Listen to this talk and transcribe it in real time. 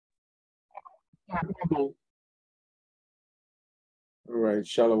All right,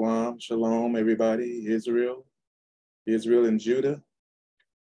 shalom, shalom, everybody. Israel and Judah.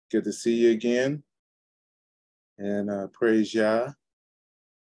 Good to see you again. And praise Yah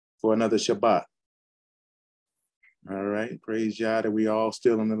for another Shabbat. All right, praise Yah that we all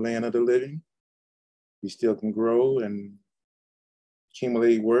still in the land of the living. We still can grow and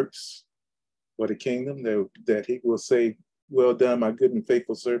accumulate works for the kingdom that he will say, well done, my good and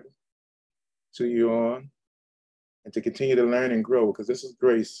faithful servant, to you on. And to continue to learn and grow, because this is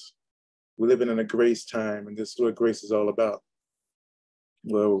grace. We're living in a grace time, and this is what grace is all about.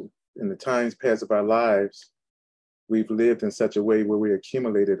 Well, in the times past of our lives, we've lived in such a way where we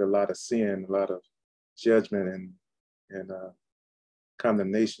accumulated a lot of sin, a lot of judgment and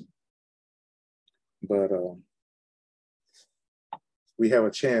condemnation. But we have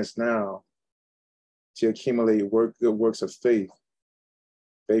a chance now to accumulate good works of faith.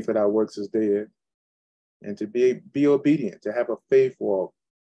 Faith without works is dead. And to be obedient, to have a faith walk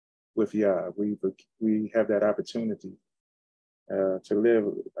with Yah. We have that opportunity to live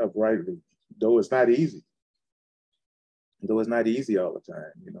uprightly, though it's not easy. Though it's not easy all the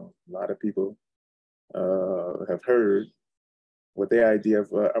time. You know, a lot of people have heard what their idea of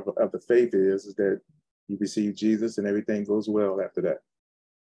the faith is that you receive Jesus and everything goes well after that.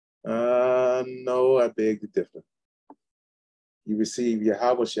 No, I beg to differ. You receive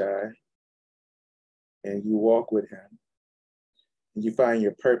Yahawah and you walk with him and you find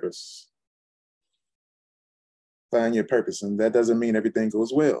your purpose. Find your purpose. And that doesn't mean everything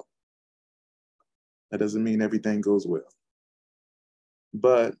goes well. That doesn't mean everything goes well.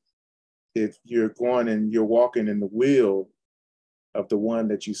 But if you're going and you're walking in the will of the one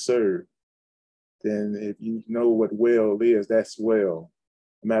that you serve, then if you know what well is, that's well.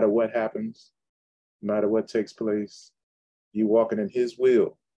 No matter what happens, no matter what takes place, you walking in his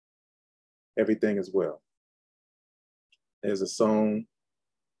will, everything is well. There's a song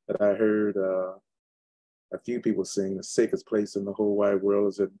that I heard a few people sing, the safest place in the whole wide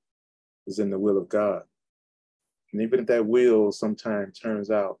world is in the will of God. And even if that will sometimes turns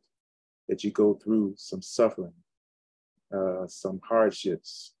out that you go through some suffering, some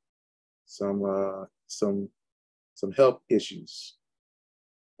hardships, some health issues,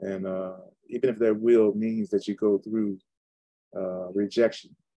 and even if that will means that you go through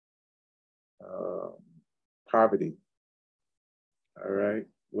rejection, poverty, all right,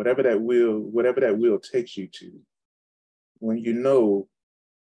 whatever that will takes you to, when you know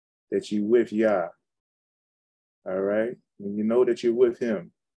that you're with Yah, all right, when you know that you're with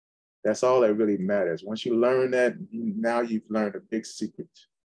him, that's all that really matters. Once you learn that, now you've learned a big secret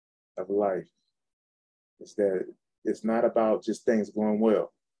of life. Is that it's not about just things going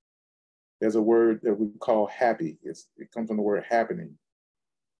well. There's a word that we call happy. It comes from the word happening,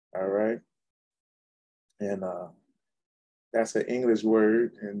 all right? And that's an English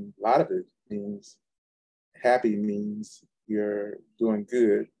word, and a lot of it means, happy means you're doing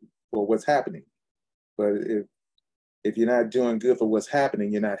good for what's happening. But if you're not doing good for what's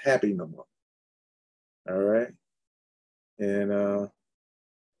happening, you're not happy no more. All right. And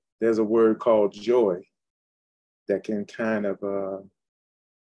there's a word called joy that can kind of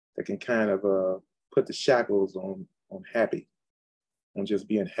put the shackles on happy, on just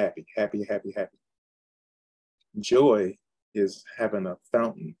being happy. Joy is having a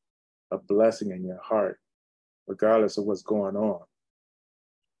fountain of blessing in your heart, regardless of what's going on.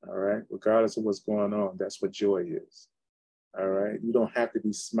 All right. Regardless of what's going on, that's what joy is. All right. You don't have to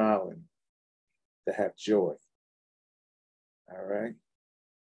be smiling to have joy. All right.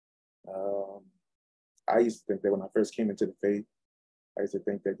 I used to think that when I first came into the faith, I used to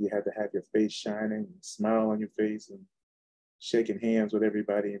think that you had to have your face shining and smile on your face and shaking hands with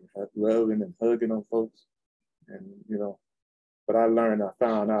everybody and loving and hugging on folks. And, you know, but I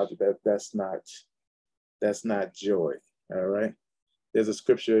found out that that's not joy. All right. There's a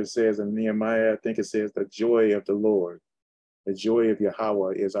scripture that says in Nehemiah, I think it says, the joy of the Lord, the joy of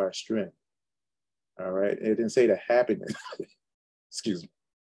Yahawah is our strength. All right. It didn't say the happiness. Excuse me.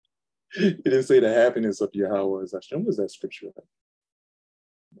 It didn't say the happiness of Yahawah is our strength. What was that scripture?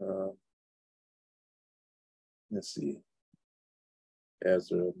 Let's see.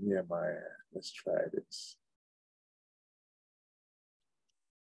 Ezra, Nehemiah. Let's try this.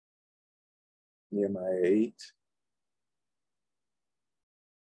 Nehemiah 8.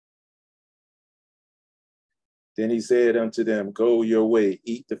 Then he said unto them, go your way,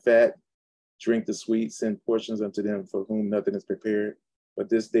 eat the fat, drink the sweet, send portions unto them for whom nothing is prepared. But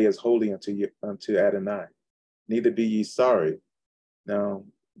this day is holy unto Adonai. Neither be ye sorry. Now,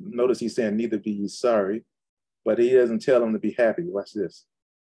 notice he's saying neither be ye sorry, but he doesn't tell them to be happy. Watch this.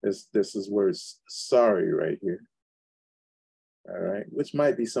 This is where it's sorry right here. All right, which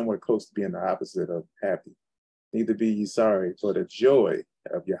might be somewhere close to being the opposite of happy. Neither be ye sorry, for the joy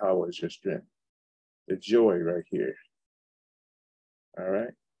of Yahawah is your strength. The joy right here. All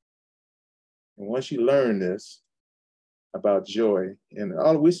right. And once you learn this about joy, and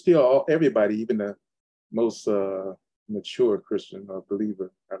everybody, even the most mature Christian or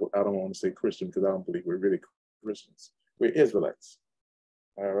believer, I don't want to say Christian because I don't believe we're really Christians. We're Israelites,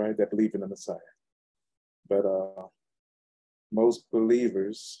 all right, that believe in the Messiah. But most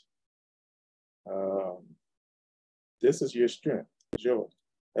believers, this is your strength, joy.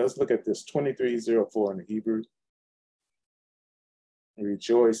 Let's look at this, 23:04 in the Hebrew.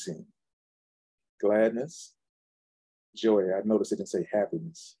 Rejoicing, gladness, joy. I noticed it didn't say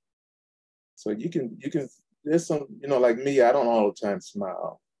happiness. So you can, there's some, like me, I don't all the time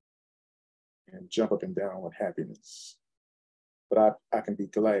smile and jump up and down with happiness, but I can be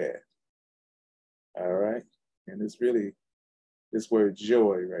glad. All right. And it's really, this word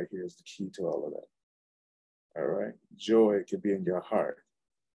joy right here is the key to all of that. All right. Joy can be in your heart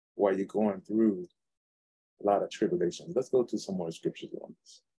while you're going through a lot of tribulations. Let's go to some more scriptures on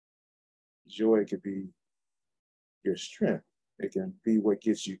this. Joy could be your strength. It can be what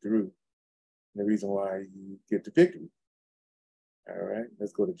gets you through. And the reason why you get the victory. All right,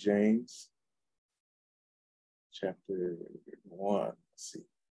 let's go to James chapter 1. Let's see.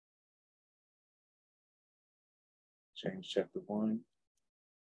 James chapter 1,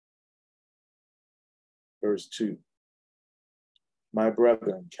 verse 2. My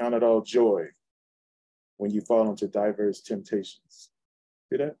brethren, count it all joy when you fall into diverse temptations.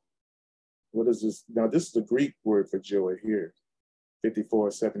 See that? What is this? Now, this is the Greek word for joy here.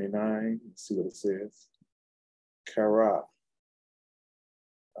 54:79. Let's see what it says. Kara.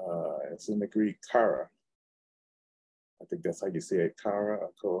 It's in the Greek kara. I think that's how you say it, kara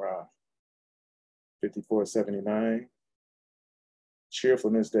or kara. 54:79.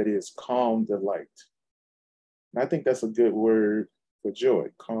 Cheerfulness, that is calm delight. And I think that's a good word for joy,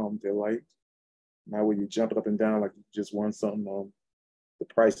 calm delight. Now when you jump up and down like you just won something on The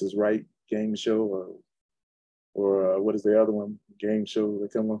Price is Right game show, or what is the other one? Game show. They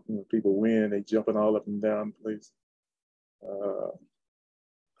come up when people win, they jumping all up and down the place.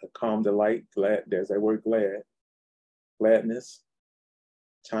 A calm delight, glad. There's that word glad. Gladness,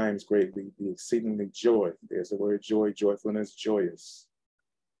 times greatly, be exceedingly joy. There's the word joy, joyfulness, joyous.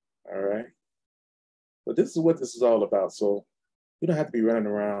 All right. But this is what this is all about. So you don't have to be running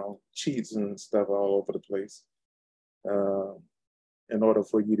around cheats and stuff all over the place in order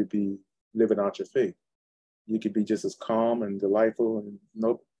for you to be living out your faith. You could be just as calm and delightful. And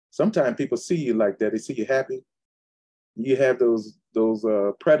sometimes people see you like that. They see you happy. You have those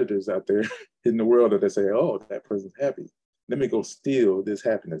predators out there in the world that they say, oh, that person's happy. Let me go steal this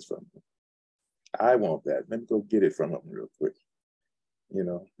happiness from them. I want that. Let me go get it from them real quick.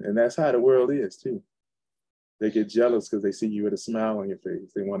 And that's how the world is too. They get jealous because they see you with a smile on your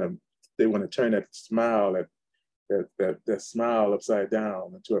face. They want to turn that smile, that smile upside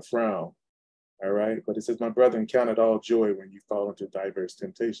down into a frown. All right. But it says, my brethren, count it all joy when you fall into diverse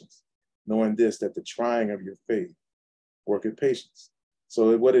temptations, knowing this, that the trying of your faith worketh patience.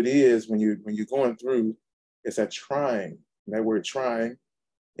 So what it is when you're going through, it's a trying. And that word trying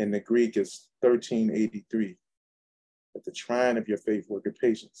in the Greek is 1383. But the trying of your faith worketh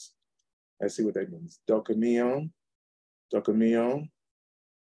patience. Let's see what that means. Dokamion,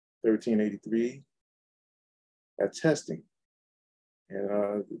 1383. At testing.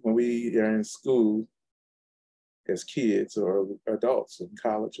 And when we are in school as kids or adults in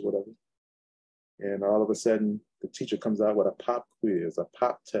college or whatever, and all of a sudden the teacher comes out with a pop quiz, a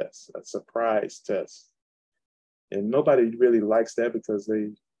pop test, a surprise test. And nobody really likes that because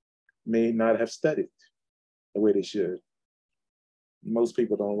they may not have studied the way they should. Most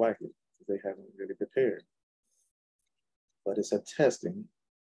people don't like it because they haven't really prepared. But it's a testing,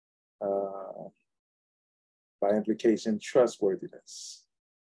 by implication, trustworthiness.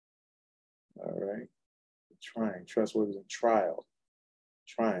 All right. Trying, trustworthiness, trial.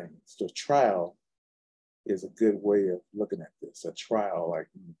 Trying. So trial is a good way of looking at this. A trial, like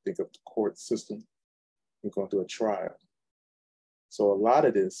you think of the court system, you're going through a trial. So a lot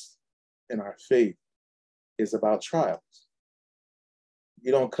of this in our faith is about trials.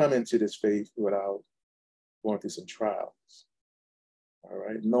 You don't come into this faith without going through some trials. All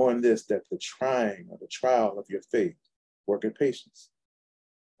right, knowing this, that the trying or the trial of your faith worketh patience.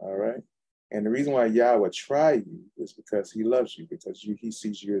 All right, and the reason why Yahweh try you is because he loves you, because he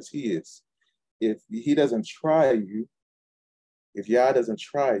sees you as he is. If he doesn't try you, if Yah doesn't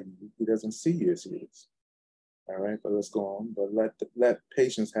try you, he doesn't see you as he is. All right, but let's go on. But let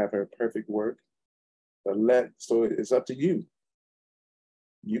patience have her perfect work. So it's up to you.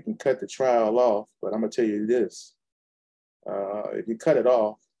 You can cut the trial off, but I'm gonna tell you this: if you cut it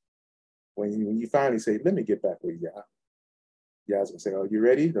off, when you finally say, "Let me get back with Yah," Yah's gonna say, "Oh, you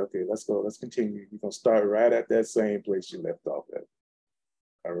ready? Okay, let's go. Let's continue." You're gonna start right at that same place you left off at.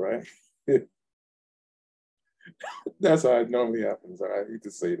 All right. That's how it normally happens. I hate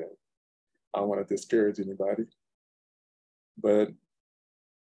to say that. I don't want to discourage anybody, but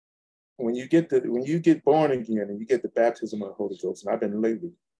when you get born again and you get the baptism of the Holy Ghost, and I've been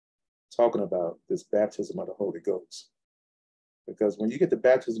lately talking about this baptism of the Holy Ghost, because when you get the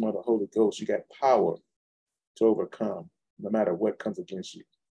baptism of the Holy Ghost, you got power to overcome no matter what comes against you.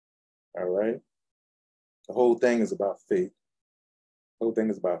 All right. The whole thing is about faith. The whole thing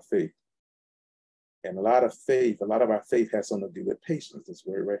is about faith. And a lot of our faith has something to do with patience. This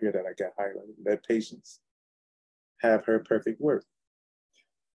word right here that I got highlighted. Let patience have her perfect work.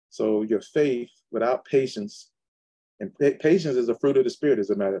 So your faith without patience, and patience is a fruit of the Spirit,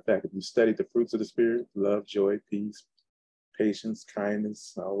 as a matter of fact. If you study the fruits of the Spirit, love, joy, peace, patience,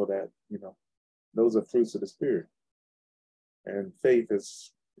 kindness, all of that, those are fruits of the Spirit. And faith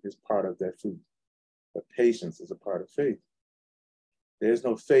is part of that fruit. But patience is a part of faith. There's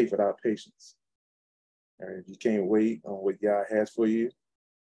no faith without patience. And if you can't wait on what God has for you,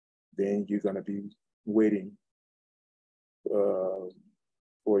 then you're going to be waiting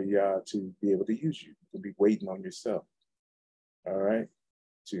for Yah to be able to use you. You'll be waiting on yourself. All right?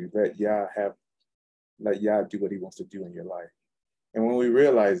 To let Yah do what he wants to do in your life. And when we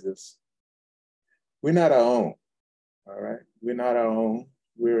realize this, we're not our own. All right? We're not our own.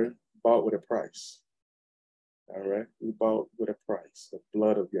 We're bought with a price. All right? We bought with a price, the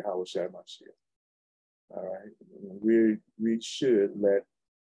blood of Yahawah Mashiach. All right? We should let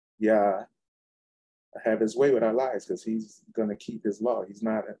Yah have his way with our lives, because he's going to keep his law. He's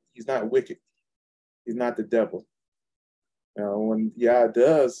not wicked. He's not the devil. Now, when Yah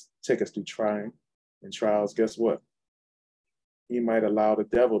does take us through trying and trials, guess what? He might allow the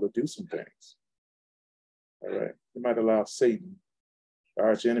devil to do some things. All right. He might allow Satan, the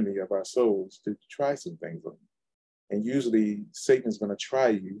arch enemy of our souls, to try some things on you. And usually Satan's going to try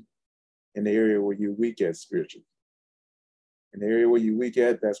you in the area where you're weak at spiritually. In the area where you're weak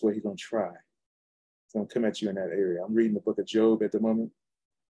at, that's where he's going to try. He's going to come at you in that area. I'm reading the book of Job at the moment.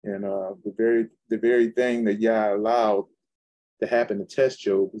 And the very thing that Yah allowed to happen to test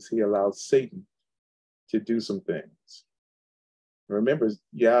Job is he allowed Satan to do some things. Remember,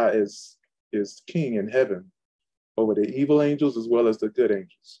 Yah is king in heaven over the evil angels as well as the good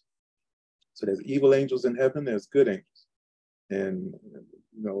angels. So there's evil angels in heaven, there's good angels. And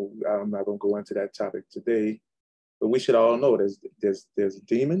I'm not going to go into that topic today, but we should all know there's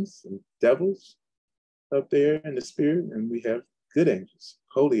demons and devils up there in the spirit, and we have good angels,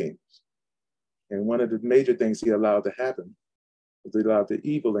 holy angels. And one of the major things he allowed to happen was he allowed the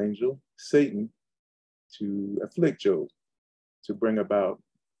evil angel, Satan, to afflict Job, to bring about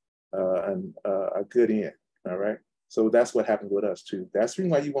a good end. All right. So that's what happened with us too. That's the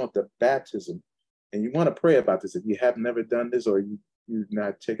reason why you want the baptism, and you want to pray about this. If you have never done this, or you're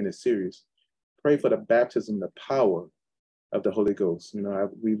not taking it serious, pray for the baptism, the power of the Holy Ghost.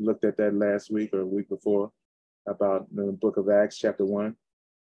 We looked at that last week or a week before about the book of Acts, chapter 1,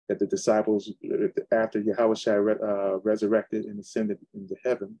 that the disciples, after Yahawah resurrected and ascended into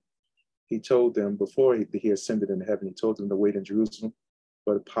heaven, he told them before he ascended into heaven, he told them to wait in Jerusalem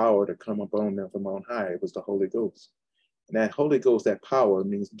for the power to come upon them from on high. It was the Holy Ghost. And that Holy Ghost, that power,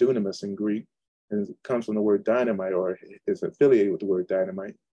 means dunamis in Greek, and it comes from the word dynamite, or is affiliated with the word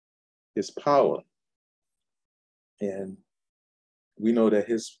dynamite. It's power. And we know that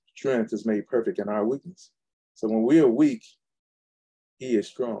his strength is made perfect in our weakness. So when we are weak, he is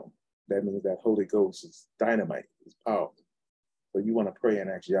strong. That means that Holy Ghost is dynamite, is powerful. So you want to pray and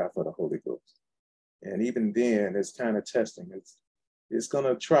ask Yah for the Holy Ghost. And even then, it's kind of testing. It's going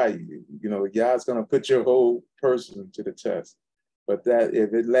to try you. Yah's going to put your whole person to the test. But that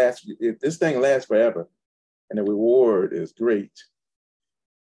if this thing lasts forever and the reward is great,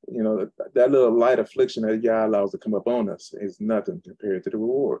 that little light affliction that Yah allows to come upon us is nothing compared to the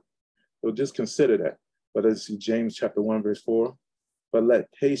reward. So just consider that. But let's see James chapter 1, verse 4. But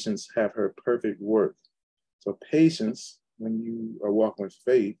let patience have her perfect work. So patience, when you are walking with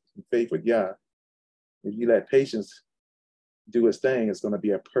faith with Yah, if you let patience do its thing, it's going to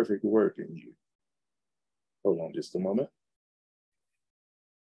be a perfect work in you. Hold on just a moment.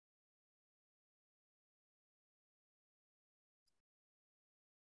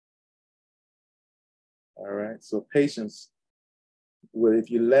 All right, so patience, well,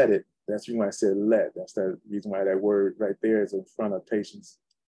 if you let it, That's the reason why I said let. That's the reason why that word right there is in front of patience.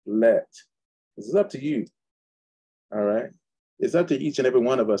 Let. It's up to you. All right. It's up to each and every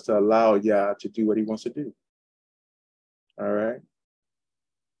one of us to allow Yah to do what he wants to do. All right.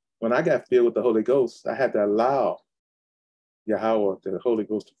 When I got filled with the Holy Ghost, I had to allow Yahawah, the Holy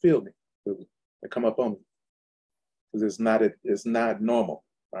Ghost, to fill me, to come up on me. Because it's not normal.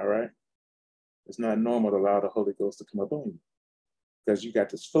 All right. It's not normal to allow the Holy Ghost to come up on you. Because you got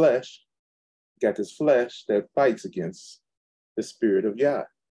this flesh that fights against the spirit of Yah.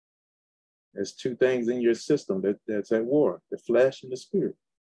 There's two things in your system that's at war, the flesh and the spirit.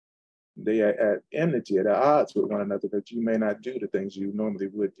 They are at enmity, at odds with one another, that you may not do the things you normally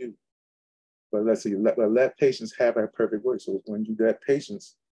would do. But let's see, let patience have a perfect work. So when you let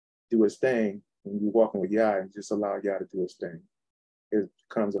patience do its thing, when you're walking with Yah and just allow Yah to do its thing, it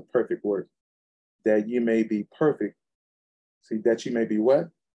becomes a perfect work. That you may be perfect. See, that you may be what?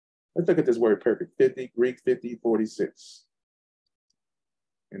 Let's look at this word perfect. Greek 50:46.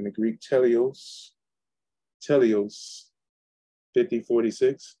 In the Greek, teleos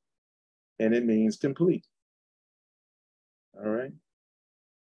 50:46, and it means complete. All right?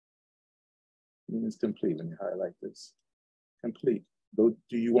 It means complete. Let me highlight this. Complete. Do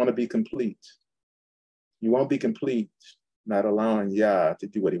you want to be complete? You won't be complete not allowing Yah to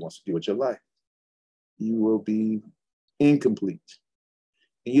do what he wants to do with your life. You will be incomplete.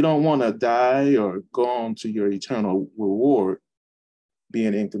 And you don't want to die or go on to your eternal reward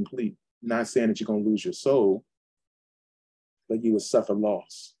being incomplete. Not saying that you're going to lose your soul, but you will suffer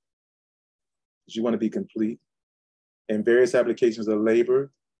loss. Because you want to be complete in various applications of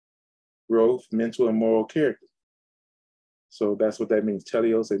labor, growth, mental, and moral character. So that's what that means.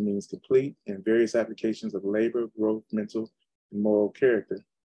 Teleos, it means complete in various applications of labor, growth, mental, and moral character.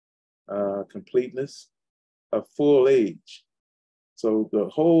 Completeness of full age. So the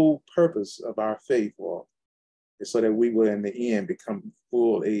whole purpose of our faith walk is so that we will in the end become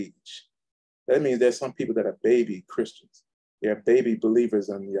full age. That means there's some people that are baby Christians. They're baby believers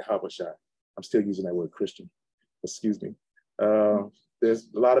in Yahawah. I'm still using that word Christian, excuse me. There's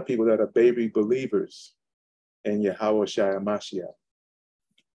a lot of people that are baby believers in Yahawah and Mashiach.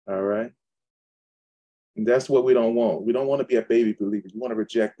 All right? And that's what we don't want. We don't want to be a baby believer. You want to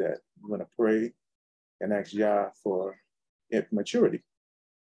reject that. You want to pray and ask Yah for maturity.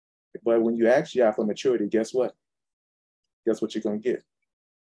 But when you ask Yah for maturity, guess what? Guess what you're going to get?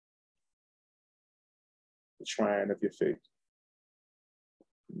 The trying of your faith.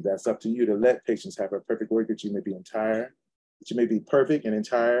 That's up to you to let patience have a perfect work, that you may be entire, that you may be perfect and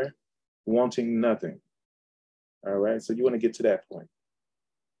entire, wanting nothing. All right, so you want to get to that point.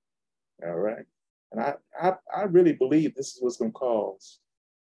 All right, and I really believe this is what's going to cause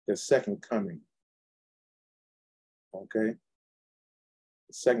the second coming. Okay,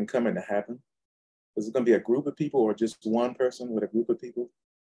 the second coming to happen. Is it going to be a group of people or just one person with a group of people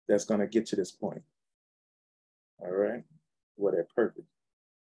that's going to get to this point? All right, where they're perfect.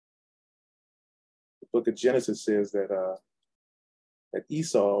 The book of Genesis says that that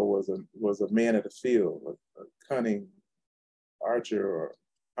Esau was a man of the field, a cunning archer or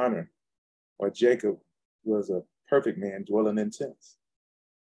hunter, or Jacob was a perfect man dwelling in tents.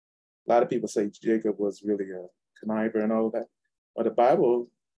 A lot of people say Jacob was really a conniver and all that, but the Bible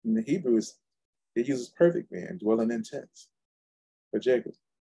in the Hebrews, it uses perfect man dwelling in tents for Jacob.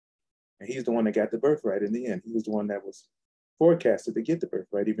 And he's the one that got the birthright in the end. He was the one that was forecasted to get the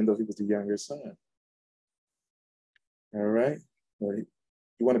birthright, even though he was the younger son. All right? Well,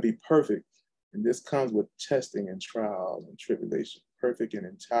 you want to be perfect. And this comes with testing and trial and tribulation. Perfect and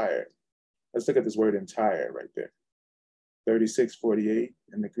entire. Let's look at this word entire right there. 36:48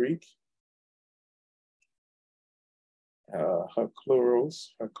 in the Greek. Halakleros.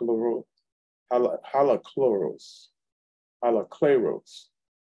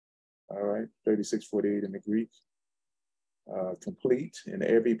 All right, 36:48 in the Greek. Complete in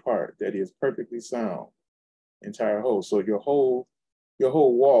every part, that is perfectly sound, entire whole. So your whole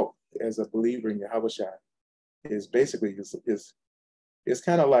walk as a believer in Yahawah is basically it's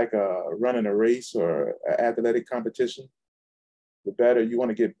kind of like running a race or an athletic competition. The better you want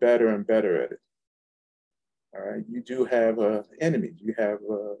to get better and better at it. All right, you do have enemies. You have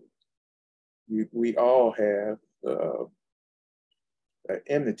we all have an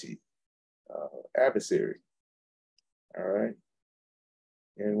enmity, adversary. All right,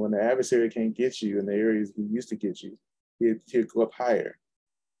 and when the adversary can't get you in the areas he used to get you, he'll go up higher.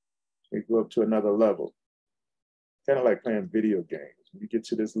 He'll go up to another level. Kind of like playing video games. When you get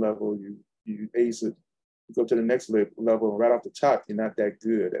to this level, you ace it. You go to the next level, and right off the top, you're not that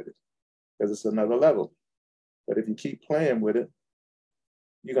good at it because it's another level. But if you keep playing with it,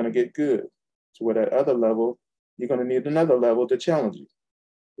 you're going to get good. To where that other level, you're going to need another level to challenge you.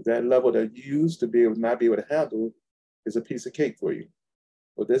 That level that you used to be able not be able to handle is a piece of cake for you.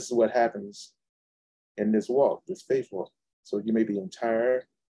 Well, this is what happens in this walk, this faith walk. So you may be entire,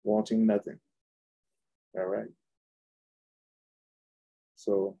 wanting nothing. All right.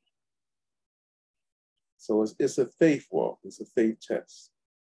 So it's a faith walk. It's a faith test.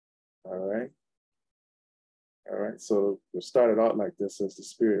 All right. All right. So we started out like this as the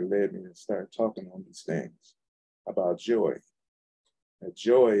Spirit led me to start talking on these things about joy. And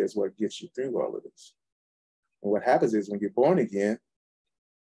joy is what gets you through all of this. And what happens is when you're born again,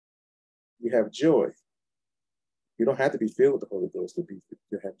 you have joy. You don't have to be filled with the Holy Ghost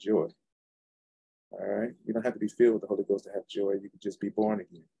to have joy. All right. You don't have to be filled with the Holy Ghost to have joy. You can just be born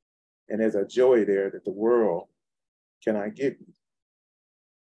again. And there's a joy there that the world cannot give you.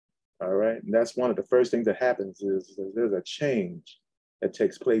 All right. And that's one of the first things that happens is there's a change that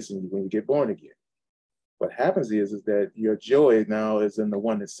takes place in you when you get born again. What happens is that your joy now is in the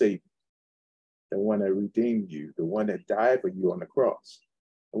one that saved you, the one that redeemed you, the one that died for you on the cross,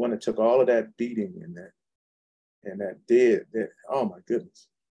 the one that took all of that beating and that dead, oh my goodness.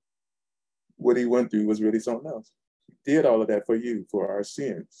 What he went through was really something else. He did all of that for you, for our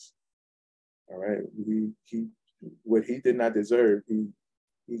sins. All right. What he did not deserve, he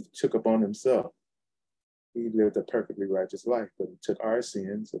took upon himself. He lived a perfectly righteous life, but he took our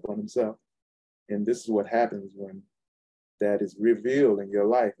sins upon himself. And this is what happens when that is revealed in your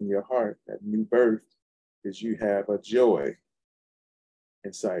life, in your heart, that new birth, is you have a joy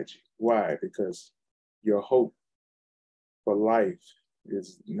inside you. Why? Because your hope for life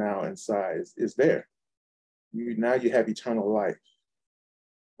is now inside, is there. Now you have eternal life.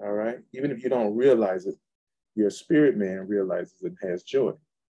 All right? Even if you don't realize it, your spirit man realizes it and has joy.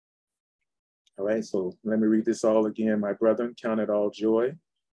 All right, so let me read this all again. My brethren, count it all joy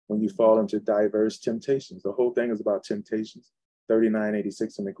when you fall into diverse temptations. The whole thing is about temptations.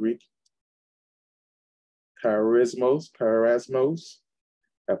 3986 in the Greek. Parasmos,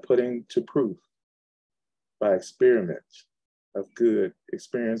 putting to proof by experiment of good,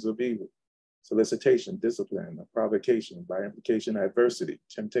 experience of evil, solicitation, discipline, provocation, by implication, adversity,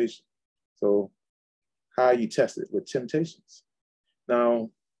 temptation. So how you test it with temptations. Now,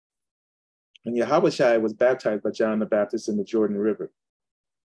 when Yahawah was baptized by John the Baptist in the Jordan River,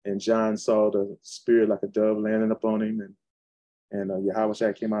 and John saw the Spirit like a dove landing upon him, and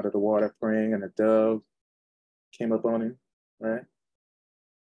Yahawah came out of the water praying, and a dove came up on him, right?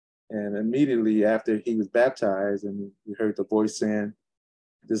 And immediately after he was baptized, and we heard the voice saying,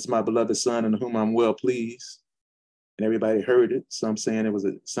 "This is my beloved Son in whom I'm well pleased." And everybody heard it. Some saying it was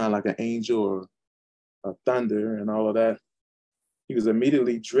a sound like an angel or a thunder and all of that. He was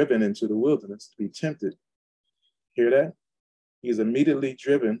immediately driven into the wilderness to be tempted. Hear that? He is immediately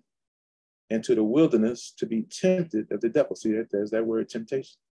driven into the wilderness to be tempted of the devil. See, there's that word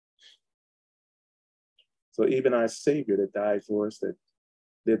temptation. So even our Savior that died for us, that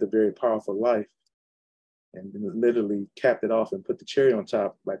lived a very powerful life and literally capped it off and put the cherry on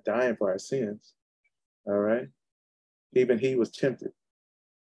top by dying for our sins, all right? Even he was tempted,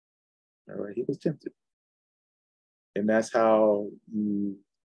 all right? He was tempted. And that's how you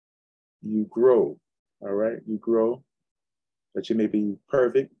grow, all right? You grow, that you may be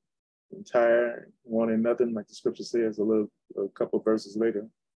perfect, entire, wanting nothing, like the scripture says a couple of verses later,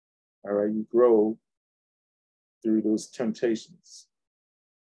 all right? You grow through those temptations,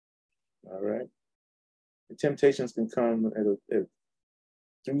 all right? The temptations can come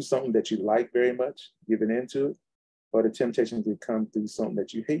through something that you like very much, giving into it, or the temptations can come through something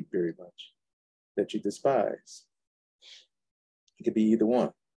that you hate very much, that you despise. It could be either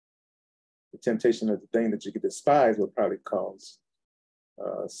one. The temptation of the thing that you could despise will probably cause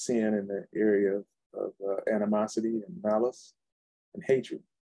sin in the area of animosity and malice and hatred.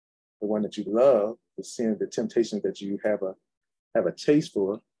 The one that you love, the sin, the temptation that you have a taste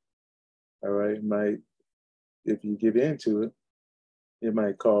for, all right, might, if you give in to it, it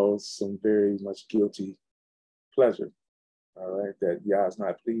might cause some very much guilty pleasure, all right, that Yah is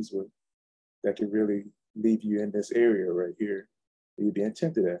not pleased with, that could really leave you in this area right here where you're being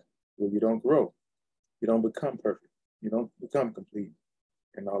tempted at, where you don't grow, you don't become perfect, you don't become complete,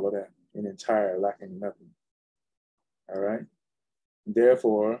 and all of that, and entire, lacking nothing, all right?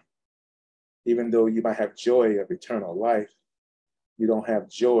 Therefore, even though you might have joy of eternal life, you don't have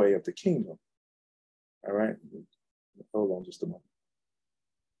joy of the kingdom, all right? Hold on just a moment.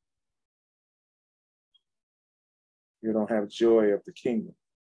 You don't have joy of the kingdom,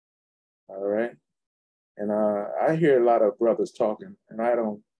 all right? And I hear a lot of brothers talking, and I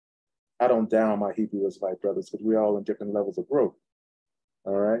don't down my Hebrew Israelite brothers, because we're all in different levels of growth.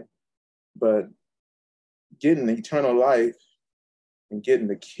 All right. But getting eternal life and getting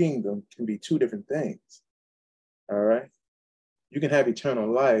the kingdom can be two different things. All right. You can have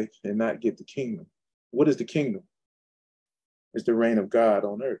eternal life and not get the kingdom. What is the kingdom? It's the reign of God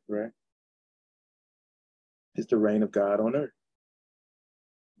on earth, right? It's the reign of God on earth.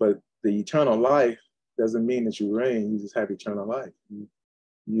 But the eternal life doesn't mean that you reign, you just have eternal life.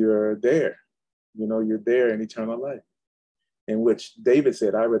 You're there. You're there in eternal life. In which David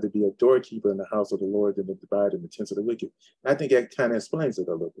said, I'd rather be a doorkeeper in the house of the Lord than to abide in the tents of the wicked. And I think that kind of explains it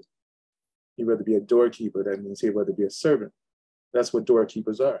a little bit. He'd rather be a doorkeeper. That means he'd rather be a servant. That's what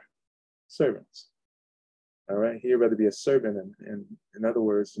doorkeepers are, servants. All right. He'd rather be a servant, and in other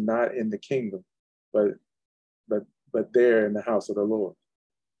words, not in the kingdom, but there in the house of the Lord.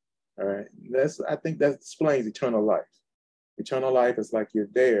 All right. I think that explains eternal life. Eternal life is like you're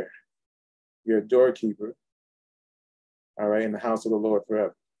there. You're a doorkeeper. All right, in the house of the Lord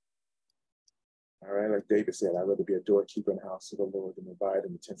forever. All right, like David said, I'd rather be a doorkeeper in the house of the Lord than abide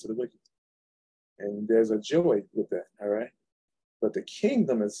in the tents of the wicked. And there's a joy with that, all right? But the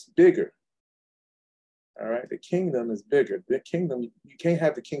kingdom is bigger. All right, the kingdom is bigger. The kingdom, you can't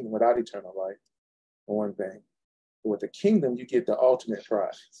have the kingdom without eternal life, for one thing. But with the kingdom, you get the ultimate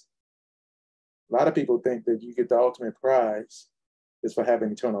prize. A lot of people think that you get the ultimate prize is for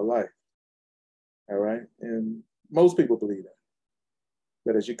having eternal life. All right, and most people believe that.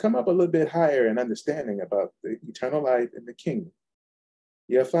 But as you come up a little bit higher in understanding about the eternal life and the kingdom,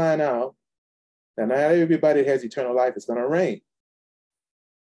 you'll find out that not everybody has eternal life is going to reign.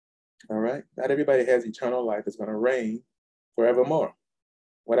 All right? Not everybody has eternal life is going to reign forevermore.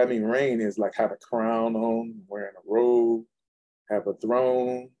 What I mean reign is like have a crown on, wearing a robe, have a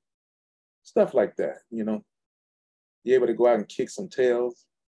throne, stuff like that, You're able to go out and kick some tails,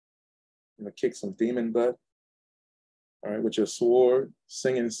 kick some demon butt. All right, with your sword,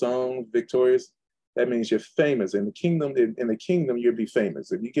 singing songs, victorious. That means you're famous. In the kingdom, you'll be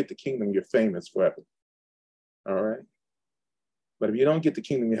famous. If you get the kingdom, you're famous forever. All right. But if you don't get the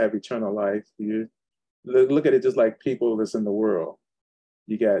kingdom, you have eternal life. You look at it just like people that's in the world.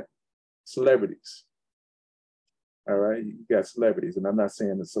 You got celebrities. All right. You got celebrities. And I'm not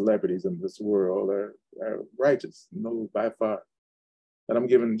saying the celebrities in this world are righteous. No, by far. But I'm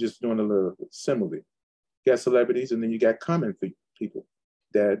just doing a little simile. You got celebrities, and then you got common people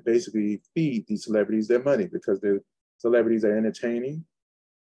that basically feed these celebrities their money because the celebrities are entertaining,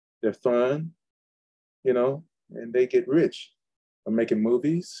 they're fun, and they get rich from making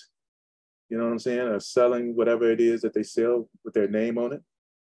movies, you know what I'm saying, or selling whatever it is that they sell with their name on it.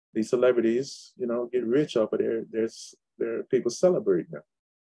 These celebrities, get rich off of their people celebrating them.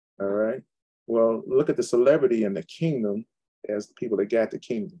 All right. Well, look at the celebrity in the kingdom as the people that got the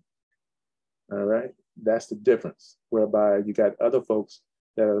kingdom. All right. That's the difference, whereby you got other folks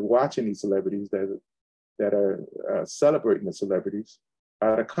that are watching these celebrities that are celebrating the celebrities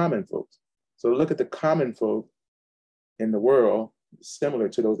are the common folks. So look at the common folk in the world, similar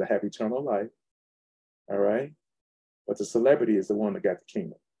to those that have eternal life. All right. But the celebrity is the one that got the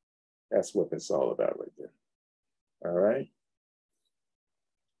kingdom. That's what it's all about right there. All right.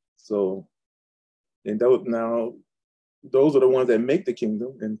 So, and those are the ones that make the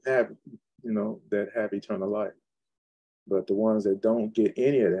kingdom and have, that have eternal life. But the ones that don't get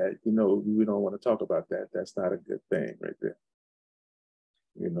any of that, we don't want to talk about that. That's not a good thing right there.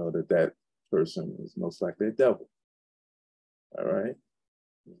 That person is most likely a devil. All right.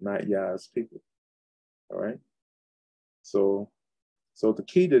 Not Yah's people. All right. So the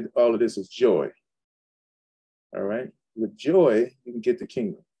key to all of this is joy. All right. With joy, you can get the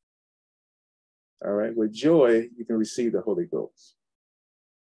kingdom. All right. With joy, you can receive the Holy Ghost.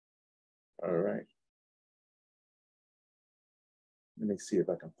 All right. Let me see if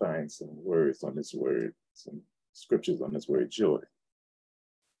I can find some words on this word, some scriptures on this word joy.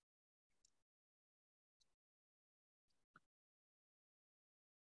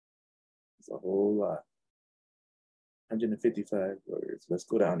 It's a whole lot. 155 words. Let's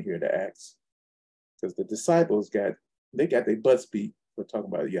go down here to Acts. Because the disciples got their butts beat for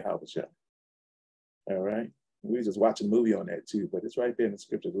talking about Yahawah. All right. We were just watching a movie on that too, but it's right there in the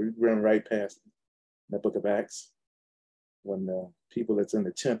scriptures. We run right past it in the book of Acts when the people that's in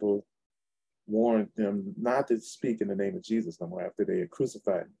the temple warned them not to speak in the name of Jesus no more after they had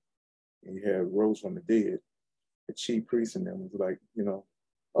crucified him. And he had rose from the dead. The chief priest and them was like,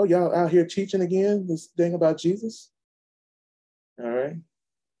 oh, y'all out here teaching again this thing about Jesus? All right.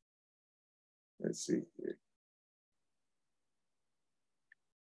 Let's see here.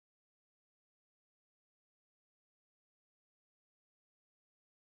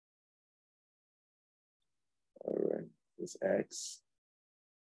 All right. It's Acts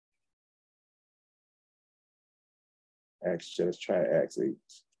Let's try Acts 8.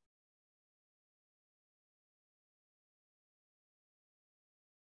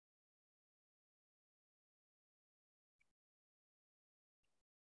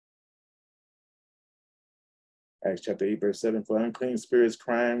 Acts chapter 8, verse 7, for unclean spirits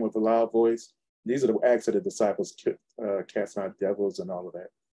crying with a loud voice. These are the acts of the disciples casting out devils and all of that.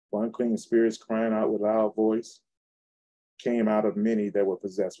 For unclean spirits crying out with a loud voice came out of many that were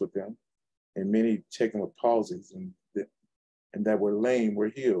possessed with them, and many taken with palsies, and that were lame were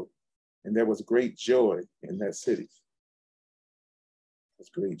healed. And there was great joy in that city. There's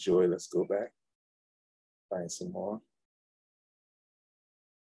great joy. Let's go back, find some more.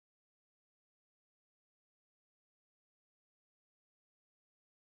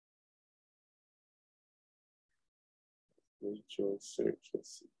 Great joy, search.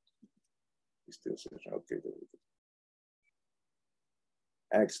 Let's see. We're still searching. Okay, there we go.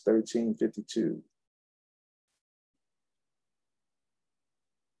 Acts 13:52.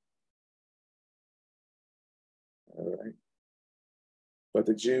 All right. But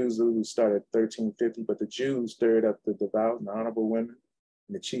the Jews, who started 1350, but the Jews stirred up the devout and honorable women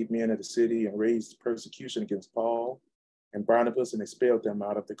and the chief men of the city and raised persecution against Paul and Barnabas and expelled them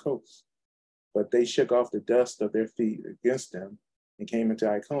out of the coast. But they shook off the dust of their feet against them and came into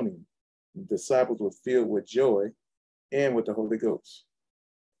Iconium. The disciples were filled with joy and with the Holy Ghost.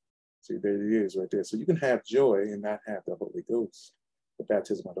 See, there it is right there. So you can have joy and not have the Holy Ghost, the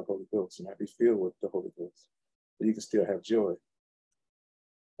baptism of the Holy Ghost, and not be filled with the Holy Ghost. But you can still have joy.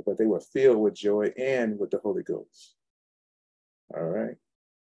 But they were filled with joy and with the Holy Ghost. All right.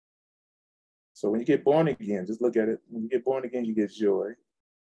 So when you get born again, just look at it. When you get born again, you get joy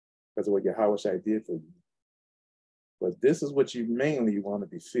because of what Yahawah did for you. But this is what you mainly want to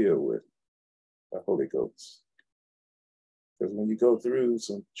be filled with, the Holy Ghost. Because when you go through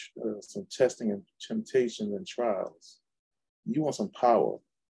some testing and temptations and trials, you want some power.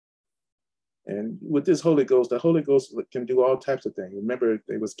 And with this Holy Ghost, the Holy Ghost can do all types of things. Remember,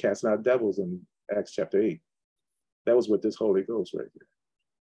 they was casting out devils in Acts chapter 8. That was with this Holy Ghost right there.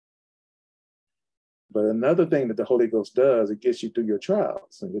 But another thing that the Holy Ghost does, it gets you through your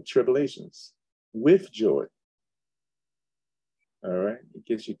trials and your tribulations with joy. All right, it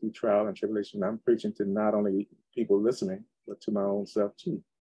gets you through trial and tribulation. I'm preaching to not only people listening, but to my own self too.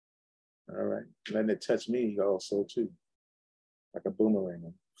 All right, letting it touch me also too, like a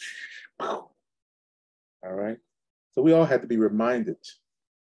boomerang. All right, so we all have to be reminded.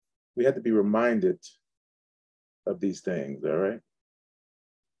 We have to be reminded of these things. All right,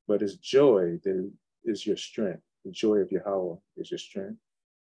 but it's joy that is your strength. The joy of Yahawah is your strength.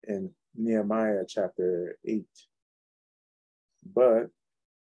 In Nehemiah chapter 8. But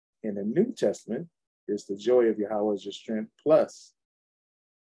in the New Testament, it's the joy of Yahawah is your strength, plus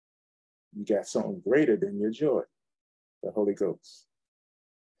you got something greater than your joy, the Holy Ghost.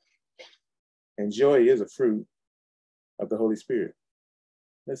 And joy is a fruit of the Holy Spirit.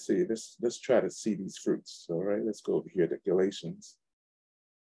 Let's see, let's try to see these fruits. All right, let's go over here to Galatians.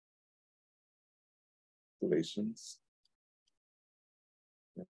 Galatians.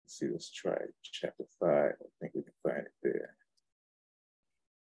 Let's see, let's try chapter 5. I think we can find it there.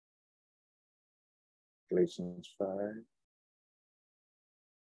 Galatians 5.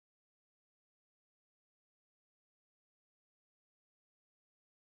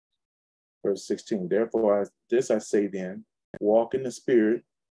 Verse 16, therefore, this I say then, walk in the Spirit,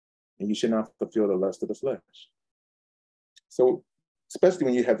 and you should not fulfill the lust of the flesh. So, especially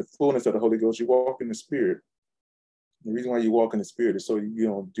when you have the fullness of the Holy Ghost, you walk in the Spirit. The reason why you walk in the Spirit is so you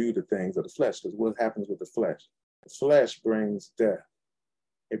don't do the things of the flesh, because what happens with the flesh? The flesh brings death.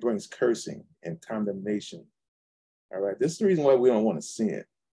 It brings cursing and condemnation. All right, this is the reason why we don't want to sin.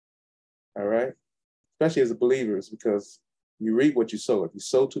 All right, especially as a believer, is because you reap what you sow. If you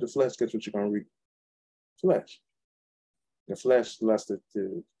sow to the flesh, guess what you're going to reap? Flesh. The flesh lusted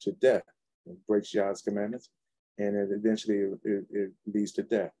to death. It breaks Yah's commandments, and it eventually it leads to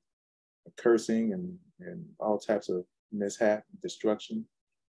death, cursing and all types of mishap, destruction.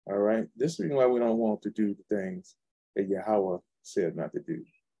 All right, this is the reason why we don't want to do the things that Yahawah said not to do,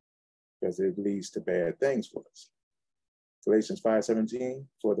 because it leads to bad things for us. Galatians 5:17,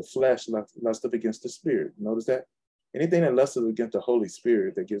 for the flesh lusteth against the spirit. Notice that? Anything that lusteth against the Holy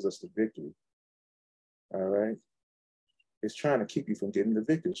Spirit that gives us the victory, all right, it's trying to keep you from getting the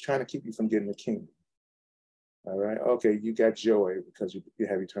victory. It's trying to keep you from getting the kingdom. All right, okay, you got joy because you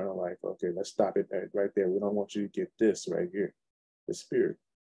have eternal life. Okay, let's stop it right there. We don't want you to get this right here, the spirit.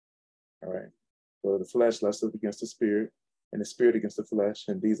 All right, so the flesh lusteth against the spirit, and the spirit against the flesh,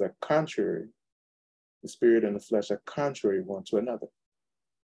 and these are contrary. The spirit and the flesh are contrary one to another.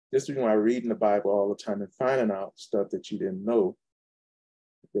 This is why reading the Bible all the time and finding out stuff that you didn't know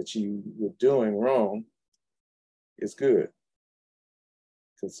that you were doing wrong is good.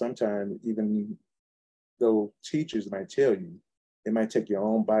 Because sometimes, even though teachers might tell you, it might take your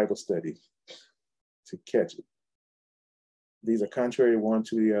own Bible study to catch it. These are contrary one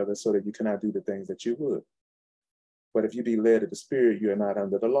to the other, so that you cannot do the things that you would. But if you be led of the Spirit, you are not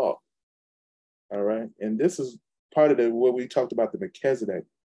under the law. All right. And this is part of what we talked about, the Melchizedek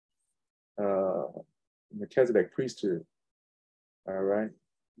priesthood. All right.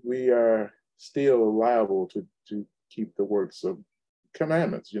 We are still liable to keep the works of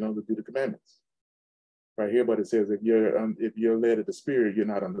commandments, to do the commandments. Right here, but it says if you're led of the Spirit, you're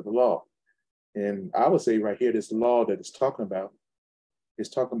not under the law. And I would say right here, this law that it's talking about is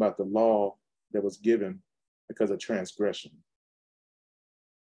talking about the law that was given because of transgression.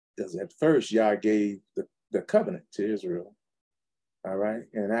 Because at first, Yah gave the covenant to Israel. All right.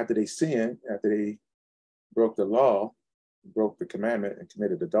 And after they sinned, after they broke the law, broke the commandment, and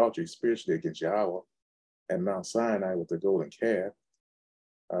committed adultery spiritually against Yahawah at Mount Sinai with the golden calf,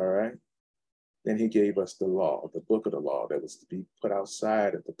 all right, then he gave us the law, the book of the law that was to be put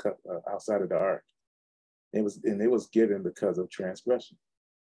outside of outside of the ark. It was given because of transgression.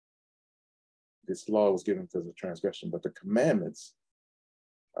 This law was given because of transgression, but the commandments,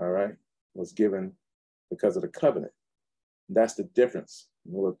 all right, was given because of the covenant. That's the difference.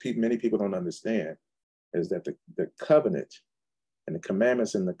 What many people don't understand is that the covenant and the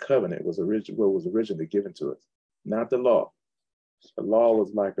commandments in the covenant was originally given to us, not the law. The law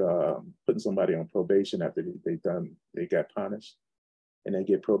was like putting somebody on probation after they got punished, and they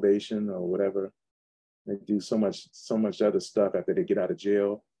get probation or whatever. They do so much other stuff after they get out of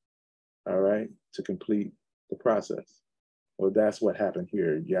jail, all right, to complete the process. Well, that's what happened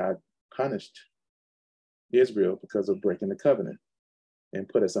here. Yah punished Israel because of breaking the covenant and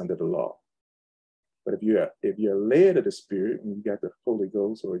put us under the law. But if you're led of the Spirit and you got the Holy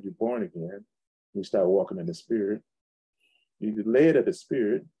Ghost, or you're born again, you start walking in the Spirit, you're led of the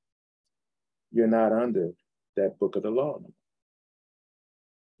Spirit, you're not under that book of the law.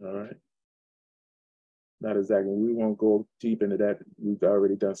 All right. Not exactly. We won't go deep into that. We've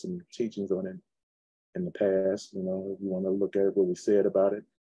already done some teachings on it in the past. If you want to look at what we said about it,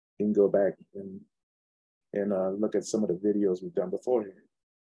 you can go back and look at some of the videos we've done before here.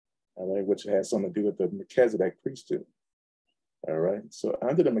 All right, which has something to do with the Melchizedek priesthood. All right. So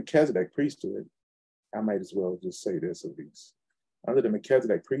under the Melchizedek priesthood, I might as well just say this at least. Under the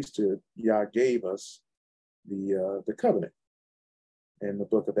Melchizedek priesthood, Yah gave us the covenant in the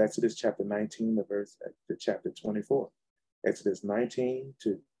book of Exodus, chapter 19, to chapter 24. Exodus 19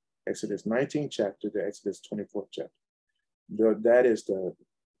 chapter to Exodus 24 chapter. That is the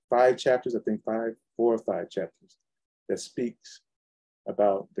 5 chapters, I think 4 or 5 chapters that speaks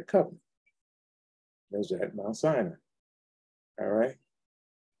about the covenant. Those are at Mount Sinai. All right.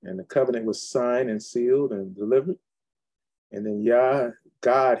 And the covenant was signed and sealed and delivered. And then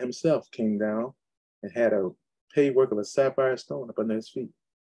God himself came down and had a paid work of a sapphire stone up under his feet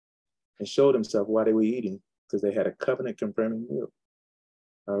and showed himself while they were eating, because they had a covenant confirming meal.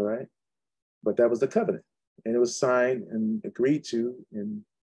 All right. But that was the covenant. And it was signed and agreed to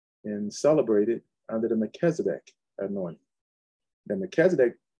and celebrated under the Melchizedek anointing. The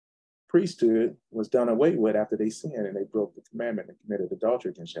Melchizedek priesthood was done away with after they sinned and they broke the commandment and committed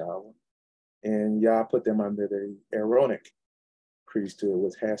adultery against Yahawah. And Yah put them under the Aaronic priesthood,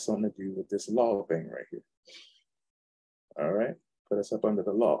 which has something to do with this law thing right here. All right, put us up under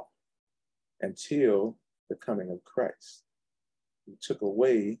the law until the coming of Christ. He took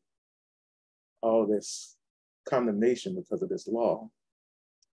away all this condemnation because of this law.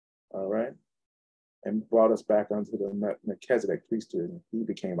 All right, and brought us back onto the Melchizedek priesthood, and he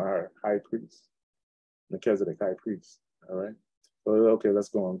became our high priest, Melchizedek high priest. All right. So, okay, let's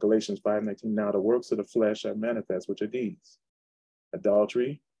go on. Galatians 5:19. Now the works of the flesh are manifest, which are deeds: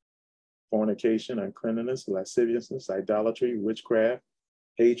 adultery, fornication, uncleanness, lasciviousness, idolatry, witchcraft,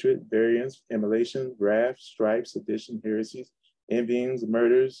 hatred, variance, immolation, wrath, strife, sedition, heresies, envyings,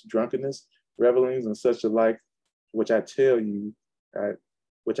 murders, drunkenness, revelings, and such alike, which I tell you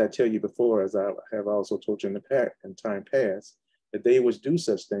before, as I have also told you in time past, that they which do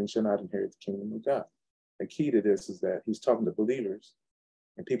such things shall not inherit the kingdom of God. The key to this is that he's talking to believers,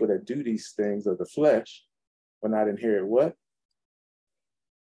 and people that do these things of the flesh will not inherit what?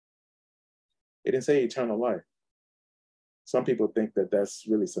 It didn't say eternal life. Some people think that that's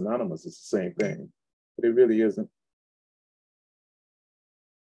really synonymous. It's the same thing, but it really isn't.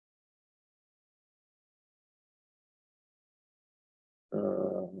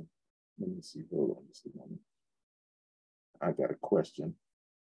 Let me see. Hold on just a moment. I got a question.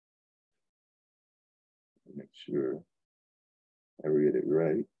 Make sure I read it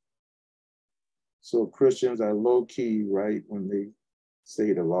right. So Christians are low key, right, when they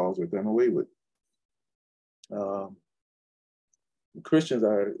say the laws are done away with. Christians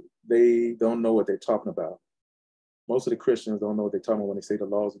they don't know what they're talking about. Most of the Christians don't know what they're talking about when they say the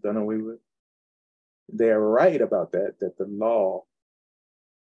laws are done away with. They're right about that the law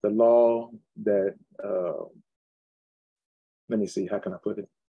that, let me see, how can I put it?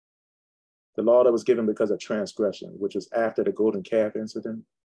 The law that was given because of transgression, which was after the golden calf incident.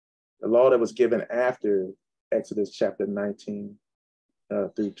 The law that was given after Exodus chapter 19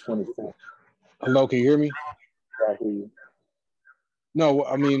 through 24. Hello, can you hear me? I hear you. No,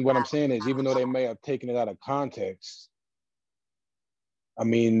 I mean, what I'm saying is, even though they may have taken it out of context, I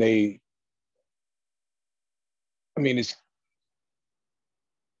mean, it's,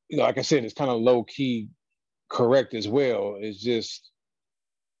 like I said, it's kind of low key correct as well. It's just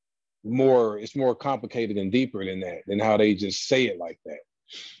it's more complicated and deeper than that, than how they just say it like that.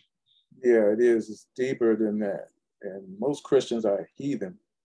 Yeah, it is. It's deeper than that. And most Christians are heathen,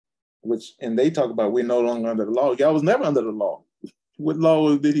 and they talk about we're no longer under the law. Y'all was never under the law. What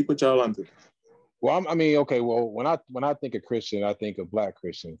law did he put y'all under? Well, okay. Well, when I think of Christian, I think of Black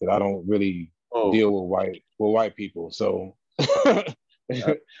Christians, because I don't really deal with white people. So, so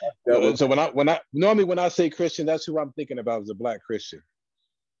when I say Christian, that's who I'm thinking about, as a Black Christian.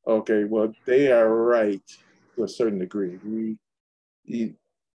 Okay, well, they are right to a certain degree.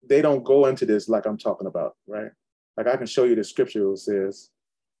 They don't go into this like I'm talking about, right? Like I can show you the scripture that says,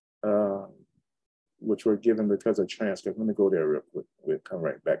 which were given because of transcript. Let me go there real quick. We'll come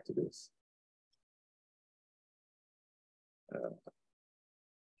right back to this.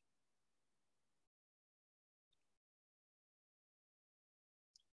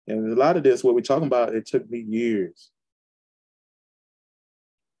 And a lot of this, what we're talking about, it took me years.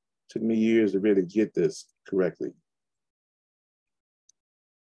 It took me years to really get this correctly.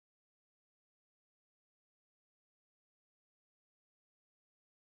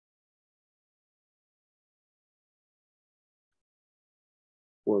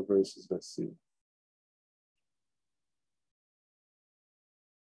 Four verses, let's see.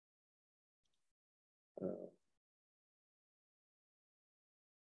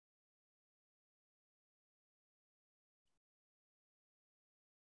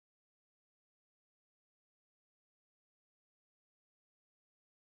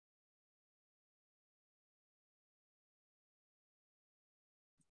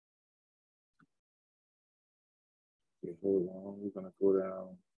 Okay, hold on. We're going to go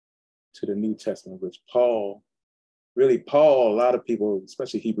down to the New Testament, which Paul, a lot of people,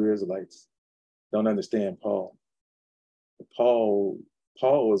 especially Hebrew Israelites, don't understand Paul. Paul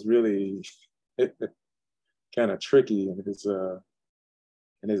was really kind of tricky in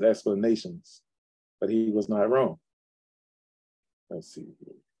his explanations, but he was not wrong. Let's see.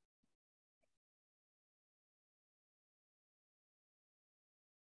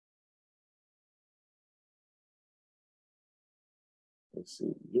 Let's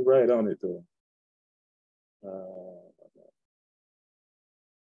see. You're right on it, though.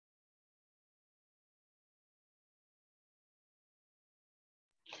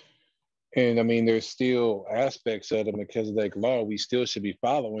 And I mean, there's still aspects of the Melchizedek law we still should be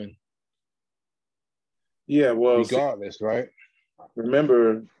following. Yeah, well, regardless, right?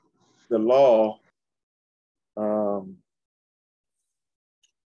 Remember the law,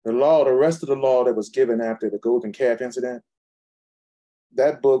 the rest of the law that was given after the golden calf incident,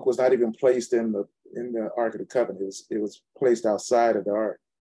 that book was not even placed in the Ark of the Covenant. It was placed outside of the Ark.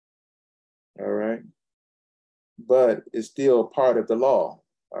 All right. But it's still part of the law.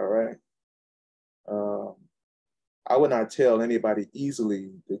 All right. I would not tell anybody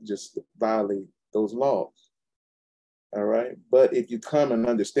easily to just violate those laws. All right. But if you come and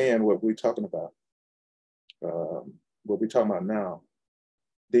understand what we're talking about, what we're talking about now,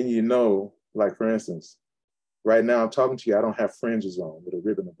 then you know, like for instance, right now I'm talking to you, I don't have fringes on with a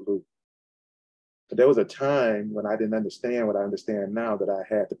ribbon of blue. But there was a time when I didn't understand what I understand now, that I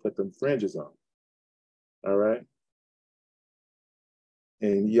had to put them fringes on. All right.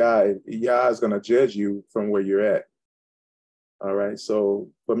 And Yah is going to judge you from where you're at. All right. So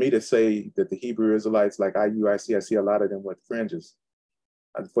for me to say that the Hebrew Israelites, like I see a lot of them with fringes.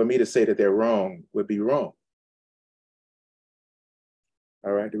 For me to say that they're wrong would be wrong.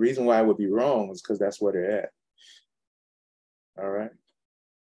 All right. The reason why it would be wrong is because that's where they're at. All right.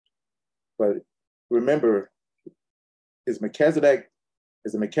 But remember, is the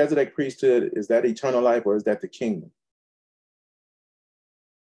Melchizedek priesthood, is that eternal life, or is that the kingdom?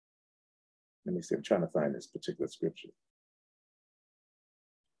 Let me see. I'm trying to find this particular scripture.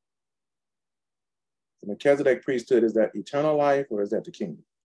 The Melchizedek priesthood, is that eternal life or is that the kingdom?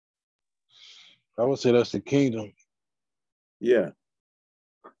 I would say that's the kingdom. Yeah.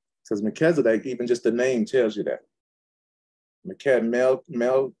 Because Melchizedek, even just the name tells you that.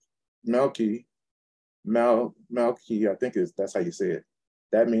 Melchi, I think that's how you say it.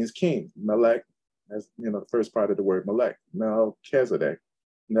 That means king. Melech, that's the first part of the word Melech. Melchizedek.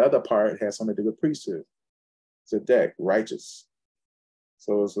 And the other part has something to do with priesthood. Zedek, righteous.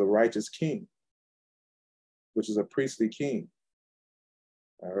 So it's a righteous king, which is a priestly king.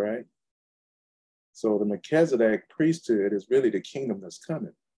 All right. So the Melchizedek priesthood is really the kingdom that's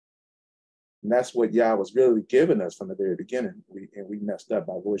coming. And that's what Yah was really giving us from the very beginning. We messed up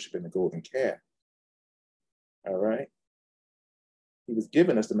by worshiping the golden calf. All right. He was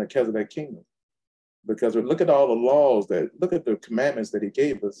giving us the Melchizedek kingdom. Because look at all the laws look at the commandments that he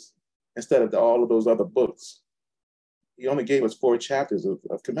gave us instead of all of those other books. He only gave us 4 chapters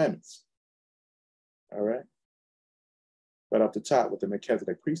of commandments. All right. Right off the top with the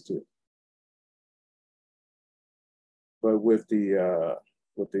Melchizedek priesthood. But with the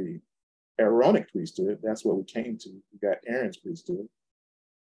Aaronic priesthood, that's what we came to. We got Aaron's priesthood.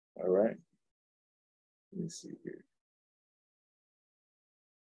 All right. Let me see here.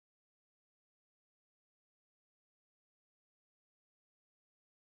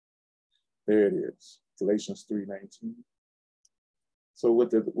 There it is, Galatians 3:19. So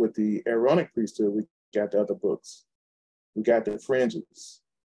with the Aaronic priesthood, we got the other books. We got the fringes.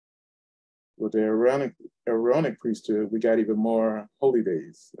 With the Aaronic priesthood, we got even more holy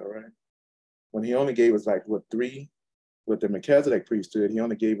days. All right. When he only gave us 3. With the Melchizedek priesthood, he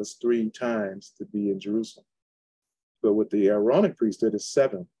only gave us 3 times to be in Jerusalem. But with the Aaronic priesthood, it's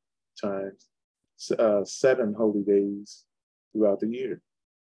 7 times, 7 holy days throughout the year.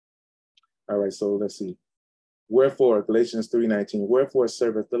 All right, so let's see. Wherefore, Galatians 3:19, wherefore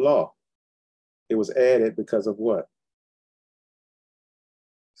serveth the law? It was added because of what?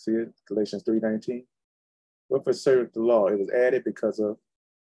 See it? Galatians 3:19. Wherefore serveth the law? It was added because of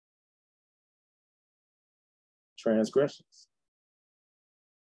transgressions.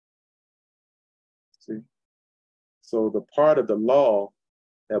 See? So the part of the law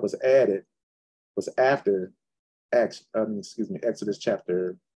that was added was after Exodus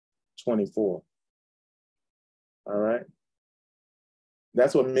chapter 24. All right.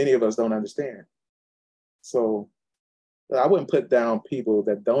 That's what many of us don't understand. So I wouldn't put down people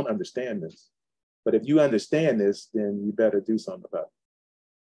that don't understand this. But if you understand this, then you better do something about it.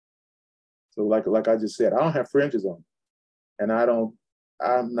 So like I just said, I don't have fringes on. And I'm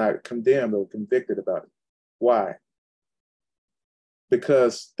not condemned or convicted about it. Why?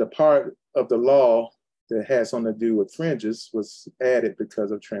 Because the part of the law that has something to do with fringes was added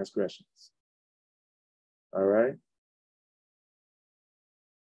because of transgressions. All right?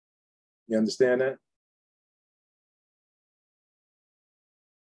 You understand that?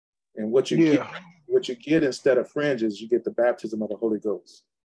 And what you get instead of fringes, you get the baptism of the Holy Ghost.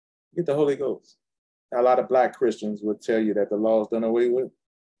 You get the Holy Ghost. Now, a lot of Black Christians would tell you that the law is done away with.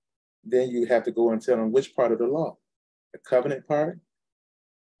 Then you have to go and tell them which part of the law, the covenant part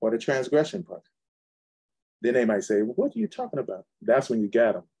or the transgression part. Then they might say, well, what are you talking about? That's when you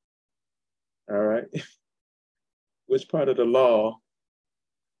got them. All right. Which part of the law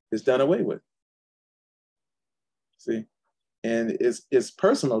is done away with? See? And it's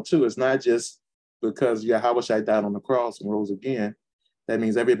personal too. It's not just because Yahawah died on the cross and rose again. That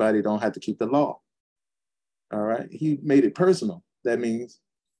means everybody don't have to keep the law. All right. He made it personal. That means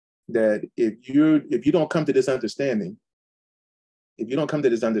that if you don't come to this understanding,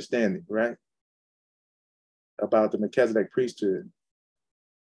 right, about the Melchizedek priesthood,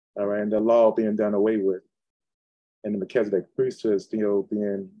 all right, and the law being done away with, and the Melchizedek priesthood still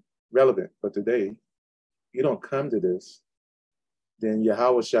being relevant for today, you don't come to this, then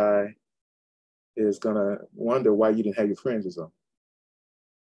Yahawah is gonna wonder why you didn't have your fringes on.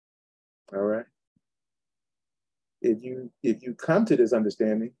 All right. If you come to this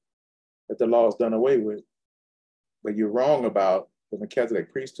understanding that the law is done away with, but you're wrong about the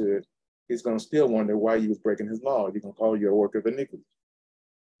Melchizedek priesthood, he's gonna still wonder why you was breaking his law. He's gonna call you a worker of iniquity.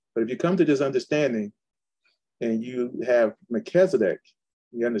 But if you come to this understanding and you have Melchizedek,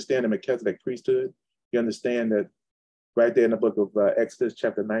 you understand the Melchizedek priesthood, you understand that right there in the book of Exodus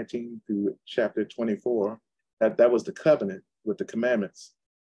chapter 19 through chapter 24, that was the covenant with the commandments,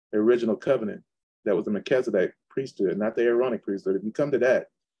 the original covenant. That was the Melchizedek priesthood, not the Aaronic priesthood. If you come to that,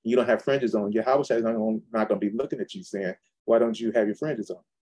 you don't have fringes on, Yahawah is not going to be looking at you saying, why don't you have your fringes on?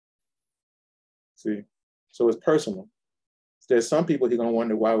 See? So it's personal. There's some people he's going to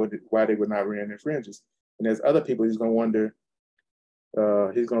wonder why they were not wearing their fringes. And there's other people he's going to wonder,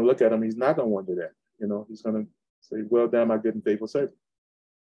 he's going to look at them, he's not going to wonder that. You know, he's going to say, well done, my good and faithful servant.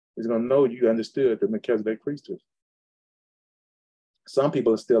 He's going to know you understood the Melchizedek priesthood. Some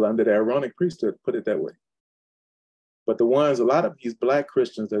people are still under the Aaronic priesthood, put it that way. But the ones, a lot of these Black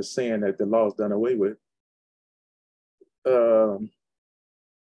Christians that are saying that the law is done away with,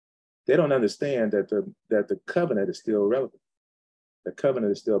 they don't understand that the covenant is still relevant. The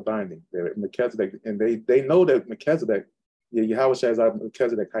covenant is still binding. Melchizedek, and they know that Melchizedek, Yahawah is our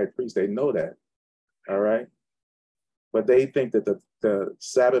Melchizedek high priest. They know that, all right? But they think that the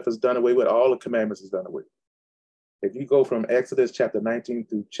Sabbath is done away with, all the commandments is done away with. If you go from Exodus chapter 19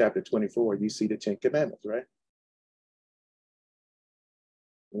 through chapter 24, you see the 10 commandments, right?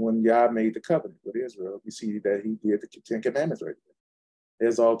 When Yah made the covenant with Israel, you see that he did the 10 commandments right there.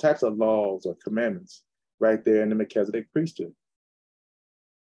 There's all types of laws or commandments right there in the Melchizedek priesthood.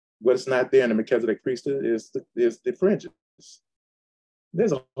 What's not there in the Melchizedek priesthood is the fringes.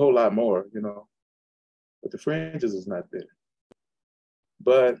 There's a whole lot more, you know, but the fringes is not there.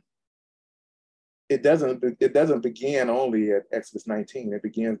 But it doesn't begin only at Exodus 19. It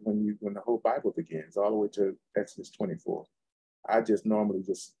begins when the whole Bible begins, all the way to Exodus 24. I just normally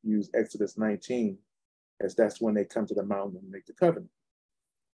just use Exodus 19 as that's when they come to the mountain and make the covenant.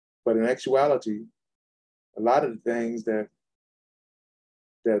 But in actuality, a lot of the things that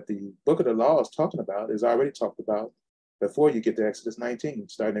the book of the law is talking about is already talked about before you get to Exodus 19,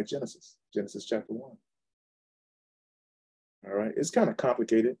 starting at Genesis chapter 1. All right, it's kind of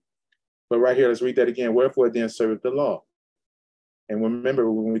complicated. But right here, let's read that again. Wherefore then serveth the law. And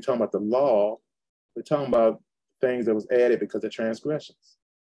remember, when we talk about the law, we're talking about things that was added because of transgressions.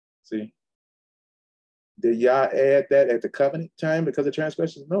 See? Did Yah add that at the covenant time because of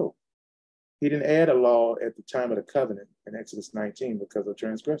transgressions? No. He didn't add a law at the time of the covenant in Exodus 19 because of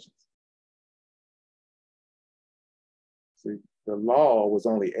transgressions. See, the law was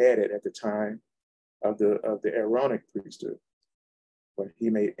only added at the time of the Aaronic priesthood, when he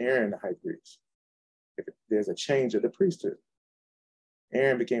made Aaron the high priest. If there's a change of the priesthood.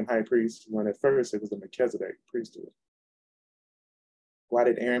 Aaron became high priest when at first it was the Melchizedek priesthood. Why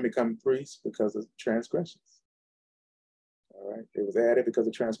did Aaron become priest? Because of transgressions. All right, it was added because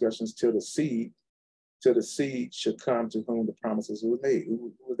of transgressions till the seed should come to whom the promises were made.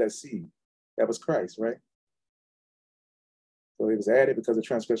 Who was that seed? That was Christ, right? So it was added because of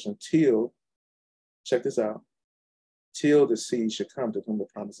transgression till, check this out, till the seed should come to whom the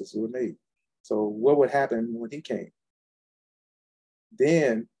promises were made. So what would happen when he came?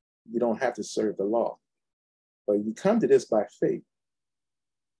 Then you don't have to serve the law, but you come to this by faith.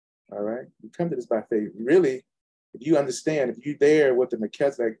 All right, you come to this by faith. Really, if you understand, if you're there with the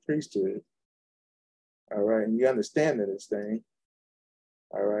Melchizedek priesthood, all right, and you understand this thing,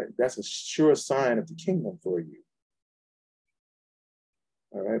 all right, that's a sure sign of the kingdom for you.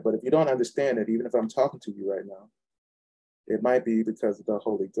 All right, but if you don't understand it, even if I'm talking to you right now, it might be because of the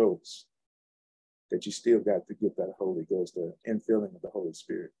Holy Ghost that you still got to get that Holy Ghost, the infilling of the Holy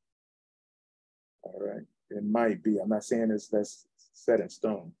Spirit. All right, it might be. I'm not saying that's set in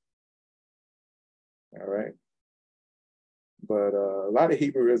stone. All right, but a lot of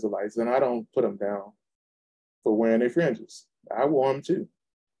Hebrew Israelites, and I don't put them down for wearing their fringes. I wore them too.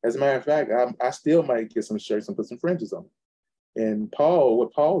 As a matter of fact, I still might get some shirts and put some fringes on them. And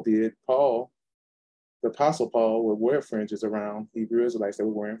what Paul did, the Apostle Paul would wear fringes around Hebrew Israelites that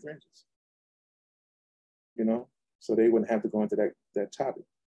were wearing fringes. You know, so they wouldn't have to go into that topic.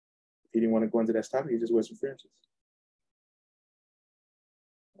 If he didn't want to go into that topic, he just wear some fringes.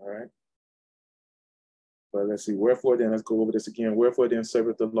 All right. But let's see, wherefore then, let's go over this again. Wherefore then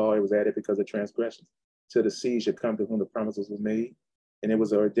serveth the law, it was added because of transgressions, till the seed should come to whom the promises were made, and it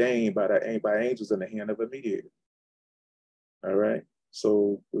was ordained by angels in the hand of a mediator. All right.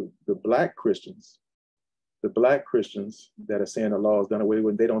 So the Black Christians that are saying the law is done away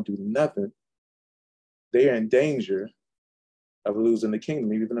with, they don't do nothing, they are in danger of losing the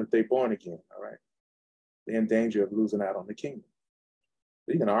kingdom, even if they're born again. All right. They're in danger of losing out on the kingdom.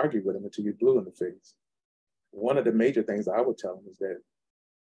 You can argue with them until you're blue in the face. One of the major things I would tell them is that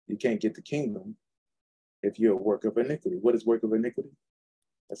you can't get the kingdom if you're a work of iniquity. What is work of iniquity?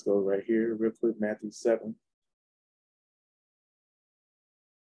 Let's go right here real quick, Matthew 7.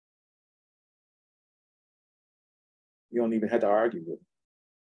 You don't even have to argue with them.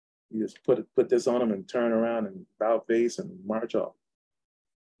 You just put this on them and turn around and bow face and march off.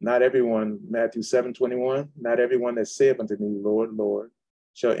 Not everyone, Matthew 7:21, not everyone that saith unto me, Lord, Lord,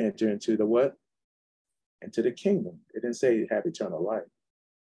 shall enter into the what? Into the kingdom. It didn't say have eternal life.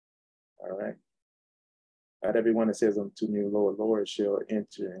 All right. Not everyone that says unto me, Lord, Lord, shall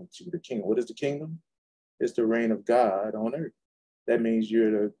enter into the kingdom. What is the kingdom? It's the reign of God on earth. That means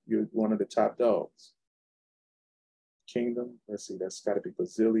you're one of the top dogs. Kingdom, let's see, that's got to be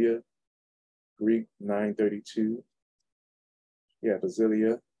Basilia, Greek 932. Yeah,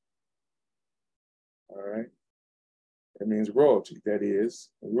 Basilia. All right. That means royalty. That is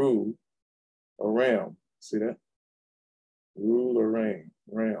rule or realm. See that? Rule or reign,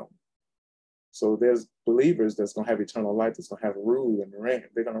 realm. So there's believers that's going to have eternal life, that's going to have rule and reign.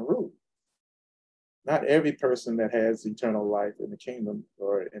 They're going to rule. Not every person that has eternal life in the kingdom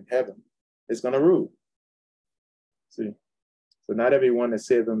or in heaven is going to rule. See? So not everyone that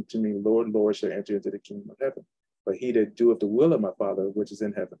saith unto me, Lord, Lord, shall enter into the kingdom of heaven, but he that doeth the will of my Father, which is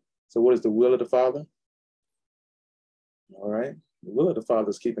in heaven. So what is the will of the Father? All right. The will of the Father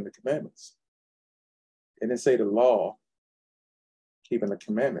is keeping the commandments. And then say the law, keeping the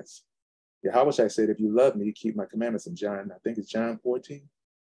commandments. Yahawah said, if you love me, you keep my commandments in John, I think it's John 14.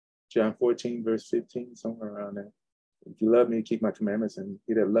 John 14, verse 15, somewhere around there. If you love me, keep my commandments, and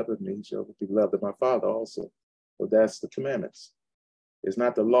he that loveth me shall be loved of my Father also. So that's the commandments. It's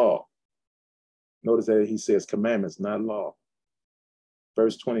not the law. Notice that he says commandments, not law.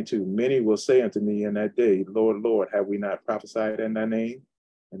 Verse 22, many will say unto me in that day, Lord, Lord, have we not prophesied in thy name?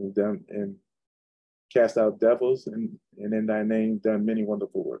 And cast out devils, and in thy name done many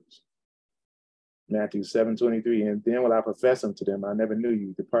wonderful works. Matthew 7:23, and then will I profess unto them, I never knew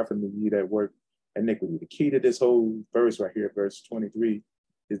you, depart from me, ye that work iniquity. The key to this whole verse right here, verse 23,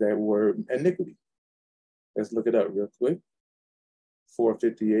 is that word iniquity. Let's look it up real quick.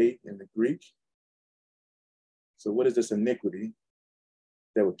 458 in the Greek. So what is this iniquity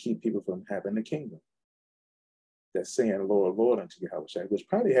that would keep people from having the kingdom? That's saying, Lord, Lord unto Yahawah, which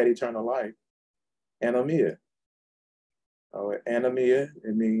probably had eternal life. Anomia. Anomia,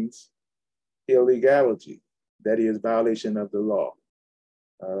 it means illegality. That is violation of the law.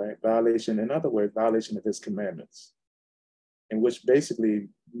 All right, violation, in other words, violation of his commandments, in which basically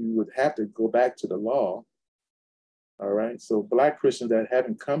you would have to go back to the law. All right, so Black Christians that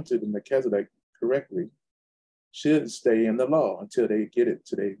haven't come to the Melchizedek correctly should stay in the law until they get it,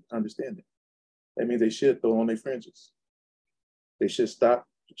 till they understand it. That means they should throw on their fringes. They should stop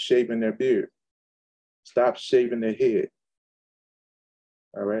shaving their beard, stop shaving their head.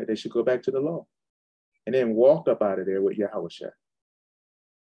 All right, they should go back to the law and then walk up out of there with Yahawah.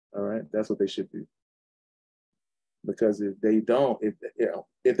 All right, that's what they should do. Because if they don't,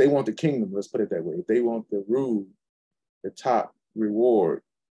 if they want the kingdom, let's put it that way, if they want the rule, the top reward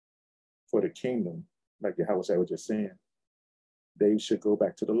for the kingdom, like Yahawah was just saying, they should go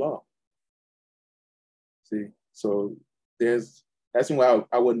back to the law. See, so that's why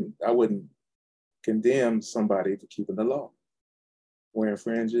I wouldn't condemn somebody for keeping the law, wearing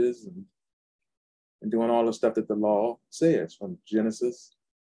fringes and doing all the stuff that the law says, from Genesis,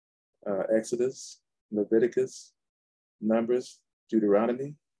 Exodus, Leviticus, Numbers,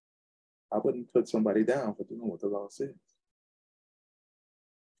 Deuteronomy. I wouldn't put somebody down for doing what the law says.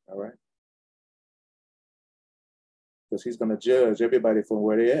 All right? Because he's going to judge everybody from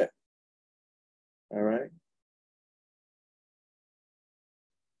where they're at. All right?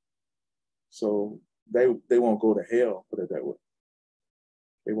 So they won't go to hell, put it that way.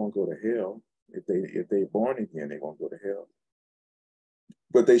 They won't go to hell. If they're born again, they won't go to hell.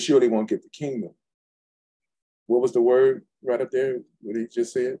 But they surely won't get the kingdom. What was the word right up there? What he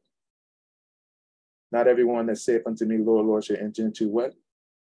just said? Not everyone that saith unto me, Lord, Lord, shall enter into what?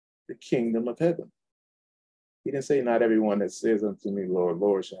 The kingdom of heaven. He didn't say not everyone that says unto me, Lord,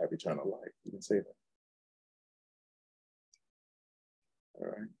 Lord, shall have eternal life. He didn't say that. All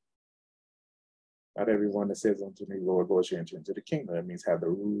right. Not everyone that says unto me, Lord, Lord, shall enter into the kingdom. That means have the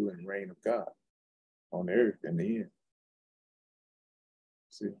rule and reign of God on earth in the end.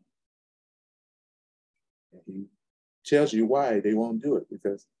 See? And he tells you why they won't do it,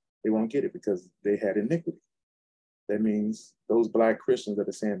 because they won't get it, because they had iniquity. That means those Black Christians that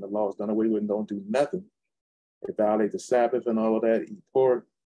are saying the law is done away with and don't do nothing, they violate the Sabbath and all of that, eat pork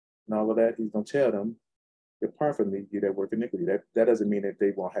and all of that, he's going to tell them, depart from me, you that work iniquity. That doesn't mean that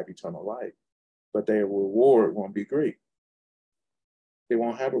they won't have eternal life, but their reward won't be great. They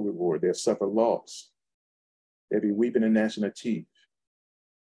won't have a reward. They'll suffer loss. They'll be weeping and gnashing their teeth.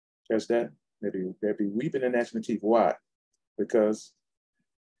 Catch that? They'll be weeping and gnashing their teeth. Why? Because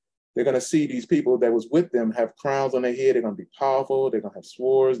they're going to see these people that was with them have crowns on their head. They're going to be powerful. They're going to have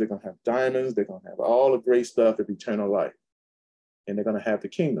swords. They're going to have diamonds. They're going to have all the great stuff of eternal life. And they're going to have the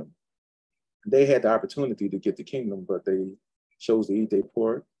kingdom. They had the opportunity to get the kingdom, but they chose to eat their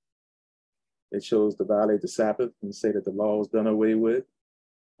pork. They chose to violate the Sabbath and say that the law was done away with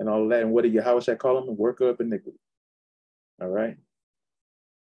and all of that. And what did Yahawah call them? A worker of iniquity. All right?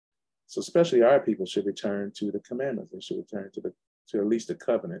 So especially our people should return to the commandments. They should return to at least the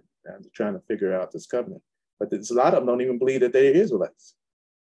covenant. And they're trying to figure out this covenant. But there's a lot of them don't even believe that they're Israelites.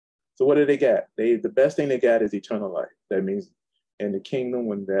 So what do they got? The best thing they got is eternal life. That means in the kingdom,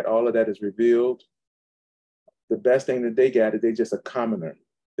 when that all of that is revealed, the best thing that they got is they just a commoner.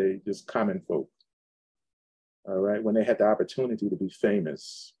 They just common folk. All right. When they had the opportunity to be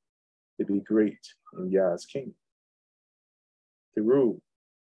famous, to be great in Yah's kingdom, to rule.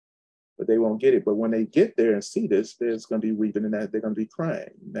 But they won't get it. But when they get there and see this, there's going to be weeping and they're going to be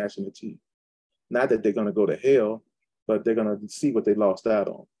crying, gnashing their teeth. Not that they're going to go to hell, but they're going to see what they lost out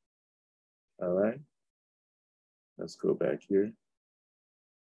on. All right. Let's go back here.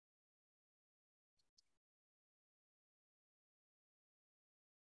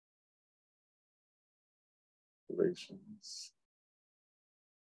 Galatians.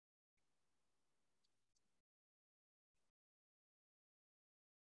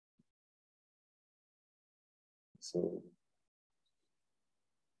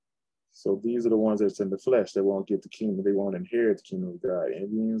 So these are the ones that's in the flesh that won't get the kingdom. They won't inherit the kingdom of God.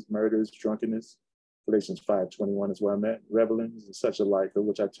 Envyings, murders, drunkenness. Galatians 5:21 is where I'm at. Revelings and such alike, of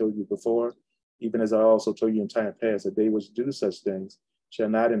which I told you before, even as I also told you in time past, that they which do such things shall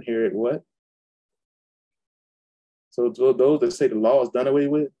not inherit what? So those that say the law is done away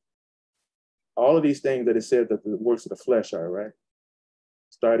with, all of these things that it said that the works of the flesh are, right?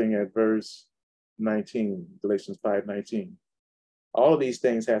 Starting at verse 19, Galatians 5:19. All of these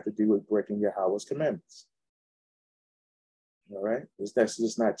things have to do with breaking Yahawah's commandments. All right? That's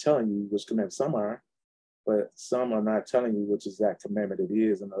just not telling you which commandments some are, but some are not telling you which exact commandment it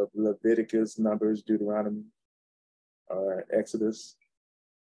is. In Leviticus, Numbers, Deuteronomy, or Exodus,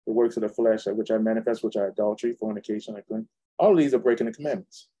 the works of the flesh, which are manifest, which are adultery, fornication, all of these are breaking the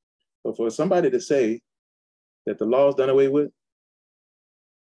commandments. So for somebody to say that the law is done away with,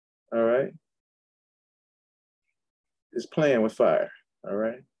 all right, is playing with fire, all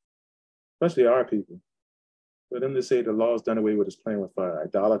right? Especially our people. For them to say the law is done away with is playing with fire.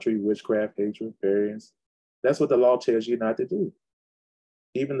 Idolatry, witchcraft, hatred, variance. That's what the law tells you not to do.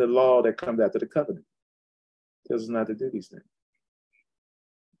 Even the law that comes after the covenant tells us not to do these things.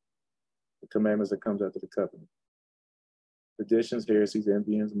 The commandments that comes after the covenant. Seditions, heresies,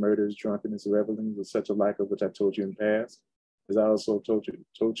 envyings, murders, drunkenness, revelings, and such alike of which I told you in the past. As I also told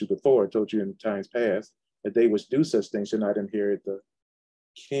you before, I told you in times past, that they which do such things shall not inherit the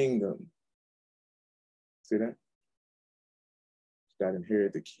kingdom. See that? Shall not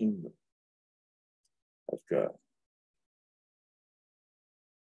inherit the kingdom of God.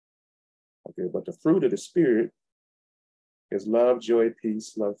 Okay, but the fruit of the Spirit is love, joy,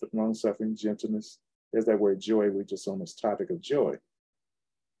 peace, love, long suffering, gentleness. There's that word joy. We're just on this topic of joy.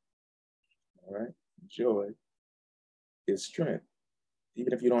 All right, joy is strength.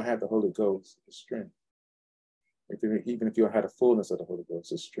 Even if you don't have the Holy Ghost, it's strength. Even if you don't have the fullness of the Holy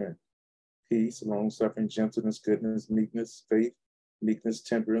Ghost, it's strength. Peace, long suffering, gentleness, goodness, meekness, faith, meekness,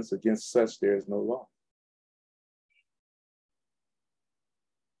 temperance. Against such there is no law.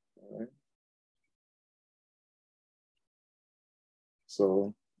 All right.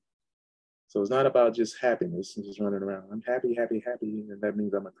 So it's not about just happiness and just running around. I'm happy, happy, happy, and that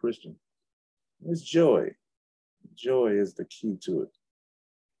means I'm a Christian. It's joy. Joy is the key to it.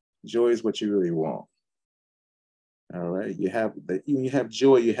 Joy is what you really want. All right. You have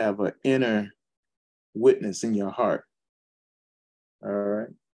joy, you have an inner witness in your heart. All right.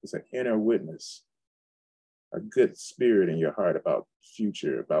 It's an inner witness, a good spirit in your heart about the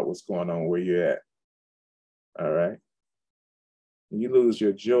future, about what's going on where you're at. All right. When you lose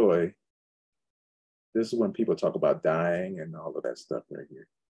your joy, this is when people talk about dying and all of that stuff right here.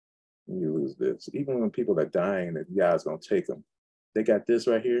 When you lose this, even when people are dying, that Yah's gonna take them. They got this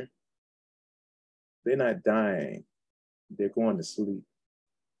right here. They're not dying. They're going to sleep.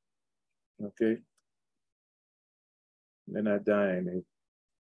 Okay? They're not dying.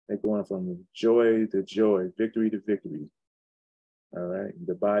 They're going from joy to joy, victory to victory. All right?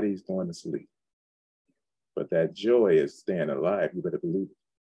 The body's going to sleep. But that joy is staying alive. You better believe it.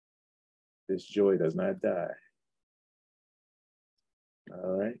 This joy does not die.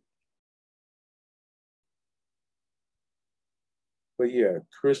 All right? But yeah,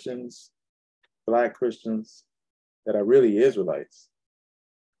 Christians, Black Christians that are really Israelites,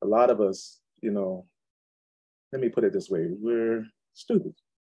 a lot of us, let me put it this way, we're stupid.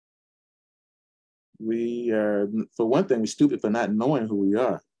 We are, for one thing, we're stupid for not knowing who we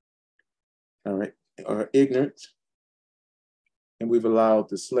are. All right, or ignorant. And we've allowed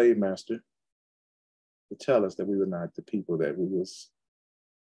the slave master to tell us that we were not the people that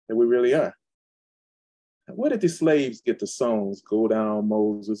we really are. And where did the slaves get the songs, go down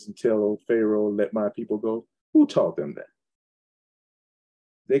Moses and tell old Pharaoh, let my people go? Who taught them that?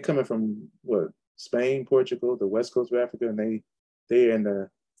 They coming from what, Spain, Portugal, the west coast of Africa, and they're in the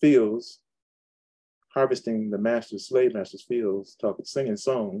fields harvesting the slave masters' fields, singing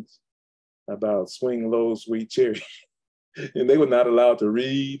songs about swing low, sweet cherry. And they were not allowed to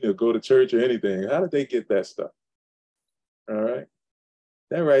read or go to church or anything. How did they get that stuff? All right.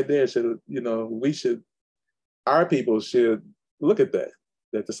 That right there should, our people should look at that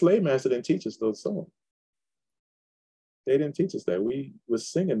the slave master didn't teach us those songs. They didn't teach us that. We were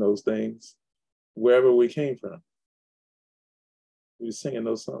singing those things wherever we came from. We were singing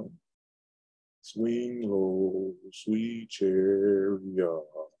those songs. Swing low, sweet chariot,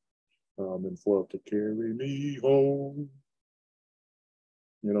 coming forth to carry me home.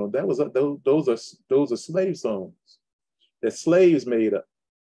 That was those are slave songs that slaves made up.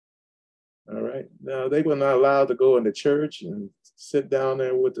 All right. Now they were not allowed to go into church and sit down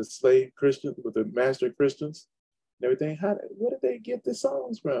there with the slave Christians, with the master Christians and everything. Where did they get the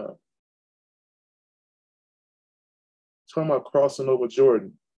songs from? Talking about crossing over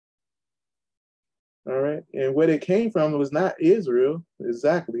Jordan. All right. And where they came from, it was not Israel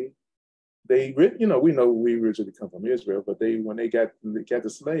exactly. We know we originally come from Israel, but when they got the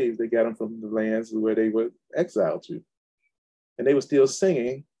slaves, they got them from the lands where they were exiled to. And they were still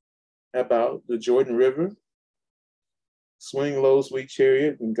singing about the Jordan River, swing low, sweet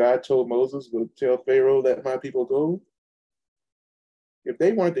chariot, and God told Moses, go tell Pharaoh, let my people go. If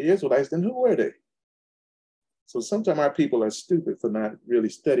they weren't the Israelites, then who were they? So sometimes our people are stupid for not really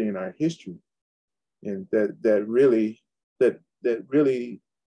studying our history. And that really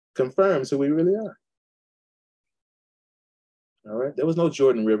confirms who we really are. All right. There was no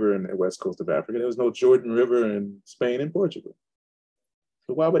Jordan River in the west coast of Africa. There was no Jordan River in Spain and Portugal.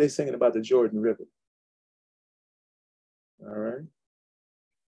 So why were they singing about the Jordan River? All right.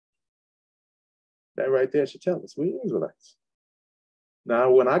 That right there should tell us we're Israelites.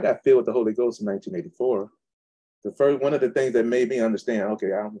 Now, when I got filled with the Holy Ghost in 1984, one of the things that made me understand,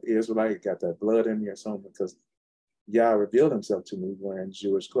 okay, I'm Israelite, got that blood in me or something, because Yah revealed himself to me wearing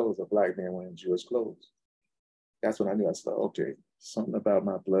Jewish clothes, a black man wearing Jewish clothes. That's when I knew. I said, okay, something about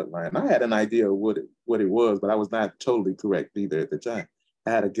my bloodline. I had an idea of what it was, but I was not totally correct either at the time.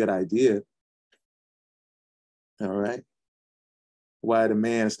 I had a good idea. All right. Why the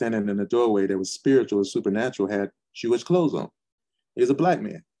man standing in the doorway that was spiritual and supernatural had Jewish clothes on. He was a black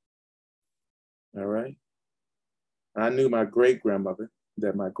man. All right. I knew my great-grandmother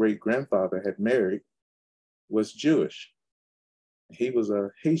that my great-grandfather had married was Jewish. He was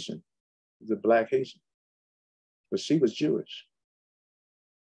a Haitian. He was a black Haitian. But she was Jewish.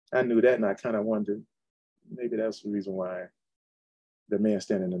 I knew that, and I kind of wondered, maybe that's the reason why the man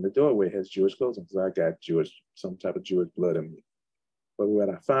standing in the doorway has Jewish clothes on, because I got some type of Jewish blood in me. But what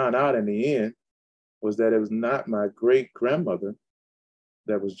I found out in the end was that it was not my great-grandmother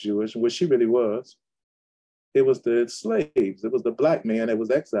that was Jewish, which she really was. It was the slaves. It was the black man that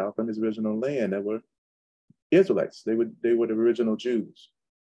was exiled from his original land that were Israelites. They were the original Jews.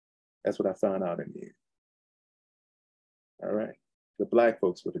 That's what I found out in the end. All right. The black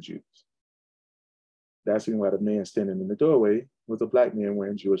folks were the Jews. That's why the man standing in the doorway was a black man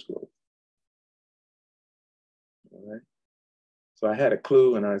wearing Jewish clothes. All right. So I had a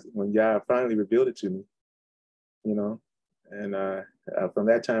clue, and when Yah finally revealed it to me, and from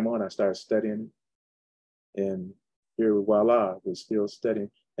that time on, I started studying it. And here, voila, was still studying.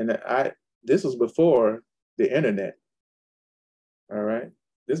 And this was before the internet. All right.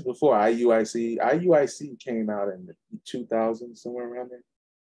 This is before IUIC. IUIC came out in 2000, somewhere around there.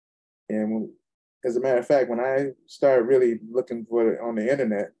 And as a matter of fact, when I started really looking for it on the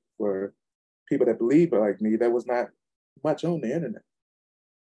internet for people that believe like me, there was not much on the internet.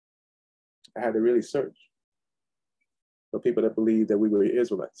 I had to really search for people that believed that we were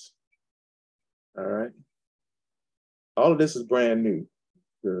Israelites. All right. All of this is brand new.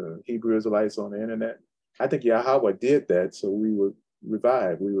 The Hebrew Israelites on the internet. I think Yahawah did that so we would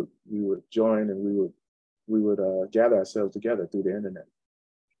revive. We would join, and we would gather ourselves together through the internet.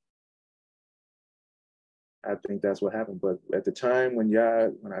 I think that's what happened. But at the time when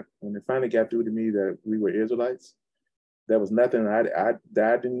it finally got through to me that we were Israelites, there was nothing. I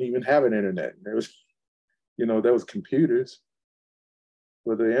didn't even have an internet. There was, there was computers,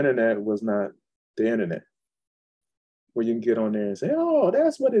 but the internet was not the internet, where you can get on there and say, oh,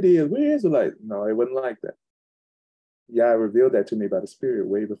 that's what it is. We're Israelites. No, it wasn't like that. Yah revealed that to me by the Spirit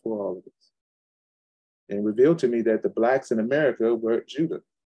way before all of this. And revealed to me that the blacks in America were Judah,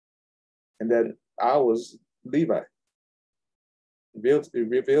 and that I was Levi. It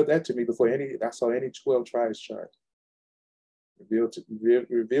revealed that to me before I saw any 12 tribes chart. Revealed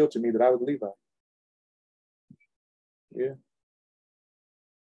to me that I was Levi. Yeah.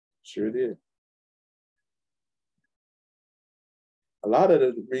 Sure did. A lot of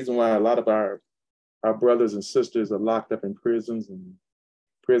the reason why a lot of our brothers and sisters are locked up in prisons and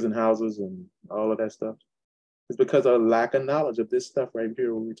prison houses and all of that stuff is because of a lack of knowledge of this stuff right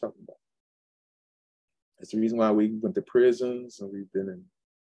here, what we're talking about. That's the reason why we went to prisons and we've been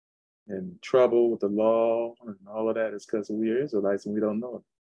in trouble with the law and all of that is because we are Israelites and we don't know it.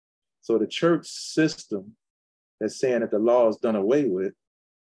 So the church system that's saying that the law is done away with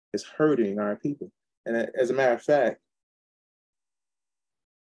is hurting our people. And as a matter of fact,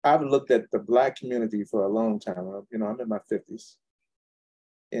 I've looked at the Black community for a long time. You know, I'm in my 50s.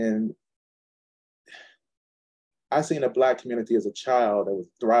 And I seen a Black community as a child that was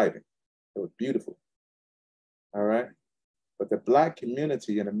thriving, that was beautiful. All right. But the Black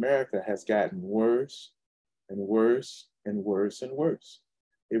community in America has gotten worse and worse and worse and worse.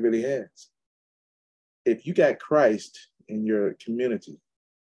 It really has. If you got Christ in your community,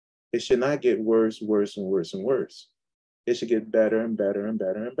 it should not get worse, worse, and worse and worse. It should get better and better and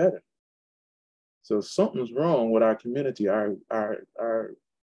better and better. So something's wrong with our community, our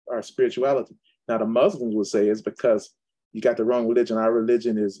spirituality. Now the Muslims will say it's because you got the wrong religion. Our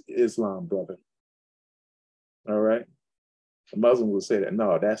religion is Islam, brother. All right. The Muslim will say that,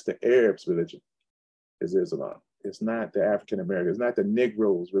 no, that's the Arabs' religion, is Islam. It's not the African American, it's not the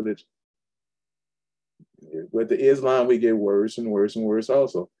Negroes' religion. With the Islam, we get worse and worse and worse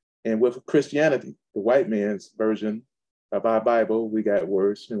also. And with Christianity, the white man's version of our Bible, we got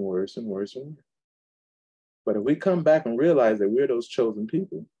worse and worse and worse and worse. But if we come back and realize that we're those chosen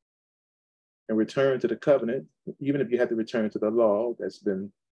people and return to the covenant, even if you have to return to the law that's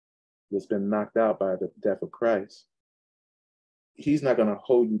been knocked out by the death of Christ, he's not going to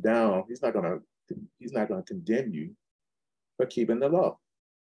hold you down. He's not going to condemn you for keeping the law.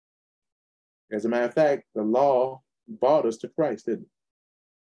 As a matter of fact, the law brought us to Christ, didn't it?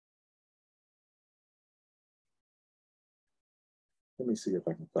 Let me see if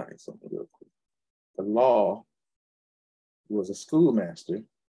I can find something real quick. The law was a schoolmaster. Let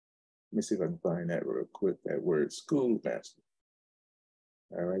me see if I can find that real quick, that word, schoolmaster.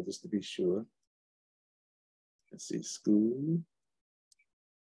 All right, just to be sure. Let's see, school.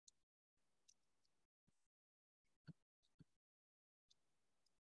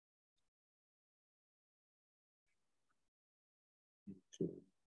 Okay.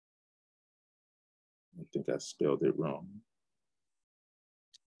 I think I spelled it wrong.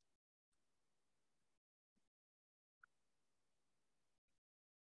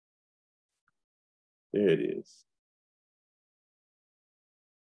 There it is.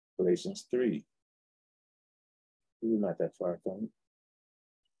 Galatians 3. We're not that far from it.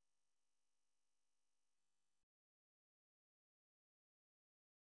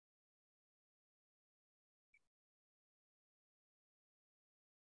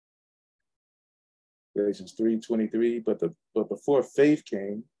 Galatians 3:23, but before faith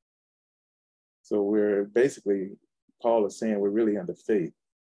came, so we're basically, Paul is saying we're really under faith.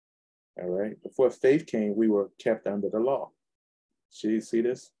 All right. Before faith came, we were kept under the law. See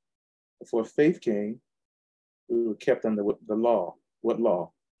this? Before faith came, we were kept under the law. What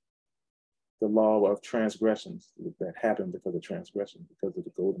law? The law of transgressions that happened because of transgression, because of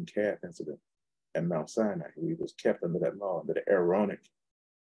the golden calf incident at Mount Sinai. We was kept under that law, under the Aaronic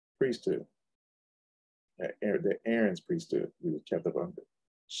priesthood, the Aaron's priesthood. We were kept up under,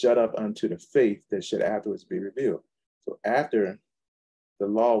 shut up unto the faith that should afterwards be revealed. So after the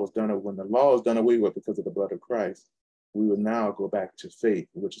law was done, when the law was done away with because of the blood of Christ, we will now go back to faith,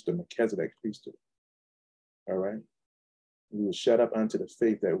 which is the Melchizedek priesthood. All right. We will shut up unto the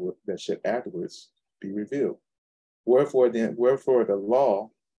faith that should afterwards be revealed. Wherefore the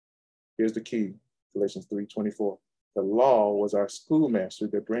law, here's the key, Galatians 3:24. The law was our schoolmaster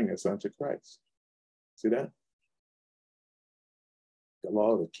to bring us unto Christ. See that? The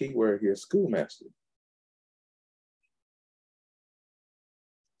law, the key word here, schoolmaster.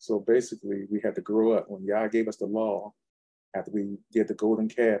 So basically, we had to grow up. When Yah gave us the law, after we did the golden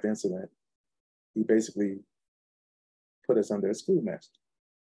calf incident, he basically put us under a schoolmaster.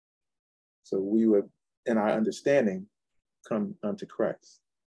 So we would, in our understanding, come unto Christ.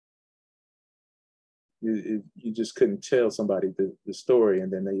 You just couldn't tell somebody the story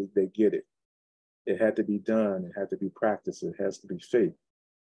and then they get it. It had to be done. It had to be practiced. It has to be faith.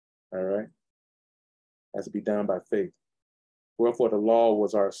 All right? It has to be done by faith. Wherefore the law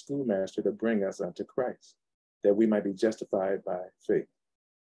was our schoolmaster to bring us unto Christ, that we might be justified by faith.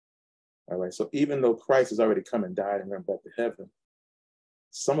 All right, so even though Christ has already come and died and went back to heaven,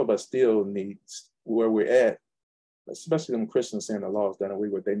 some of us still need where we're at, especially when Christians saying the law is done away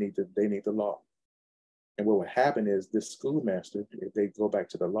with, they need the law. And what would happen is this schoolmaster, if they go back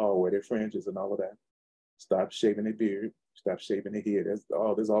to the law where their fringes and all of that, stop shaving their beard, stop shaving their head.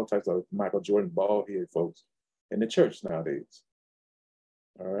 There's all types of Michael Jordan bald head folks in the church nowadays.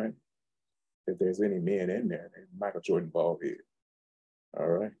 All right. If there's any men in there, Michael Jordan bald head. All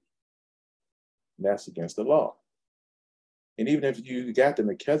right. And that's against the law. And even if you got the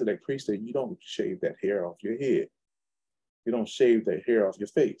Melchizedek priesthood, you don't shave that hair off your head. You don't shave that hair off your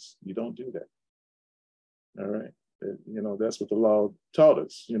face. You don't do that. All right. That's what the law taught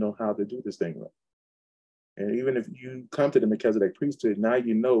us, how to do this thing right. And even if you come to the Melchizedek priesthood, now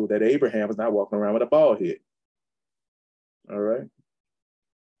you know that Abraham was not walking around with a bald head. All right.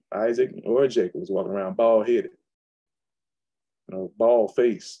 Isaac or Jacob was walking around bald headed, bald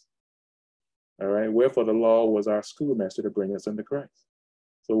face. All right. Wherefore the law was our schoolmaster to bring us unto Christ.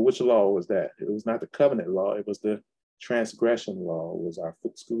 So which law was that? It was not the covenant law. It was the transgression law was our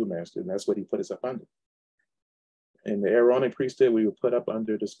schoolmaster. And that's what he put us up under. In the Aaronic priesthood, we were put up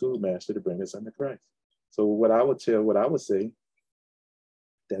under the schoolmaster to bring us unto Christ. So what I would say,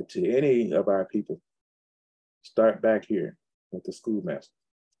 that to any of our people, start back here with the schoolmaster.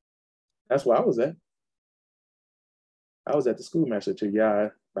 That's where I was at. I was at the schoolmaster till Yah,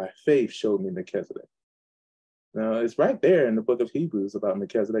 by faith, showed me Melchizedek. Now, it's right there in the book of Hebrews about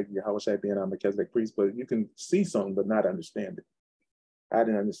Melchizedek, Yahawah being our Melchizedek priest, but you can see something but not understand it. I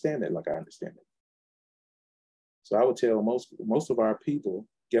didn't understand it like I understand it. So I would tell most of our people,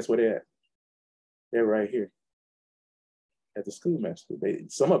 guess where they're at? They're right here at the schoolmaster.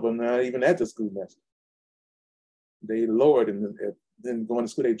 Some of them not even at the schoolmaster. They lowered and then going to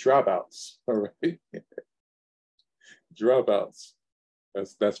school, they dropouts. All right. Dropouts.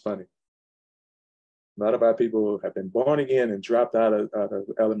 That's funny. A lot of our people have been born again and dropped out of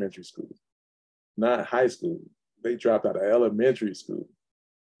elementary school, not high school. They dropped out of elementary school.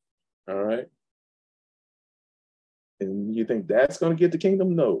 All right. And you think that's going to get the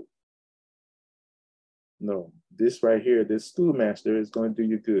kingdom? No. No. This right here, this schoolmaster is going to do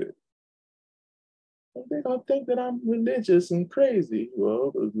you good. They don't think that I'm religious and crazy.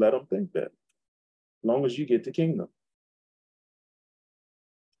 Well, let them think that. As long as you get the kingdom.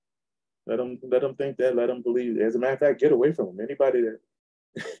 Let them think that. Let them believe. As a matter of fact, get away from them. Anybody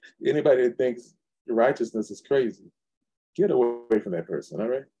that thinks righteousness is crazy, get away from that person. All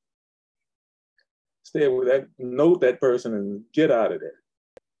right. Stay with that. Note that person and get out of there.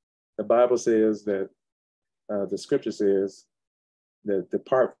 The Bible says that. The scripture says that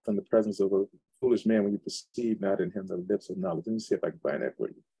depart from the presence of a foolish man when you perceive not in him the lips of knowledge. Let me see if I can find that for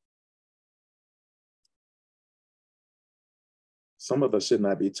you. Some of us should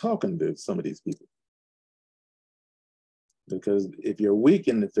not be talking to some of these people. Because if you're weak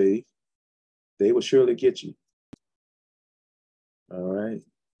in the faith, they will surely get you. All right.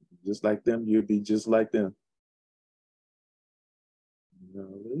 Just like them, you'll be just like them.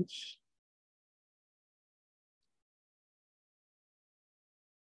 Knowledge.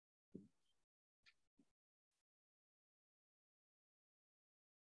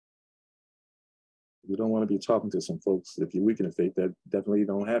 You don't want to be talking to some folks, if you're weak in the faith, that definitely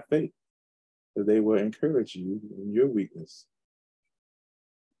don't have faith. But they will encourage you in your weakness.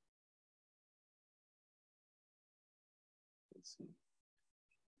 Let's see.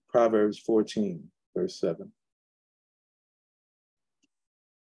 Proverbs 14, verse 7.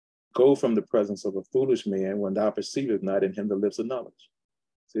 Go from the presence of a foolish man when thou perceivest not in him the lips of knowledge.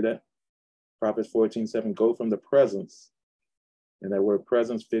 See that? Proverbs 14, 7. Go from the presence. And that word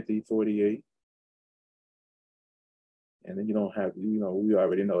presence, 50, 48. And then you don't have, we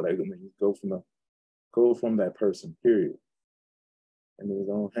already know that. I mean, go from that person, period. And then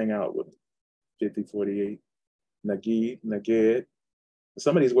don't hang out with them. 50, 48. Nagid.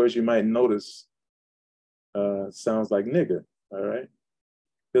 Some of these words you might notice sounds like nigger, all right?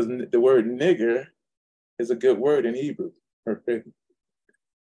 Because the word nigger is a good word in Hebrew. Right?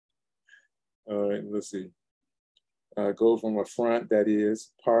 All right, let's see. Go from a front, that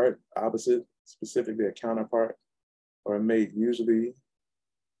is part, opposite, specifically a counterpart, or mate, usually,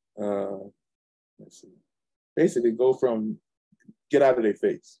 let's see. Basically go from, get out of their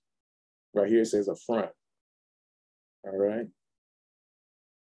face. Right here it says a front, all right?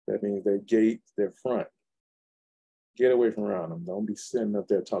 That means their gate, their front. Get away from around them. Don't be sitting up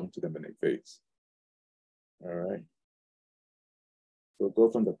there talking to them in their face, all right? So go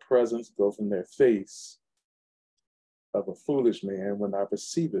from the presence, go from their face of a foolish man when thou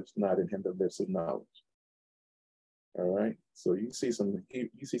perceivest not in him the lips of knowledge. All right. So you see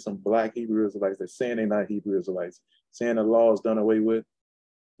some black Hebrew Israelites that saying they're not Hebrew Israelites, saying the law is done away with.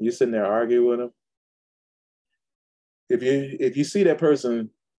 You're sitting there arguing with them. If you see that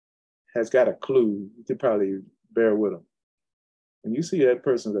person has got a clue, you could probably bear with them. When you see that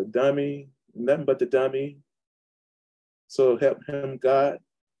person's a dummy, nothing but the dummy, so help him God,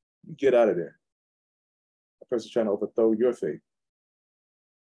 you get out of there. A person's trying to overthrow your faith,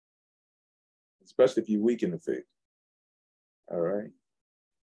 especially if you weaken the faith. All right?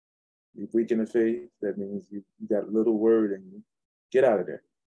 You weaken the faith, that means you got little word in you. Get out of there.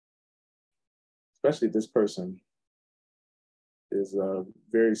 Especially if this person is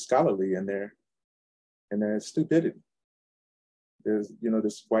very scholarly in their stupidity. There's,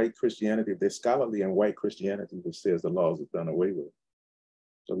 this white Christianity, there's scholarly and white Christianity which says the laws are done away with.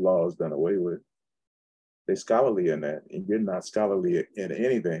 The law is done away with. They're scholarly in that, and you're not scholarly in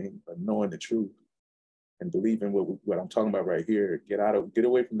anything but knowing the truth and believing what I'm talking about right here. Get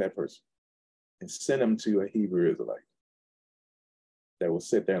away from that person and send them to a Hebrew Israelite that will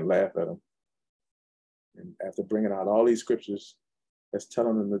sit there and laugh at them. And after bringing out all these scriptures, that's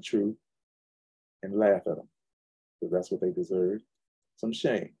telling them the truth and laugh at them, because that's what they deserve. Some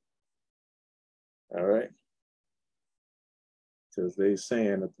shame. All right? Because they're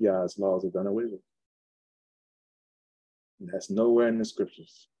saying that Yah's laws are done away with. And that's nowhere in the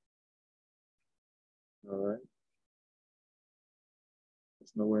scriptures. All right?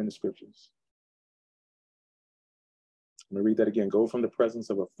 It's nowhere in the scriptures. I'm going to read that again. Go from the presence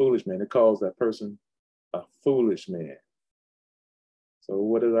of a foolish man. It calls that person a foolish man. So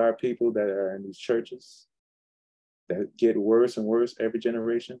what are our people that are in these churches that get worse and worse every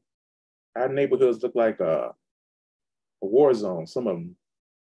generation? Our neighborhoods look like a war zone. Some of them,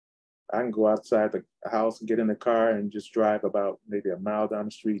 I can go outside the house and get in the car and just drive about maybe a mile down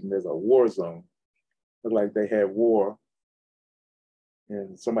the street and there's a war zone. Look like they had war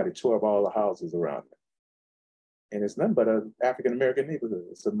and somebody tore up all the houses around it. And it's nothing but an African-American neighborhood.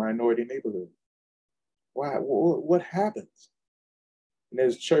 It's a minority neighborhood. Why? What happens? And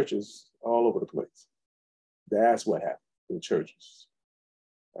there's churches all over the place. That's what happens to the churches.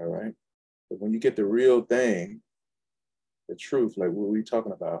 All right? But when you get the real thing, the truth, like what we're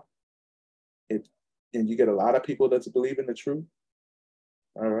talking about, and you get a lot of people that's believing the truth,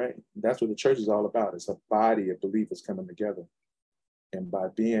 all right? That's what the church is all about. It's a body of believers coming together. And by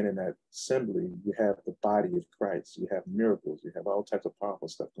being in that assembly, you have the body of Christ. You have miracles. You have all types of powerful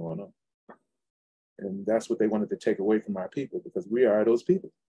stuff going on. And that's what they wanted to take away from our people, because we are those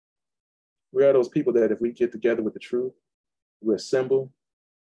people. We are those people that if we get together with the truth, we assemble,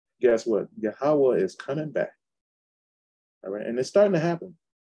 guess what? Yahawah is coming back. All right, and it's starting to happen.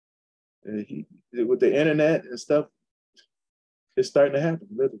 With the internet and stuff, it's starting to happen,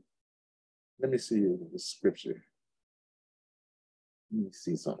 literally. Let me see the scripture. Let me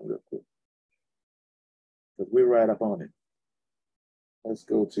see something real quick, because we're right up on it. Let's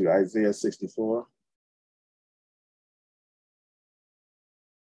go to Isaiah 64.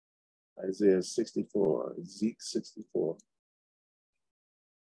 Isaiah 64, Zeke 64.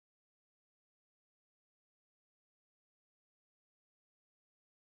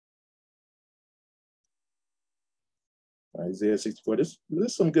 Isaiah 64, this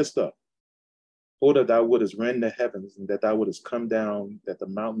is some good stuff. Oh, that thou wouldest rend the heavens, and that thou wouldest come down, that the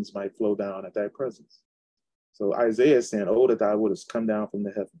mountains might flow down at thy presence. So Isaiah is saying, oh, that thou wouldest come down from the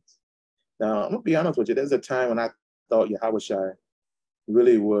heavens. Now, I'm going to be honest with you. There's a time when I thought Yahawah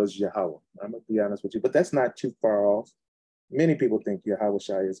really was Yahawah. I'm going to be honest with you, but that's not too far off. Many people think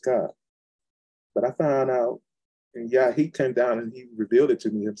Yahawah is God. But I found out, and he came down and he revealed it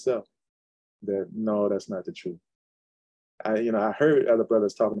to me himself, that no, that's not the truth. I heard other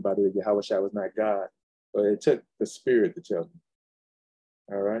brothers talking about it, that Yahawah was not God, but it took the Spirit to tell me.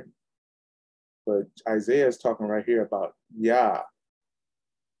 All right? But Isaiah is talking right here about Yah.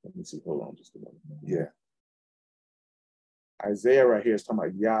 Let me see, hold on just a moment. Yeah. Isaiah right here is talking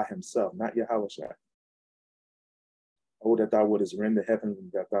about Yah himself, not Yahawah. Oh, that thou wouldest rend the heavens,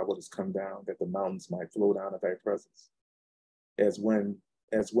 and that thou wouldest come down, that the mountains might flow down at thy presence. As when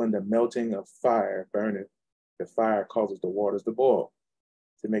the melting of fire burneth, the fire causes the waters to boil,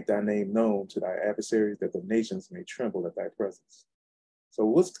 to make thy name known to thy adversaries, that the nations may tremble at thy presence. So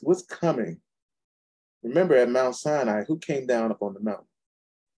what's coming? Remember at Mount Sinai, who came down upon the mountain?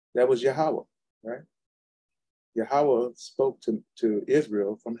 That was Yahawah, right? Yahawah spoke to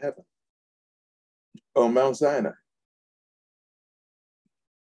Israel from heaven on Mount Sinai,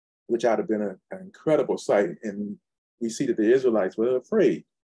 which ought to have been an incredible sight. And we see that the Israelites were afraid.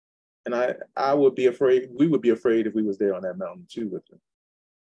 And I would be afraid, we would be afraid if we was there on that mountain too with them.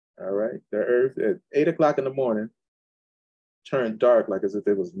 All right. The earth at 8 o'clock in the morning turned dark like as if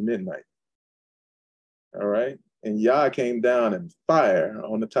it was midnight. All right. And Yah came down in fire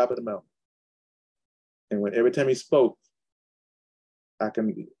on the top of the mountain. And every time he spoke, I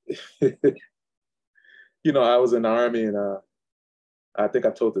can, I was in the Army, and I think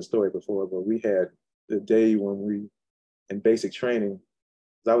I told this story before, but we had the day when we, in basic training,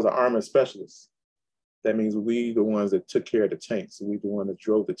 'cause I was an armor specialist. That means we the ones that took care of the tanks. We the one that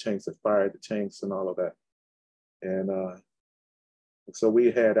drove the tanks, that fired the tanks and all of that. And so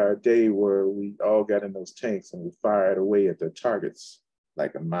we had our day where we all got in those tanks and we fired away at the targets,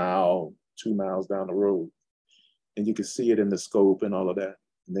 like a mile, 2 miles down the road. And you could see it in the scope and all of that.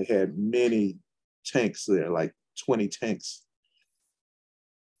 And they had many tanks there, like 20 tanks.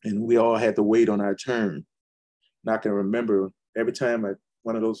 And we all had to wait on our turn. And I can remember every time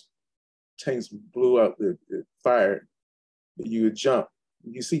one of those tanks blew up, it fired, you would jump.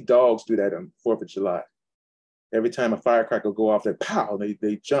 You see dogs do that on 4th of July. Every time a firecracker go off, they pow,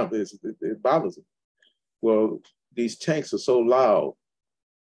 they jump, it bothers them. Well, these tanks are so loud,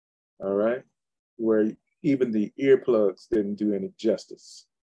 all right, where even the earplugs didn't do any justice,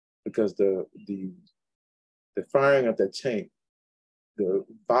 because the firing of that tank, the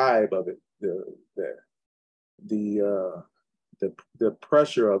vibe of it, the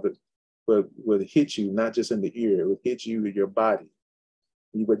pressure of it would hit you, not just in the ear, it would hit you in your body.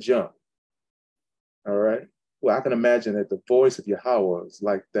 You would jump. All right. Well, I can imagine that the voice of Yahawah is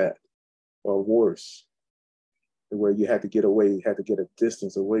like that, or worse, where you had to get away, you had to get a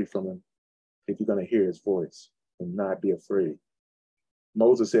distance away from him if you're going to hear his voice and not be afraid.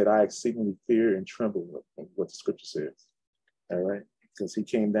 Moses said, I exceedingly fear and tremble, what the scripture says. All right. Because he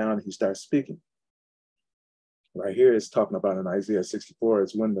came down and he started speaking. Right here it's talking about in Isaiah 64,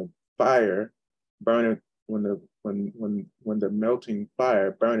 is when the fire burning, when the melting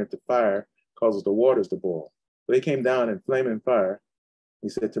fire burneth the fire causes the waters to boil. So he came down in flaming fire. He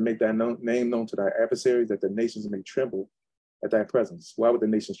said, to make thy name known to thy adversaries, that the nations may tremble at thy presence. Why would the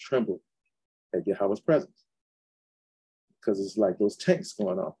nations tremble at Yahweh's presence? Because it's like those tanks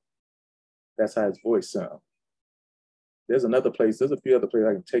going off. That's how his voice sounds. There's another place, there's a few other places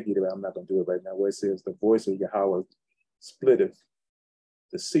I can take you to, but I'm not going to do it right now, where it says the voice of Yahawah splitteth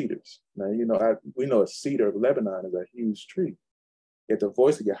the cedars. Now, we know a cedar of Lebanon is a huge tree. Yet the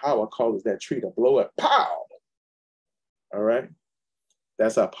voice of Yahawah causes that tree to blow up. Pow! All right?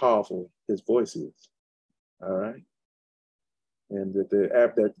 That's how powerful his voice is. All right? And that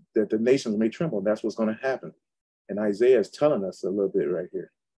the nations may tremble. That's what's going to happen. And Isaiah is telling us a little bit right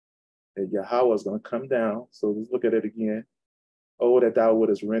here, that Yahawah is going to come down. So let's look at it again. Oh, that thou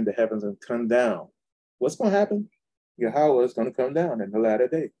wouldest rend the heavens and come down. What's going to happen? Yahawah is going to come down in the latter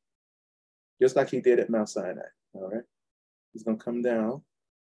day, just like he did at Mount Sinai. All right? He's going to come down,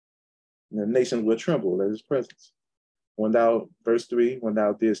 and the nations will tremble at his presence. Verse 3, when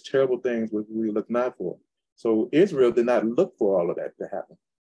thou didst terrible things which we look not for. So Israel did not look for all of that to happen.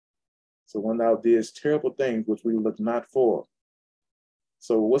 So when thou didst terrible things which we look not for.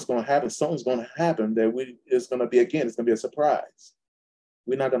 So what's going to happen? Something's going to happen that it's going to be a surprise.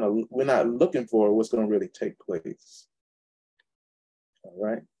 We're not looking for what's going to really take place. All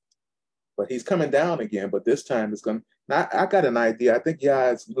right. But he's coming down again, but this time it's going to, I got an idea. I think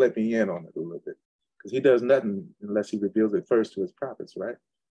Yah's let me in on it a little bit, because he does nothing unless he reveals it first to his prophets, right?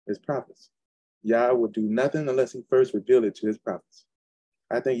 His prophets. Yah will do nothing unless he first reveals it to his prophets.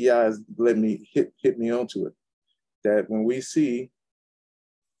 I think Yah has let me hit me onto it, that when we see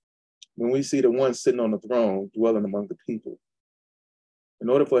the one sitting on the throne dwelling among the people, in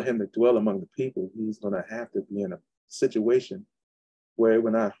order for him to dwell among the people, he's going to have to be in a situation where it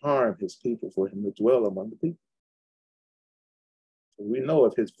will not harm his people for him to dwell among the people. So we know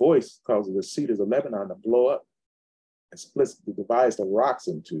if his voice causes the cedars of Lebanon to blow up and divides the rocks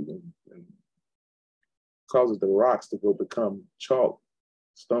into and causes the rocks to go become chalk,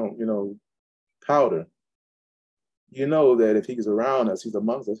 stone, powder. You know that if he's around us, he's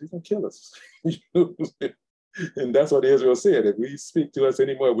amongst us, he's going to kill us. And that's what Israel said. If we speak to us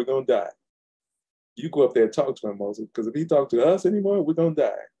anymore, we're going to die. You go up there and talk to him, Moses, because if he talks to us anymore, we're going to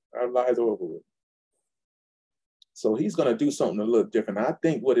die. Our lives are over with. So he's going to do something a little different. I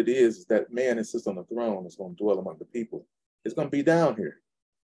think what it is that man that sits on the throne is going to dwell among the people. It's going to be down here.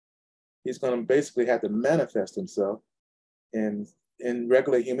 He's going to basically have to manifest himself in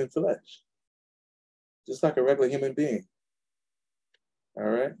regular human flesh, just like a regular human being. All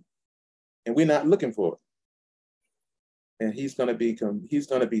right? And we're not looking for it. And he's going to be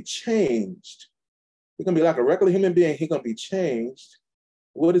changed. He's going to be like a regular human being. He's going to be changed.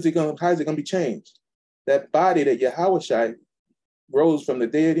 How is he going to be changed? That body that Yahawah rose from the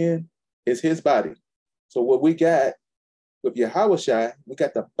dead in is his body. So what we got with Yahawah, we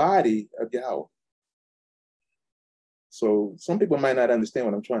got the body of Yahawah. So some people might not understand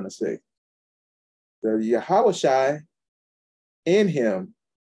what I'm trying to say. The Yahawah In him,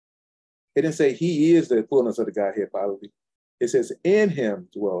 it didn't say he is the fullness of the Godhead bodily. It says in him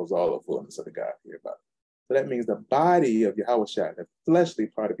dwells all the fullness of the Godhead bodily. So that means the body of Yahawah, the fleshly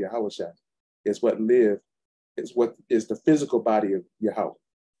part of Yahawah, is what is the physical body of Yahawah.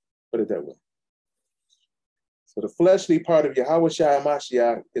 Put it that way. So the fleshly part of Yahawah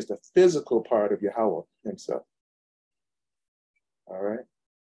Mashiach is the physical part of Yahawah himself. All right.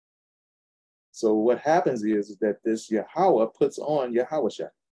 So what happens is that this Yahawah puts on Yahawah.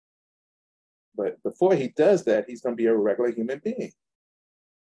 But before he does that, he's going to be a regular human being,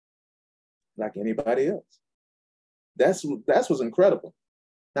 like anybody else. That's what's incredible.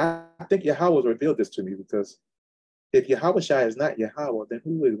 Now, I think Yahawah revealed this to me, because if Yahawah is not Yahawah, then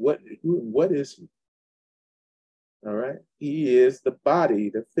what is he? All right. He is the body,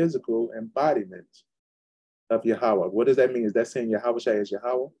 the physical embodiment of Yahawah. What does that mean? Is that saying Yahawah is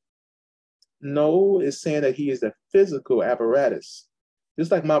Yahawah? No, it's saying that he is the physical apparatus. Just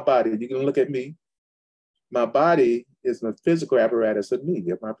like my body, you can look at me. My body is the physical apparatus of me,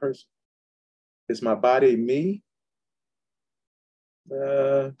 of my person. Is my body me?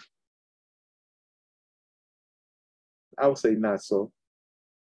 I would say not so.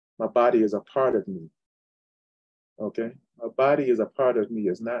 My body is a part of me. Okay? My body is a part of me.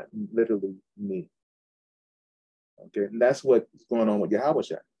 It's not literally me. Okay? And that's what's going on with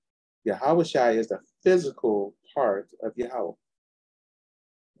Yahawah. Yahawah is the physical part of Yahawah.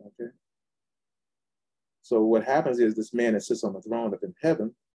 Okay? So what happens is this man that sits on the throne up in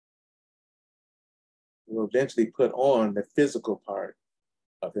heaven will eventually put on the physical part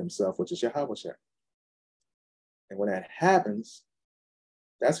of himself, which is Yahawah. And when that happens,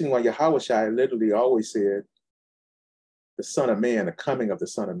 that's why Yahawah literally always said, the Son of Man, the coming of the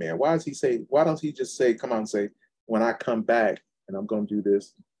Son of Man. Why don't he just say, come out and say, when I come back and I'm going to do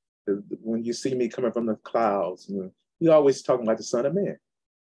this, when you see me coming from the clouds, he always talking about the Son of Man.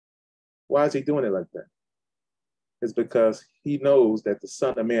 Why is he doing it like that? It's because he knows that the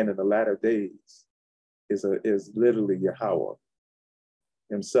Son of Man in the latter days is literally Yahawah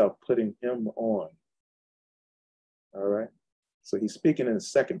himself, putting him on. All right? So he's speaking in the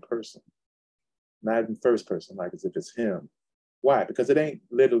second person, not in first person, like as if it's him. Why? Because it ain't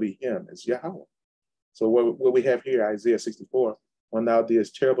literally him, it's Yahawah. So what we have here, Isaiah 64, when thou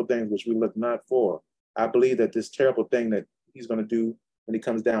didst terrible things which we look not for, I believe that this terrible thing that he's going to do when he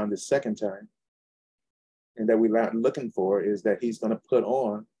comes down this second time, and that we're not looking for, is that he's going to put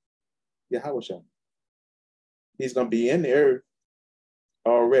on Yahawah. He's going to be in the earth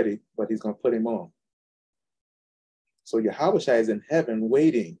already, but he's going to put him on. So Yahawah is in heaven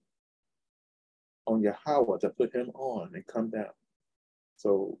waiting on Yahawah to put him on and come down.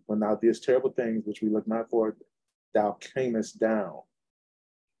 So when thou didst terrible things which we look not for, thou camest down.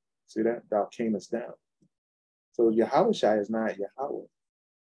 See that? Thou camest down. So Yahawah is not Yahawah,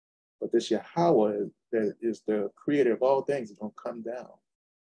 but this Yahawah is the creator of all things. Is going to come down.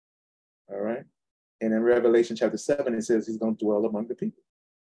 All right? And in Revelation chapter 7, it says he's going to dwell among the people.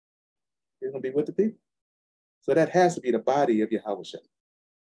 He's going to be with the people. So that has to be the body of Yahawah.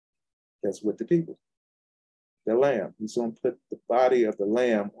 That's with the people. The Lamb. He's going to put the body of the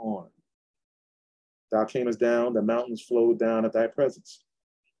Lamb on. Thou camest down, the mountains flowed down at thy presence.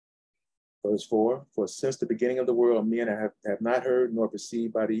 Verse 4, for since the beginning of the world, men have not heard nor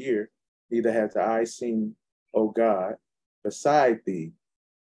perceived by the ear, neither has the eye seen, O God, beside thee.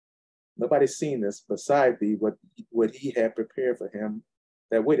 Nobody's seen this beside thee, what he had prepared for him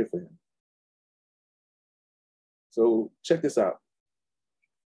that waited for him. So check this out.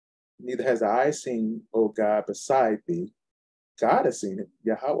 Neither has the eye seen, O God, beside thee. God has seen it,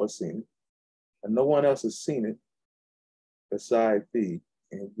 Yahawah has seen it, and no one else has seen it beside thee.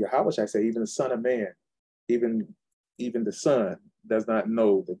 And Yahawah, I say, even the Son of Man, even the Son does not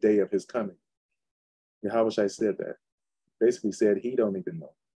know the day of his coming. Yahawah said that. Basically said he don't even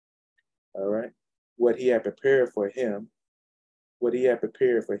know. All right? What he had prepared for him, Who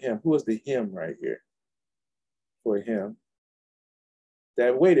is the him right here? For him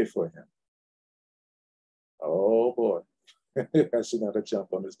that waited for him. Oh boy, I should not have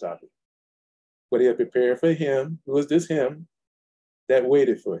jumped on this topic. What he had prepared for him, who is this him that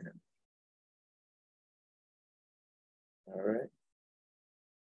waited for him? All right.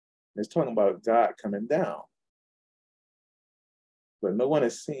 It's talking about God coming down. But no one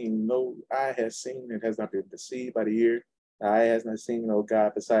has seen, no eye has seen, it has not been perceived by the ear. The eye has not seen, oh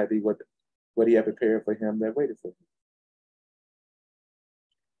God, beside thee, what he had prepared for him that waited for him.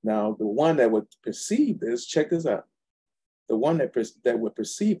 Now, the one that would perceive this, check this out. The one that would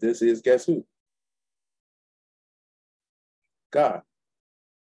perceive this is, guess who? God.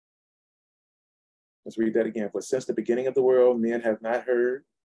 Let's read that again. For since the beginning of the world, men have not heard,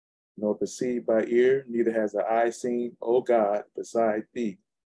 nor perceived by ear, neither has the eye seen, O God, beside thee,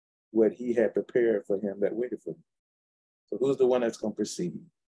 what he had prepared for him that waited for him. So who's the one that's going to perceive?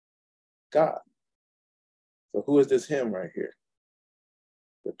 God. So who is this him right here?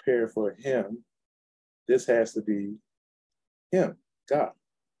 Prepare for him. This has to be him, God.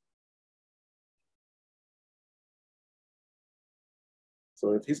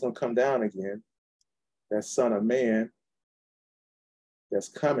 So if he's going to come down again, that Son of Man that's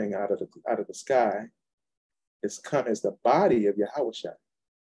coming out of the sky is the body of Yahawah,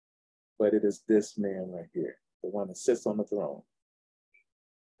 but it is this man right here, the one that sits on the throne.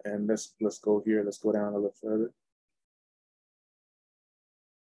 And let's go here. Let's go down a little further.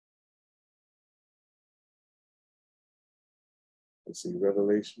 Let's see,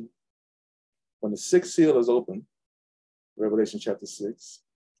 Revelation. When the sixth seal is open, Revelation chapter 6.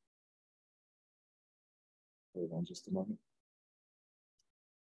 Hold on just a moment.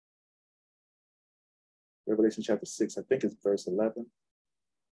 Revelation chapter 6, I think it's verse 11,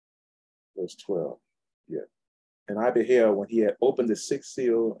 verse 12. Yeah. And I beheld when he had opened the sixth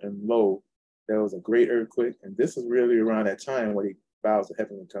seal, and lo, there was a great earthquake. And this is really around that time when he bows to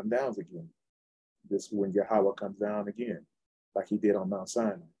heaven and comes down again. This is when Yahawah comes down again, like he did on Mount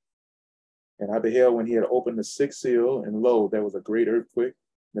Sinai. And I beheld when he had opened the sixth seal, and lo, there was a great earthquake.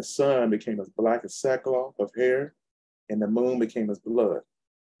 And the sun became as black as sackcloth of hair, and the moon became as blood.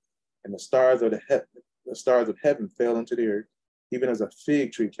 And the stars of heaven fell into the earth, even as a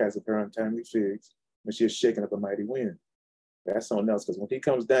fig tree casteth her untimely figs when she is shaken up a mighty wind. That's something else, because when he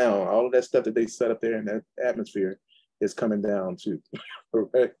comes down, all of that stuff that they set up there in that atmosphere is coming down too.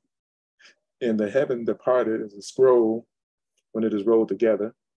 Right? And the heaven departed as a scroll when it is rolled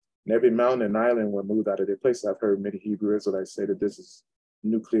together, and every mountain and island were moved out of their place. I've heard many Hebrew Israelites say that this is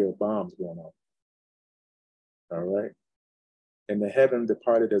nuclear bombs going on. All right. And the heaven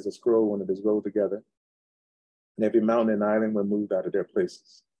departed as a scroll when it is rolled together, and every mountain and island were moved out of their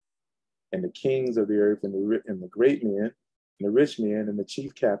places. And the kings of the earth and the great men and the rich men and the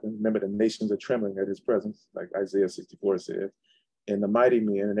chief captain, remember the nations are trembling at his presence, like Isaiah 64 said, and the mighty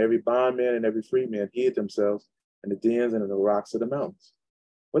men and every bondman and every free man hid themselves in the dens and in the rocks of the mountains.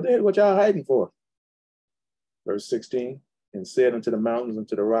 What y'all hiding for? Verse 16, and said unto the mountains and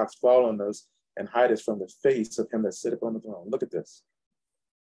to the rocks, fall on us and hide us from the face of him that sitteth on the throne. Look at this.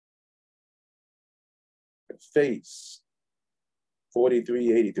 The face.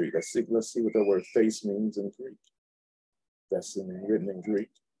 4383. Let's see what the word face means in Greek. That's written in Greek.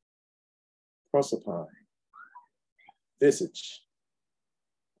 Prosopine. Visage.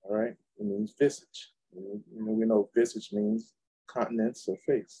 All right, it means visage. We know visage means countenance or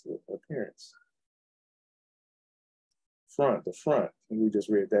face, or appearance. Front, the front. And we just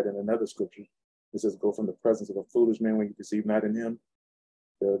read that in another scripture. It says, go from the presence of a foolish man when you perceive not in him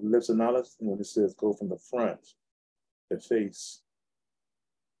the lips of knowledge. And when it says, go from the front, the face.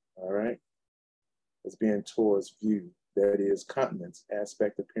 All right. It's being towards view. That is countenance,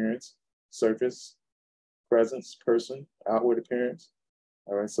 aspect, appearance, surface, presence, person, outward appearance.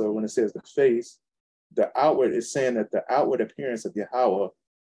 All right. So when it says the face, the outward is saying that the outward appearance of Yahawah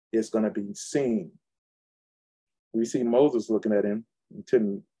is going to be seen. We see Moses looking at him. He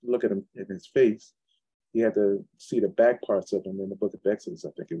couldn't look at him in his face. He had to see the back parts of him in the book of Exodus,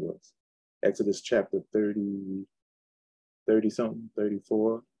 I think it was. Exodus chapter 30 something,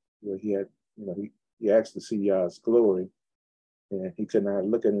 34, where he had, he asked to see Yah's glory, and he could not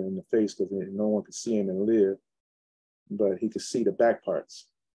look at him in the face because no one could see him and live, but he could see the back parts.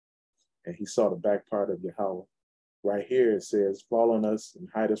 And he saw the back part of Yahawah. Right here it says, fall on us and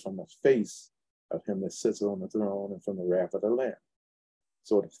hide us from the face of him that sits on the throne and from the wrath of the Lamb.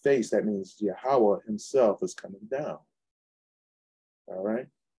 So the face, that means Yahawah himself is coming down. All right.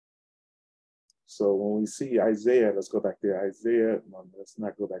 So when we see Isaiah, let's go back there. Let's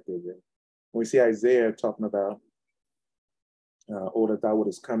not go back there yet. When we see Isaiah talking about, oh, that thou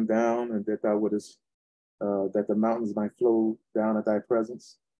wouldest come down and that thou wouldest, that the mountains might flow down at thy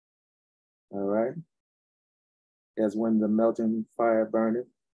presence. All right. As when the melting fire burneth,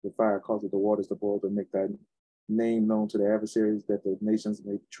 the fire causes the waters to boil to make thy name known to the adversaries, that the nations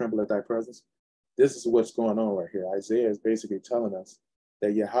may tremble at thy presence. This is what's going on right here. Isaiah is basically telling us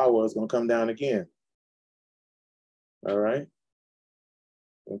that Yahawah is going to come down again. All right.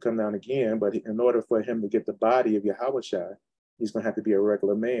 He'll come down again, but in order for him to get the body of Yahawah, he's going to have to be a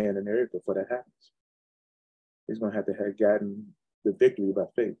regular man in the earth before that happens. He's going to have gotten the victory by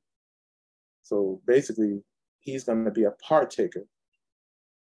faith. So basically, he's going to be a partaker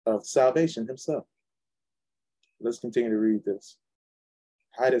of salvation himself. Let's continue to read this.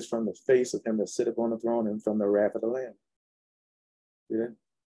 hide us from the face of him that sitteth on the throne and from the wrath of the Lamb. Yeah.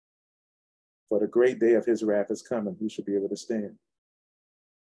 For the great day of his wrath is coming, who should be able to stand?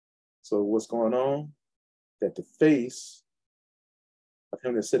 So what's going on? That the face of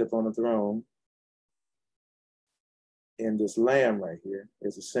him that sitteth on the throne and this Lamb right here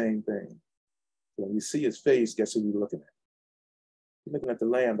is the same thing. So when you see his face, guess who you're looking at? You're looking at the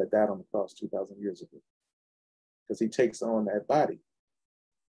Lamb that died on the cross 2,000 years ago. Because he takes on that body.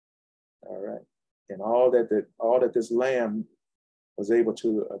 All right. And all that this Lamb was able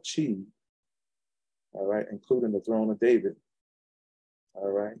to achieve, all right, including the throne of David,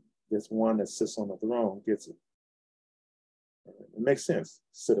 all right, this one that sits on the throne gets it. It makes sense.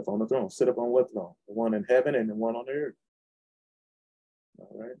 Sit up on the throne. Sit up on what throne? The one in heaven and the one on the earth.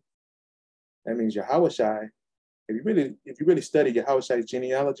 All right. That means Yahawah, if you really study Yahawah's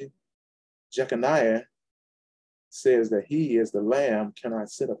genealogy, Jeconiah says that he is the Lamb cannot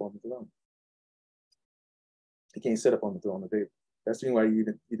sit up on the throne. He can't sit up on the throne of David. That's the reason why you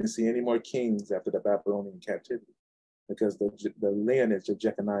didn't see any more kings after the Babylonian captivity, because the lineage of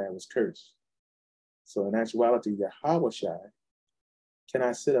Jeconiah was cursed. So in actuality, Yahawah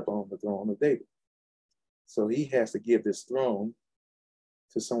cannot sit up on the throne of David. So he has to give this throne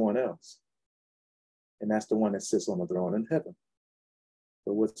to someone else. And that's the one that sits on the throne in heaven.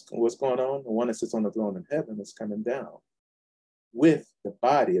 So what's going on? The one that sits on the throne in heaven is coming down with the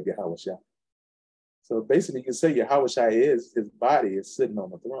body of Yahawah. So basically you can say Yahawah his body is sitting on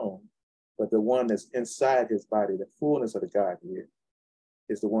the throne, but the one that's inside his body, the fullness of the Godhead,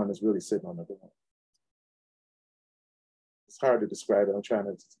 is the one that's really sitting on the throne. It's hard to describe it. I'm trying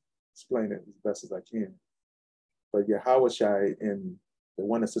to explain it as best as I can. But Yahawah and the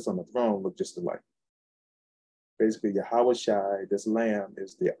one that sits on the throne look just alike. Basically, Yahawah, this Lamb,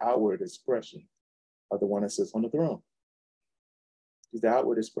 is the outward expression of the one that sits on the throne. He's the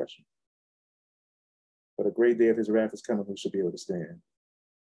outward expression. But a great day of his wrath is coming, who should be able to stand.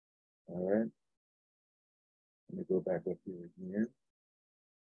 All right. Let me go back up here again.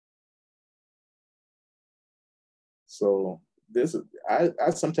 So this is, I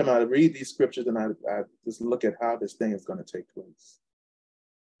sometimes I read these scriptures and I just look at how this thing is going to take place.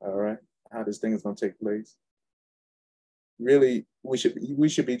 All right, how this thing is going to take place. Really, we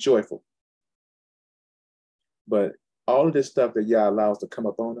should be joyful. But all of this stuff that Yah allows to come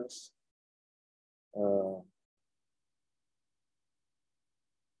upon us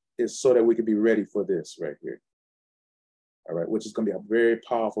is so that we can be ready for this right here. All right, which is going to be a very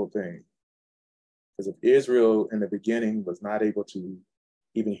powerful thing. Because if Israel in the beginning was not able to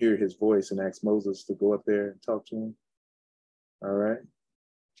even hear his voice and ask Moses to go up there and talk to him, all right,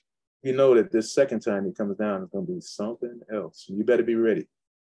 you know that this second time he comes down is going to be something else. You better be ready.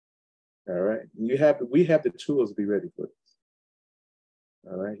 All right, we have the tools to be ready for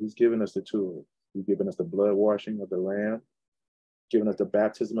this. All right, he's given us the tools. He's given us the blood washing of the Lamb, given us the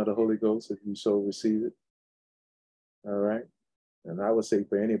baptism of the Holy Ghost if you so receive it. All right. And I would say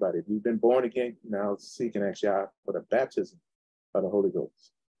for anybody, if you've been born again, now seek and ask Yah for the baptism of the Holy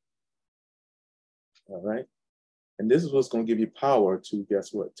Ghost. All right. And this is what's going to give you power to,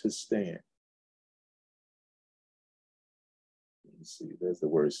 guess what? To stand. Let me see, there's the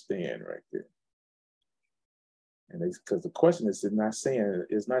word stand right there. And because the question is not saying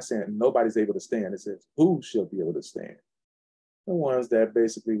nobody's able to stand. It says, who shall be able to stand? The ones that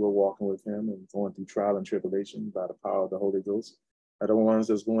basically were walking with him and going through trial and tribulation by the power of the Holy Ghost are the ones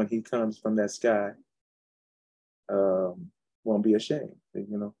that's when he comes from that sky, won't be ashamed, you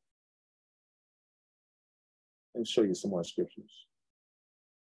know. Let me show you some more scriptures.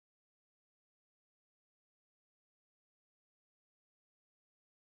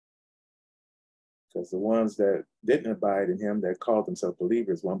 Because the ones that didn't abide in him, that called themselves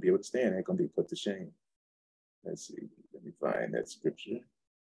believers, won't be able to stand. They're going to be put to shame. Let's see. Let me find that scripture.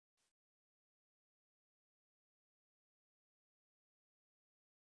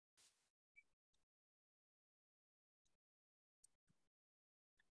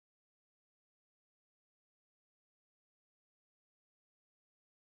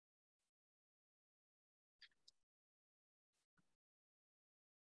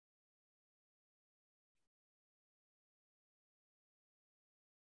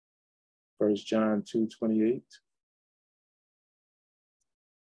 1 John 2:28.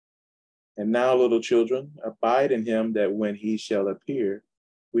 And now, little children, abide in him, that when he shall appear,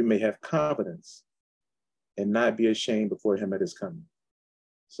 we may have confidence and not be ashamed before him at his coming.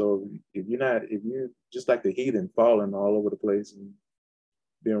 So if you're just like the heathen, falling all over the place and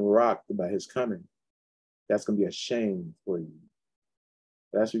being rocked by his coming, that's going to be a shame for you.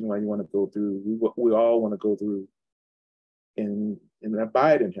 That's the reason why you want to go through, we all want to go through in and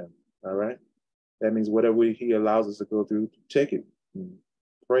abide in him. All right. That means whatever he allows us to go through, take it, and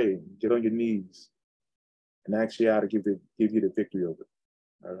pray, get on your knees, and ask Yah to give you the victory over it.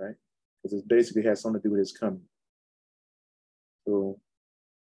 All right. Because it basically has something to do with his coming. So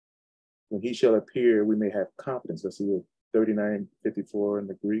when he shall appear, we may have confidence. Let's see what 39:54 in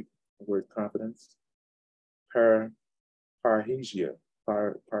the Greek, the word confidence. Parrhesia. All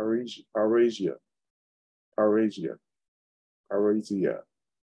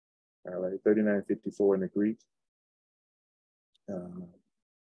right, 39:54 in the Greek.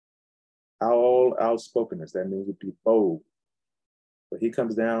 All outspokenness, that means to be bold. But he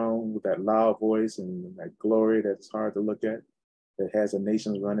comes down with that loud voice and that glory that's hard to look at, that has the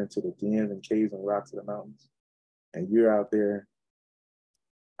nations running to the dens and caves and rocks of the mountains. And you're out there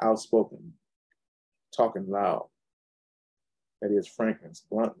outspoken, talking loud. That is frankness,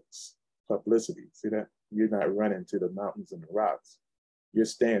 bluntness, publicity. See that? You're not running to the mountains and the rocks. You're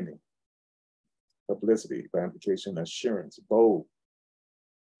standing. Publicity, by implication, assurance, bold.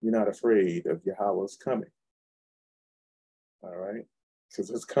 You're not afraid of Yahawah's coming. All right? Because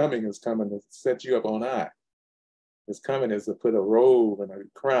his coming is coming to set you up on high. His coming is to put a robe and a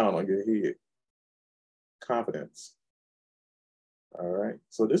crown on your head. Confidence. All right?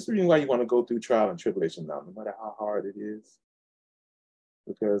 So this is the reason why you want to go through trial and tribulation now, no matter how hard it is.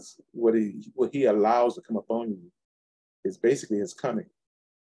 Because what he allows to come upon you is basically his coming.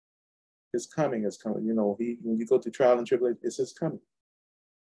 His coming is coming. You know, when you go through trial and tribulation, it's his coming.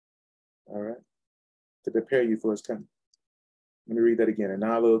 All right? To prepare you for his coming. Let me read that again. And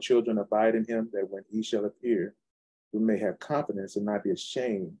now, little children, abide in him, that when he shall appear, we may have confidence and not be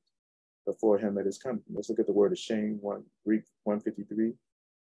ashamed before him at his coming. Let's look at the word ashamed, Greek 153.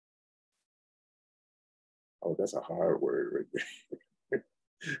 Oh, that's a hard word right there.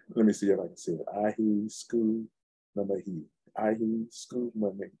 Let me see if I can say it. Ahi, sku, namahi. Ahi, sku,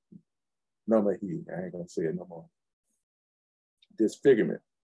 namahi. Namahi. I ain't going to say it no more. Disfigurement.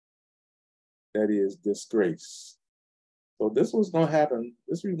 That is disgrace. So this was going to happen.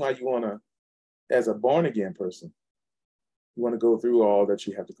 This is why you want to, as a born again person, you want to go through all that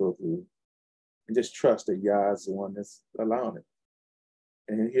you have to go through and just trust that Yah is the one that's allowing it.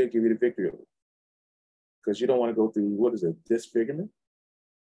 And he'll give you the victory over it. Because you don't want to go through, what is it, disfigurement,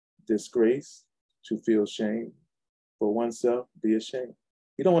 disgrace, to feel shame for oneself, be ashamed.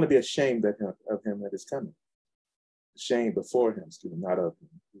 You don't want to be ashamed of him that is coming. Ashamed before him, not of him.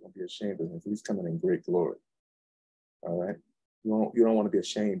 You want to be ashamed of him, for he's coming in great glory. All right? You don't want to be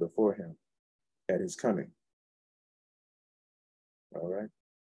ashamed before him at his coming. All right?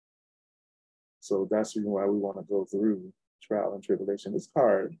 So that's the reason why we want to go through trial and tribulation. It's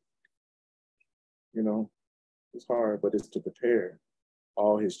hard. You know, it's hard, but it's to prepare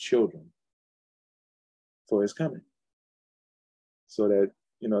all his children for his coming. So that,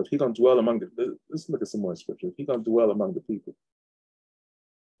 you know, if he's going to dwell among let's look at some more scripture. If he's going to dwell among the people,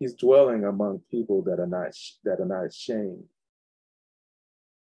 he's dwelling among people that are not ashamed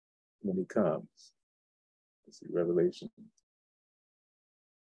when he comes. Let's see, Revelation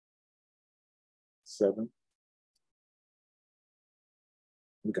 7.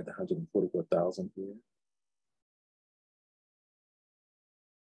 We got the 144,000 here.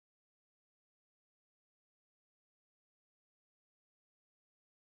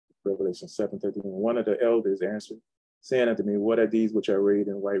 Revelation 7:13. One of the elders answered, saying unto me, what are these which are arrayed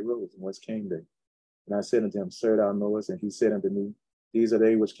in white robes, and whence came they? And I said unto him, Sir, thou knowest. And he said unto me, these are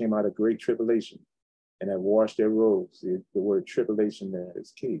they which came out of great tribulation, and have washed their robes. The word tribulation there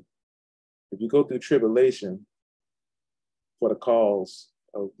is key. If you go through tribulation for the cause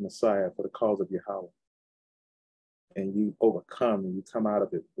of Messiah, for the cause of Yahawah, and you overcome and you come out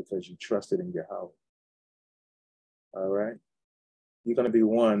of it because you trusted in Yahawah, all right? You're going to be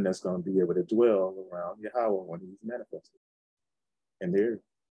one that's going to be able to dwell around Yahawah when he's manifested. And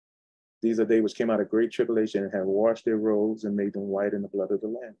these are they which came out of great tribulation and have washed their robes and made them white in the blood of the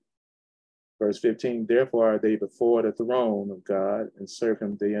Lamb. Verse 15, therefore are they before the throne of God and serve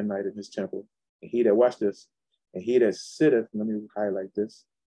him day and night in his temple. And he that, watch this, and he that sitteth, let me highlight this,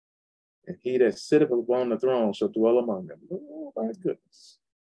 and he that sitteth upon the throne shall dwell among them. Oh my goodness.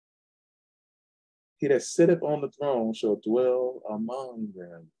 He that sitteth on the throne shall dwell among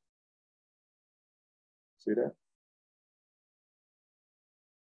them. See that?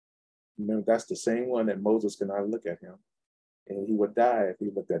 Remember, that's the same one that Moses could not look at him. And he would die if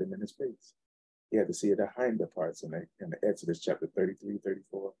he looked at him in his face. He had to see the hinder parts in the Exodus chapter 33,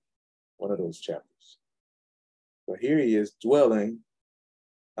 34, one of those chapters. But here he is dwelling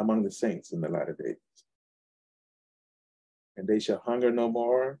among the saints in the latter days. And they shall hunger no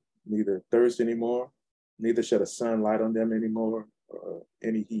more, neither thirst anymore, neither shall the sun light on them anymore, or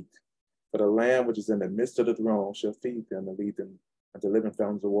any heat. For the Lamb which is in the midst of the throne shall feed them and lead them unto living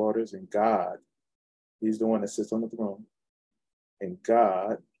fountains of waters. And God, he's the one that sits on the throne. And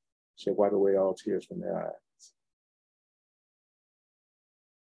God shall wipe away all tears from their eyes.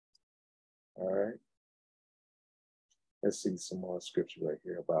 All right. Let's see some more scripture right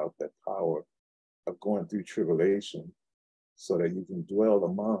here about that power of going through tribulation so that you can dwell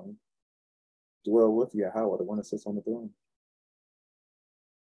with Yahawah, the one that sits on the throne.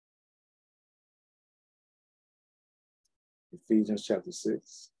 Ephesians chapter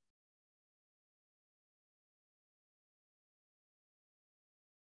 6.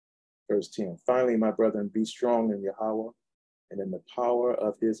 Verse 10. Finally, my brethren, be strong in Yahawah and in the power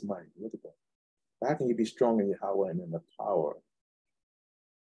of his might. Look at that. How can you be strong in Yahawah and in the power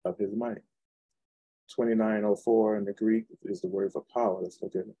of his might? 29:04 in the Greek is the word for power. Let's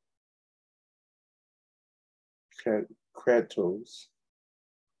look at it. Kratos,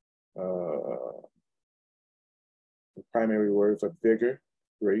 the primary word for vigor,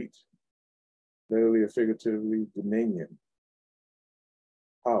 great, literally or figuratively, dominion,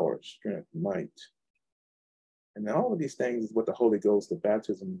 power, strength, might. And all of these things is what the Holy Ghost, the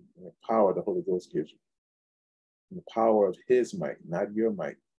baptism and the power the Holy Ghost gives you. And the power of his might, not your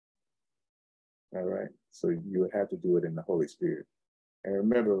might. All right. So you would have to do it in the Holy Spirit. And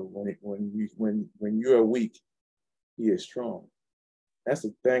remember, when you are weak, he is strong. That's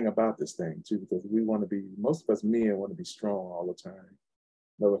the thing about this thing too, because we want to be, most of us men want to be strong all the time,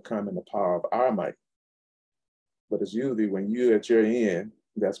 overcome in the power of our might. But it's usually when you're at your end,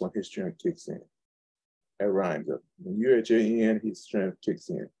 that's when his strength kicks in. That rhymes up. When you're at your end, his strength kicks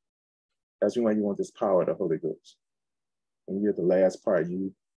in. That's why you want this power of the Holy Ghost. When you're at the last part,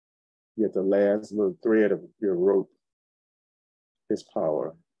 you're at the last little thread of your rope, his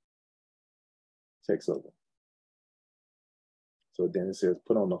power takes over. So then it says,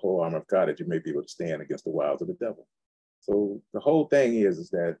 put on the whole armor of God that you may be able to stand against the wiles of the devil. So the whole thing is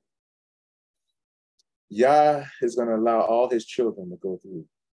that Yah is going to allow all his children to go through,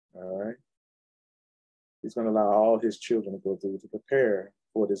 all right? He's going to allow all his children to go through to prepare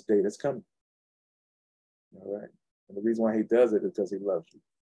for this day that's coming, all right? And the reason why he does it is because he loves you,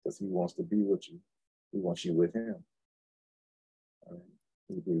 because he wants to be with you. He wants you with him. All right.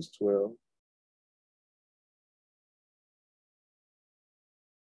 Hebrews 12.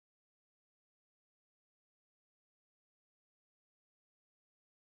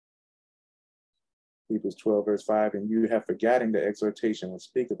 Hebrews 12, verse 5, and you have forgotten the exhortation which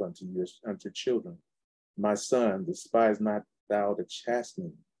speaketh unto you unto children. My son, despise not thou the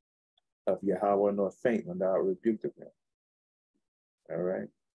chastening of Yahawah, nor faint when thou art rebuked of him. All right.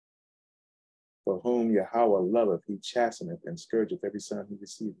 For whom Yahawah loveth, he chasteneth and scourgeth every son he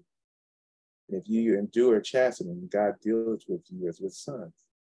receiveth. And if you endure chastening, God deals with you as with sons.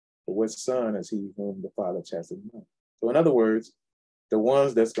 For what son is he whom the Father chasteneth not? So in other words, the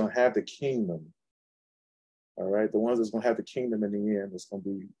ones that's going to have the kingdom, all right, the ones that's going to have the kingdom in the end, that's going to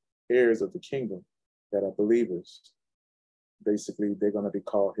be heirs of the kingdom that are believers. Basically, they're going to be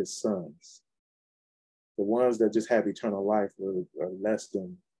called his sons. The ones that just have eternal life are less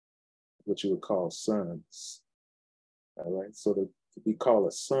than what you would call sons. All right, so to be called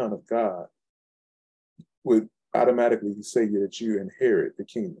a son of God would automatically say that you inherit the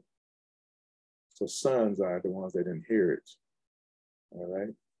kingdom. So sons are the ones that inherit. All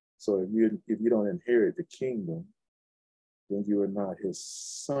right. So if you don't inherit the kingdom, then you are not his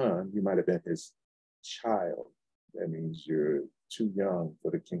son. You might have been his child. That means you're too young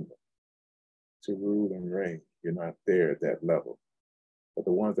for the kingdom to rule and reign. You're not there at that level. But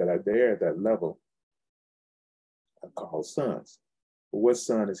the ones that are there at that level are called sons. But what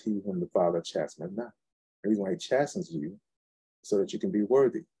son is he whom the Father chasteneth not? The reason why he chastens you so that you can be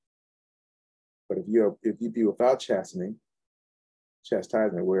worthy. But if you be without chastisement,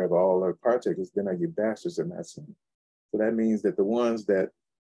 wherever all are partakers, then are you bastards and not sons. So that means that the ones that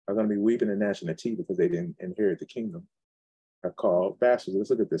are going to be weeping and gnashing their teeth because they didn't inherit the kingdom are called bastards. Let's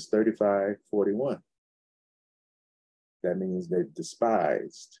look at this, 35:41. That means they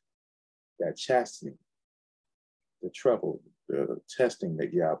despised that chastening, the trouble, the testing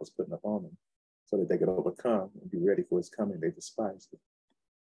that Yah was putting upon them so that they could overcome and be ready for his coming. They despised it.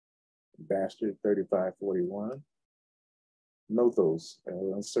 Bastard, 35:41. Note those,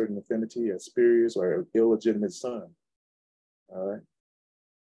 uncertain affinity, a spurious or illegitimate son. All right.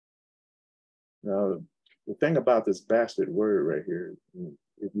 Now, the thing about this bastard word right here,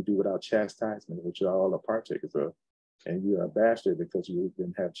 if you do without chastisement, which are all are partakers of, and you are a bastard because you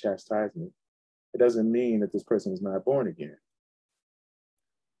didn't have chastisement, it doesn't mean that this person is not born again.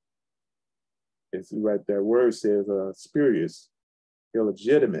 It's right, that word says spurious,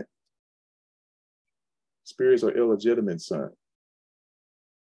 illegitimate. Spirits are illegitimate son,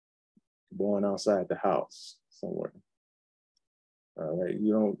 born outside the house somewhere. All right,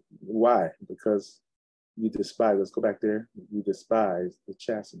 you don't, why? Because you despise, let's go back there, you despise the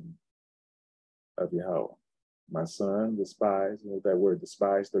chastening of Yahawah. My son, despise, you know that word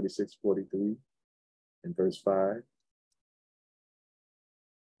despise, 36:43 in verse 5.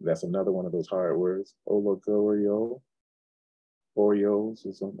 That's another one of those hard words. Ologorio, Oreos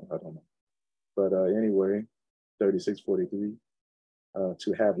or something, I don't know. But anyway, 36:43,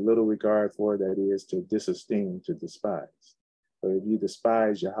 to have little regard for, that is to disesteem, to despise. But if you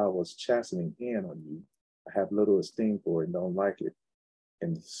despise Yahawah's chastening hand on you, have little esteem for it and don't like it,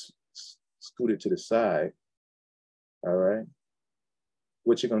 and scoot it to the side, all right?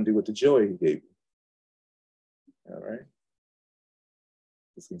 What you gonna do with the joy he gave you? All right?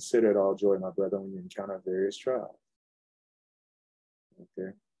 Just consider it all joy, my brother, when you encounter various trials.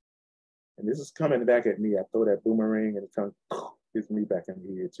 Okay? And this is coming back at me. I throw that boomerang and it comes, hits me back in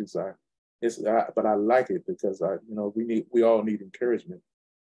the head too. So but I like it because we all need encouragement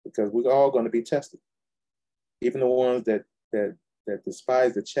because we're all going to be tested. Even the ones that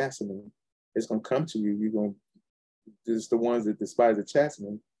despise the chastening, it's going to come to you. Just the ones that despise the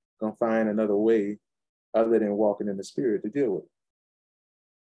chastening, going to find another way other than walking in the spirit to deal with it.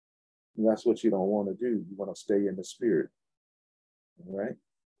 And that's what you don't want to do. You want to stay in the spirit, all right?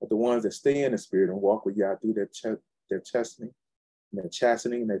 But the ones that stay in the spirit and walk with Yah through their testing, and their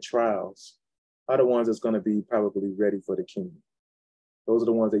chastening, and their trials, are the ones that's going to be probably ready for the kingdom. Those are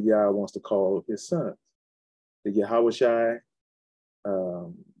the ones that Yah wants to call his sons. Did Yahawah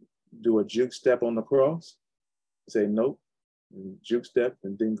do a juke step on the cross? Say nope, and juke step,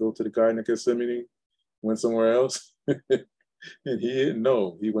 and then go to the Garden of Gethsemane, went somewhere else? And he didn't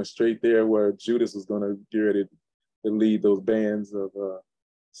know. He went straight there where Judas was going to get ready to lead those bands of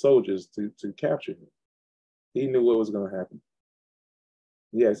soldiers to capture him. He knew what was going to happen.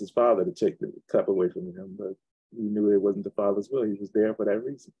 He asked his father to take the cup away from him, but he knew it wasn't the father's will. He was there for that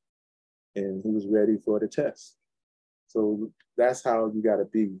reason. And he was ready for the test. So that's how you got to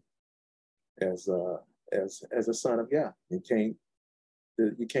be as a son of Yah. You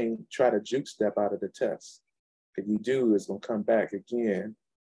can't try to juke step out of the test. If you do, it's going to come back again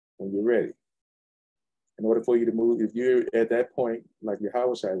when you're ready. In order for you to move, if you're at that point, like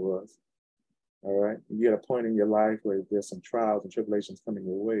Yahawah was, all right, you're at a point in your life where there's some trials and tribulations coming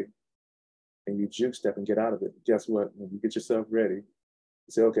your way, and you juke step and get out of it. Guess what? When you get yourself ready, you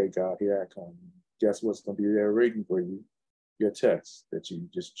say, okay, God, here I come. Guess what's going to be there waiting for you? Your test that you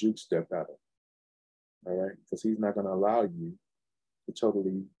just juke stepped out of. All right? Because he's not going to allow you to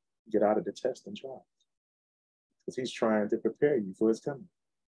totally get out of the test and trials. Because he's trying to prepare you for his coming.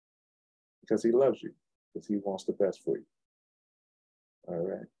 Because he loves you. Because he wants the best for you. All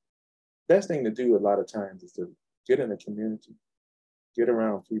right? Best thing to do a lot of times is to get in a community, get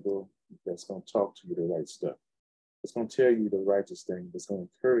around people that's going to talk to you the right stuff. It's going to tell you the righteous thing. It's going to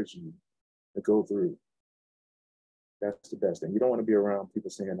encourage you to go through. That's the best thing. You don't want to be around people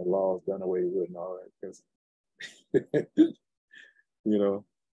saying the law is done away with and all that. Because,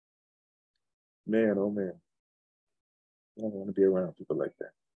 man, oh man. I don't want to be around people like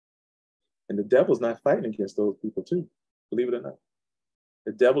that. And the devil's not fighting against those people too, believe it or not.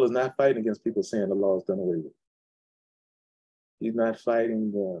 The devil is not fighting against people saying the law is done away with. He's not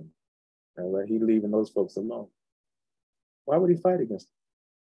fighting them. All right, he's leaving those folks alone. Why would he fight against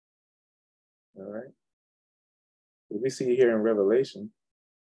them? All right. We see here in Revelation,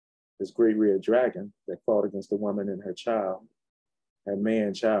 this great red dragon that fought against the woman and her child, her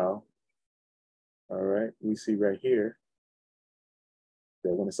man child. All right, we see right here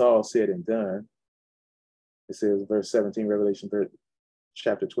that when it's all said and done, it says, verse 17, Revelation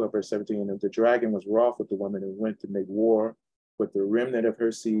chapter 12, verse 17, and the dragon was wroth with the woman and went to make war with the remnant of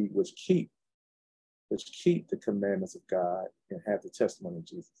her seed, which keep the commandments of God and have the testimony of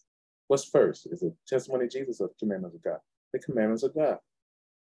Jesus. What's first? Is it testimony of Jesus or the commandments of God? The commandments of God.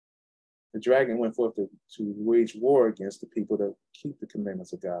 The dragon went forth to wage war against the people that keep the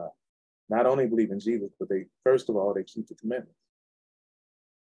commandments of God. Not only believe in Jesus, but first of all, they keep the commandments.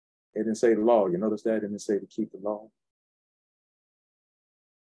 It didn't say the law. You notice that? It didn't say to keep the law.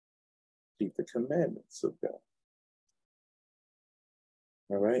 Keep the commandments of God.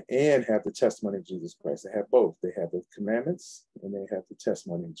 All right? And have the testimony of Jesus Christ. They have both. They have the commandments and they have the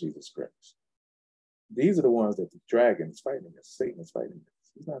testimony of Jesus Christ. These are the ones that the dragon is fighting against, Satan is fighting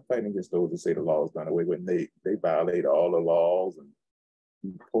against. He's not fighting against those that say the law is done away with, and they violate all the laws and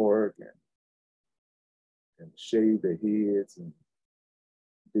eat pork and shave their heads and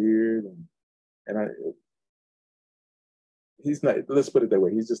beard and he's not, let's put it that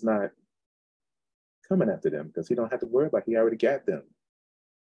way, he's just not coming after them because he don't have to worry about it. He already got them.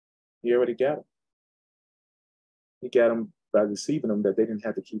 He already got them. He got them by deceiving them that they didn't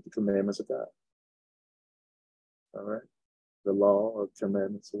have to keep the commandments of God. All right? The law or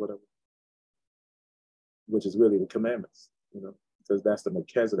commandments or whatever, which is really the commandments, you know, because that's the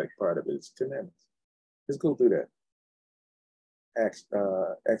Melchizedek part of it, it's commandments. Let's go through that.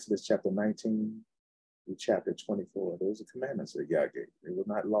 Exodus chapter 19 through chapter 24. Those are commandments that God gave. They were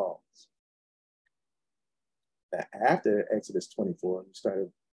not laws. Now, after Exodus 24, we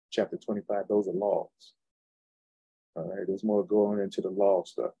started chapter 25, those are laws. All right, there's more going into the law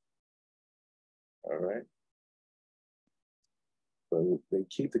stuff. All right. So they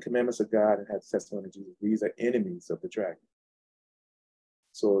keep the commandments of God and have the testimony of Jesus. These are enemies of the dragon.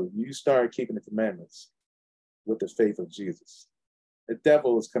 So if you start keeping the commandments with the faith of Jesus, the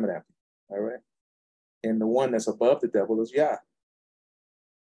devil is coming after you. All right. And the one that's above the devil is Yah.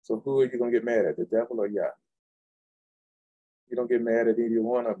 So who are you going to get mad at, the devil or Yah? You don't get mad at either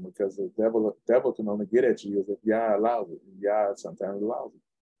one of them because the devil can only get at you if Yah allows it. And Yah sometimes allows it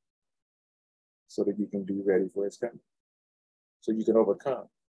so that you can be ready for his coming. So you can overcome.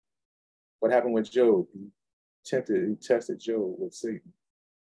 What happened with Job? He tested Job with Satan.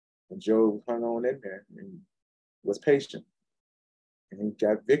 And Job hung on in there and was patient. And he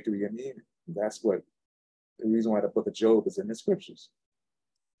got victory in the end. That's what the reason why the book of Job is in the scriptures.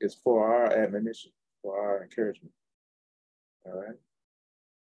 It's for our admonition, for our encouragement. All right.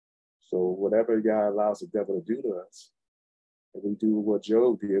 So whatever God allows the devil to do to us, if we do what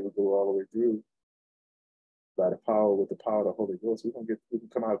Job did, we go all the way through by the power, with the power of the Holy Ghost, we can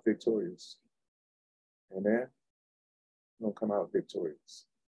come out victorious. Amen. We don't come out victorious.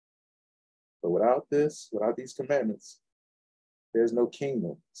 But without these commandments, there's no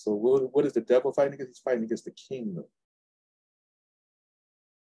kingdom. So what is the devil fighting against? He's fighting against the kingdom.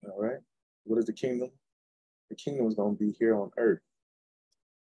 All right. What is the kingdom? The kingdom is going to be here on earth.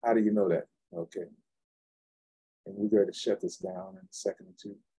 How do you know that? Okay. And we're going to shut this down in a second or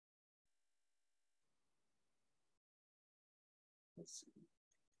two. Let's see.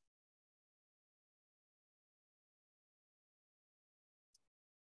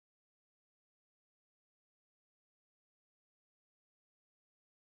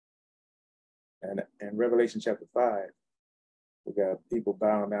 And in Revelation chapter 5, we got people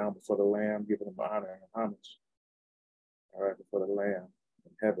bowing down before the Lamb, giving him honor and homage. All right, before the Lamb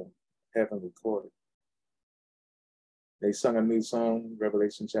in heaven recorded. They sung a new song,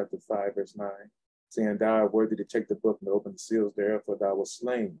 Revelation chapter 5, verse 9, saying, "Thou art worthy to take the book and open the seals thereof, for thou wast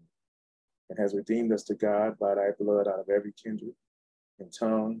slain, and hast redeemed us to God by thy blood out of every kindred, and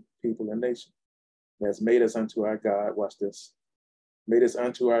tongue, people, and nation. And has made us unto our God," watch this, "made us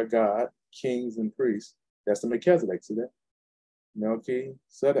unto our God kings and priests." That's the Melchizedek, see that?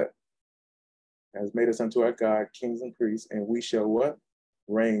 Melchizedek has made us unto our God kings and priests, and we shall what?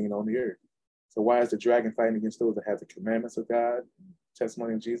 Reign on the earth. So why is the dragon fighting against those that have the commandments of God,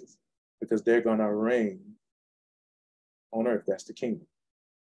 testimony of Jesus? Because they're going to reign on earth. That's the kingdom.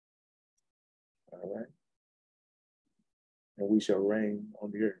 All right. And we shall reign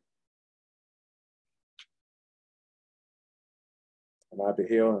on the earth. And I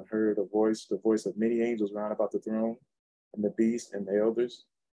beheld and heard the voice of many angels round about the throne, and the beast and the elders.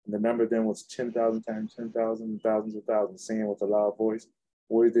 And the number of them was 10,000 times 10,000 and thousands of thousands, saying with a loud voice,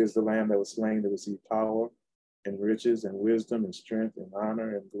 "Worthy is the Lamb that was slain to receive power and riches and wisdom and strength and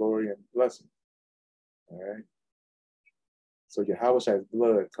honor and glory and blessing." All right. So Yahawah's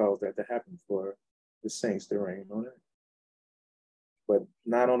blood caused that to happen for the saints to reign on earth. But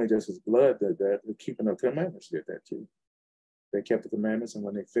not only just his blood did that, the keeping of commandments did that too. They kept the commandments, and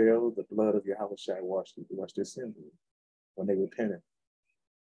when they failed, the blood of Yahawah washed their sins when they repented.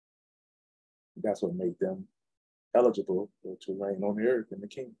 That's what made them eligible to reign on the earth in the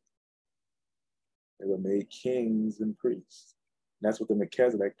kingdom. They were made kings and priests. And that's what the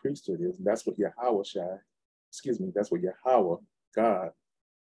Melchizedek priesthood is. And that's what Yahawah, that's what Yahawah, God,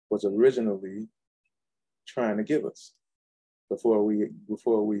 was originally trying to give us before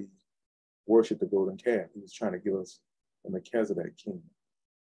we worship the golden calf. He was trying to give us the Melchizedek kingdom.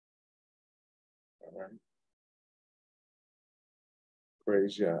 All right.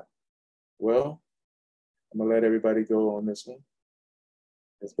 Praise Yah. Well, I'm gonna let everybody go on this one.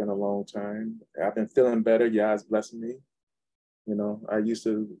 It's been a long time. I've been feeling better. Yah's blessing me. You know, I used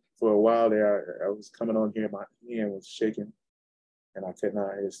to, for a while there, I was coming on here, my hand was shaking, and I could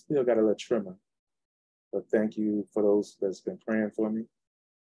not. It still got a little tremor. But thank you for those that's been praying for me.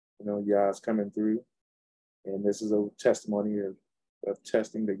 You know, Yah's coming through, and this is a testimony of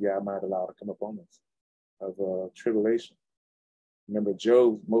testing that Yah might allow to come upon us, of tribulation. Remember,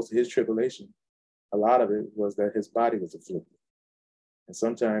 Job, most of his tribulation, a lot of it was that his body was afflicted. And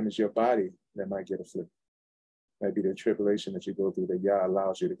sometimes it's your body that might get afflicted. Maybe the tribulation that you go through that Yah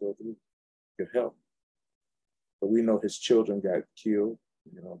allows you to go through, your health. But we know his children got killed,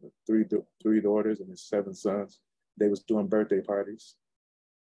 you know, the three daughters and his 7 sons. They was doing birthday parties,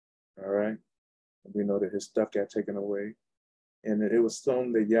 all right? And we know that his stuff got taken away. And it was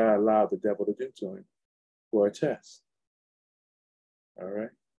something that Yah allowed the devil to do to him for a test, all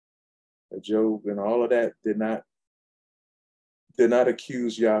right? But Job and all of that did not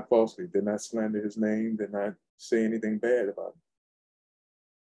accuse Yah falsely, did not slander his name, did not say anything bad about him.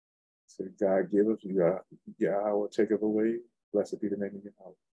 So God giveth, Yahawah taketh away, blessed be the name of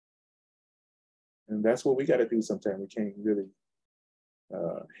Yahawah. And that's what we got to do sometimes. We can't really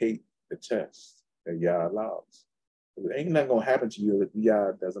hate the test that Yah allows. It ain't nothing going to happen to you if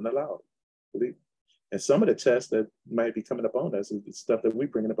Yah doesn't allow it. Believe me. And some of the tests that might be coming up on us is the stuff that we're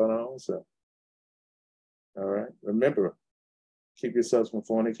bringing up on our own self. All right? Remember, keep yourselves from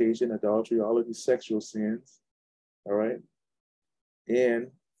fornication, adultery, all of these sexual sins, all right?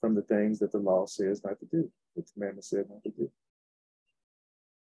 And from the things that the law says not to do, the commandment says not to do.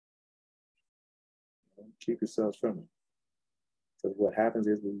 Keep yourselves from it. Because what happens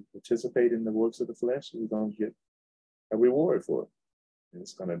is we participate in the works of the flesh, we're going to get a reward for it. And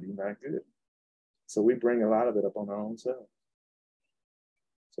it's going to be not good. So we bring a lot of it up on our own self.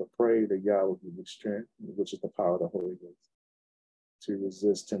 So pray that Yah will give you strength, which is the power of the Holy Ghost, to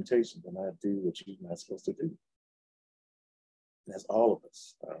resist temptation and not do what you're not supposed to do. And that's all of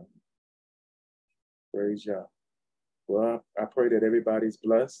us. Praise Yah. Well, I pray that everybody's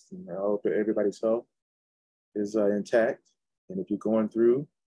blessed and I hope that everybody's health is intact. And if you're going through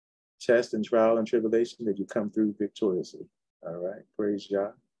test and trial and tribulation, that you come through victoriously. All right. Praise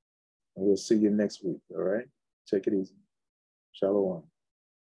Yah. And we'll see you next week. All right. Take it easy. Shalom.